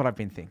thing. This is what I've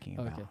been thinking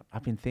about. Okay.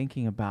 I've been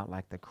thinking about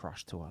like the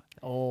Crush tour.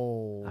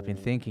 Oh. I've been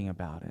thinking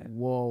about it.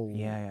 Whoa.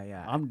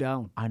 Yeah. I'm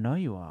down. I know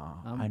you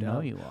are. I know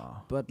you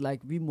are. But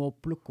like, vi må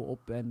plukke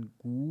opp en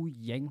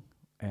god gjeng.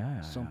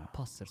 Som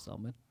passer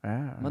sammen.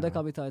 Men det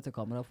kan vi ta etter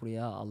kamera, fordi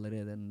jeg har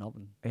allerede en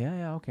navn.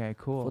 Ja, ok,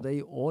 cool. For det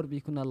i år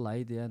vi kunne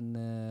leid i en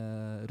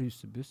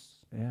rusebuss.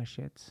 Ja,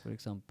 shit. For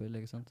eksempel,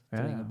 ikke sant?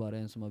 Trenger bare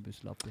en som har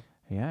busslapper.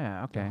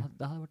 Ja, ok.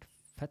 Det har vært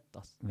fett,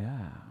 ass.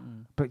 Yeah.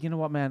 But you know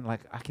what, man?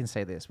 Like, I can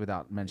say this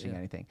without mentioning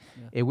anything.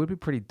 It would be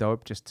pretty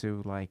dope just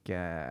to, like,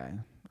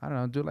 I don't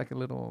know, do like a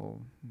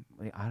little,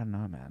 I don't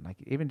know, man.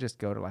 Like, even just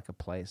go to like a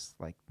place,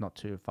 like, not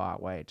too far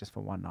away, just for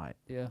one night.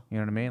 Yeah. You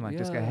know what I mean? Like,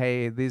 just go,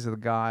 hey, these are the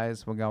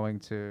guys, we're going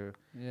to,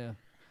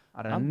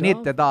 I don't know,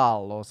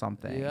 Nittedal or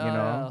something, you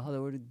know? Ja, det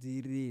var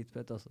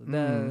dritfett, altså.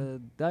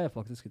 Det har jeg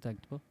faktisk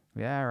tenkt på.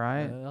 Yeah,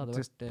 right?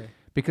 Just,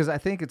 because I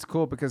think it's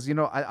cool because, you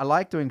know, I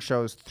like doing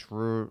shows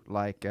through,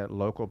 like,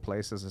 local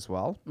places as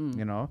well,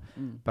 you know?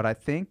 But I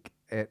think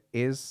there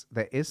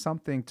is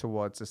something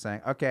towards the saying,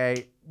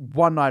 okay,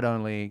 one night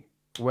only,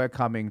 we're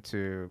coming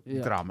to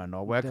Drammen,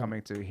 or we're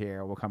coming to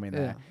here, we're coming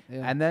there.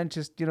 And then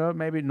just, you know,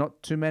 maybe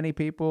not too many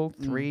people,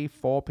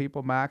 3-4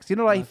 people max. You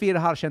know, like 4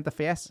 halvkjente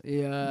fjes.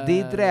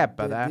 De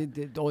dreper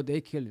det.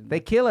 They kill it.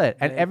 They kill it.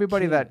 And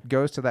everybody that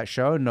goes to that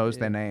show knows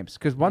their names.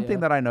 Because one thing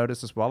that I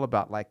noticed as well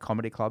about like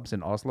comedy clubs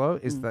in Oslo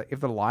is that if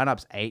the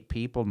lineup's 8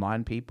 people,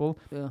 9 people,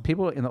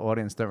 people in the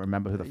audience don't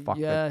remember who the fuck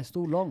it's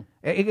too long.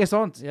 Ikke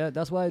sant? Yeah,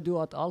 that's why I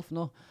do at ALF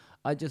now.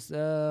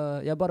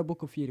 Jeg bare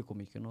booker 4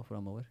 komikere nå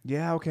fremover.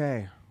 Yeah,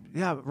 okay.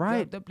 Yeah,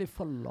 right. Det blir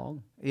for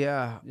lang.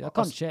 Yeah.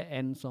 Kanskje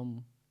en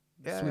som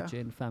switcher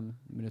inn 5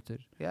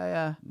 minutter.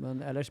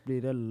 Men ellers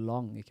blir det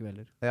lang i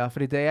kvelder. Ja,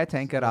 fordi det jeg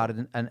tenker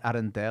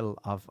en del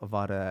av å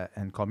være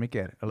en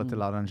komiker, eller til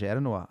å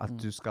arrangere noe, at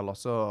du skal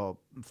også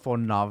få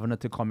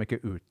navnet til komiker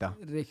ute.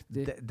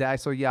 Riktig. Det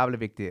så jævlig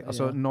viktig.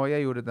 Altså, når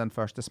jeg gjorde den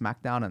første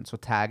Smackdownen, så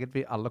tagget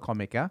vi alle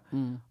komikere,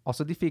 og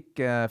så de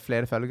fikk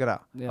flere følgere.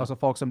 Altså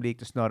folk som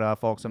likte Snorre,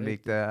 folk som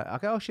likte,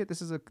 okay, oh shit,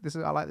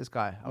 I like this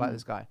guy, I like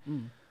this guy.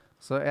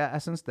 Så jeg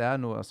synes det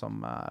noe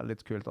som litt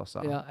kult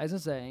også. Ja, jeg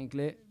synes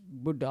egentlig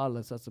burde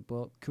alle satse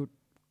på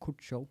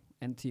kort show,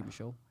 en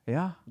timeshow.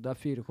 Ja. Det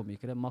 4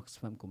 komikere, maks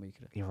 5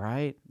 komikere. You're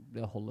right.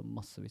 Det holder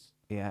massevis.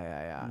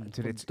 Ja.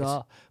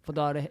 For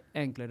da det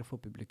enklere for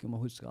publikum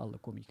å huske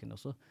alle komikerne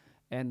også,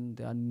 enn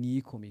det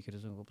 9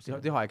 komikere som går på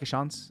scenen. De har ikke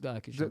sjans. Det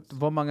ikke sjans.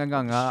 Hvor mange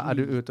ganger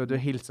du ute og du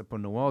hilser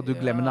på noe, og du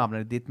glemmer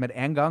navnet ditt med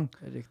en gang.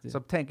 Riktig. Så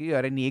tenk å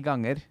gjøre 9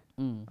 ganger.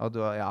 Og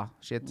du,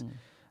 shit.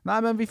 Nei,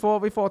 men vi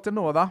får til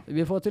noe da.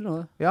 Vi får til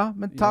noe. Ja,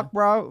 men takk,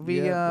 bro. Vi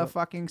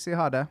fucking sier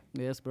ha det.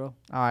 Yes, bro.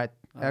 All right.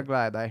 Jeg er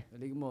glad i deg. I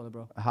like måte,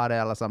 bro. Ha det,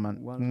 alle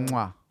sammen.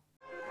 Mwah.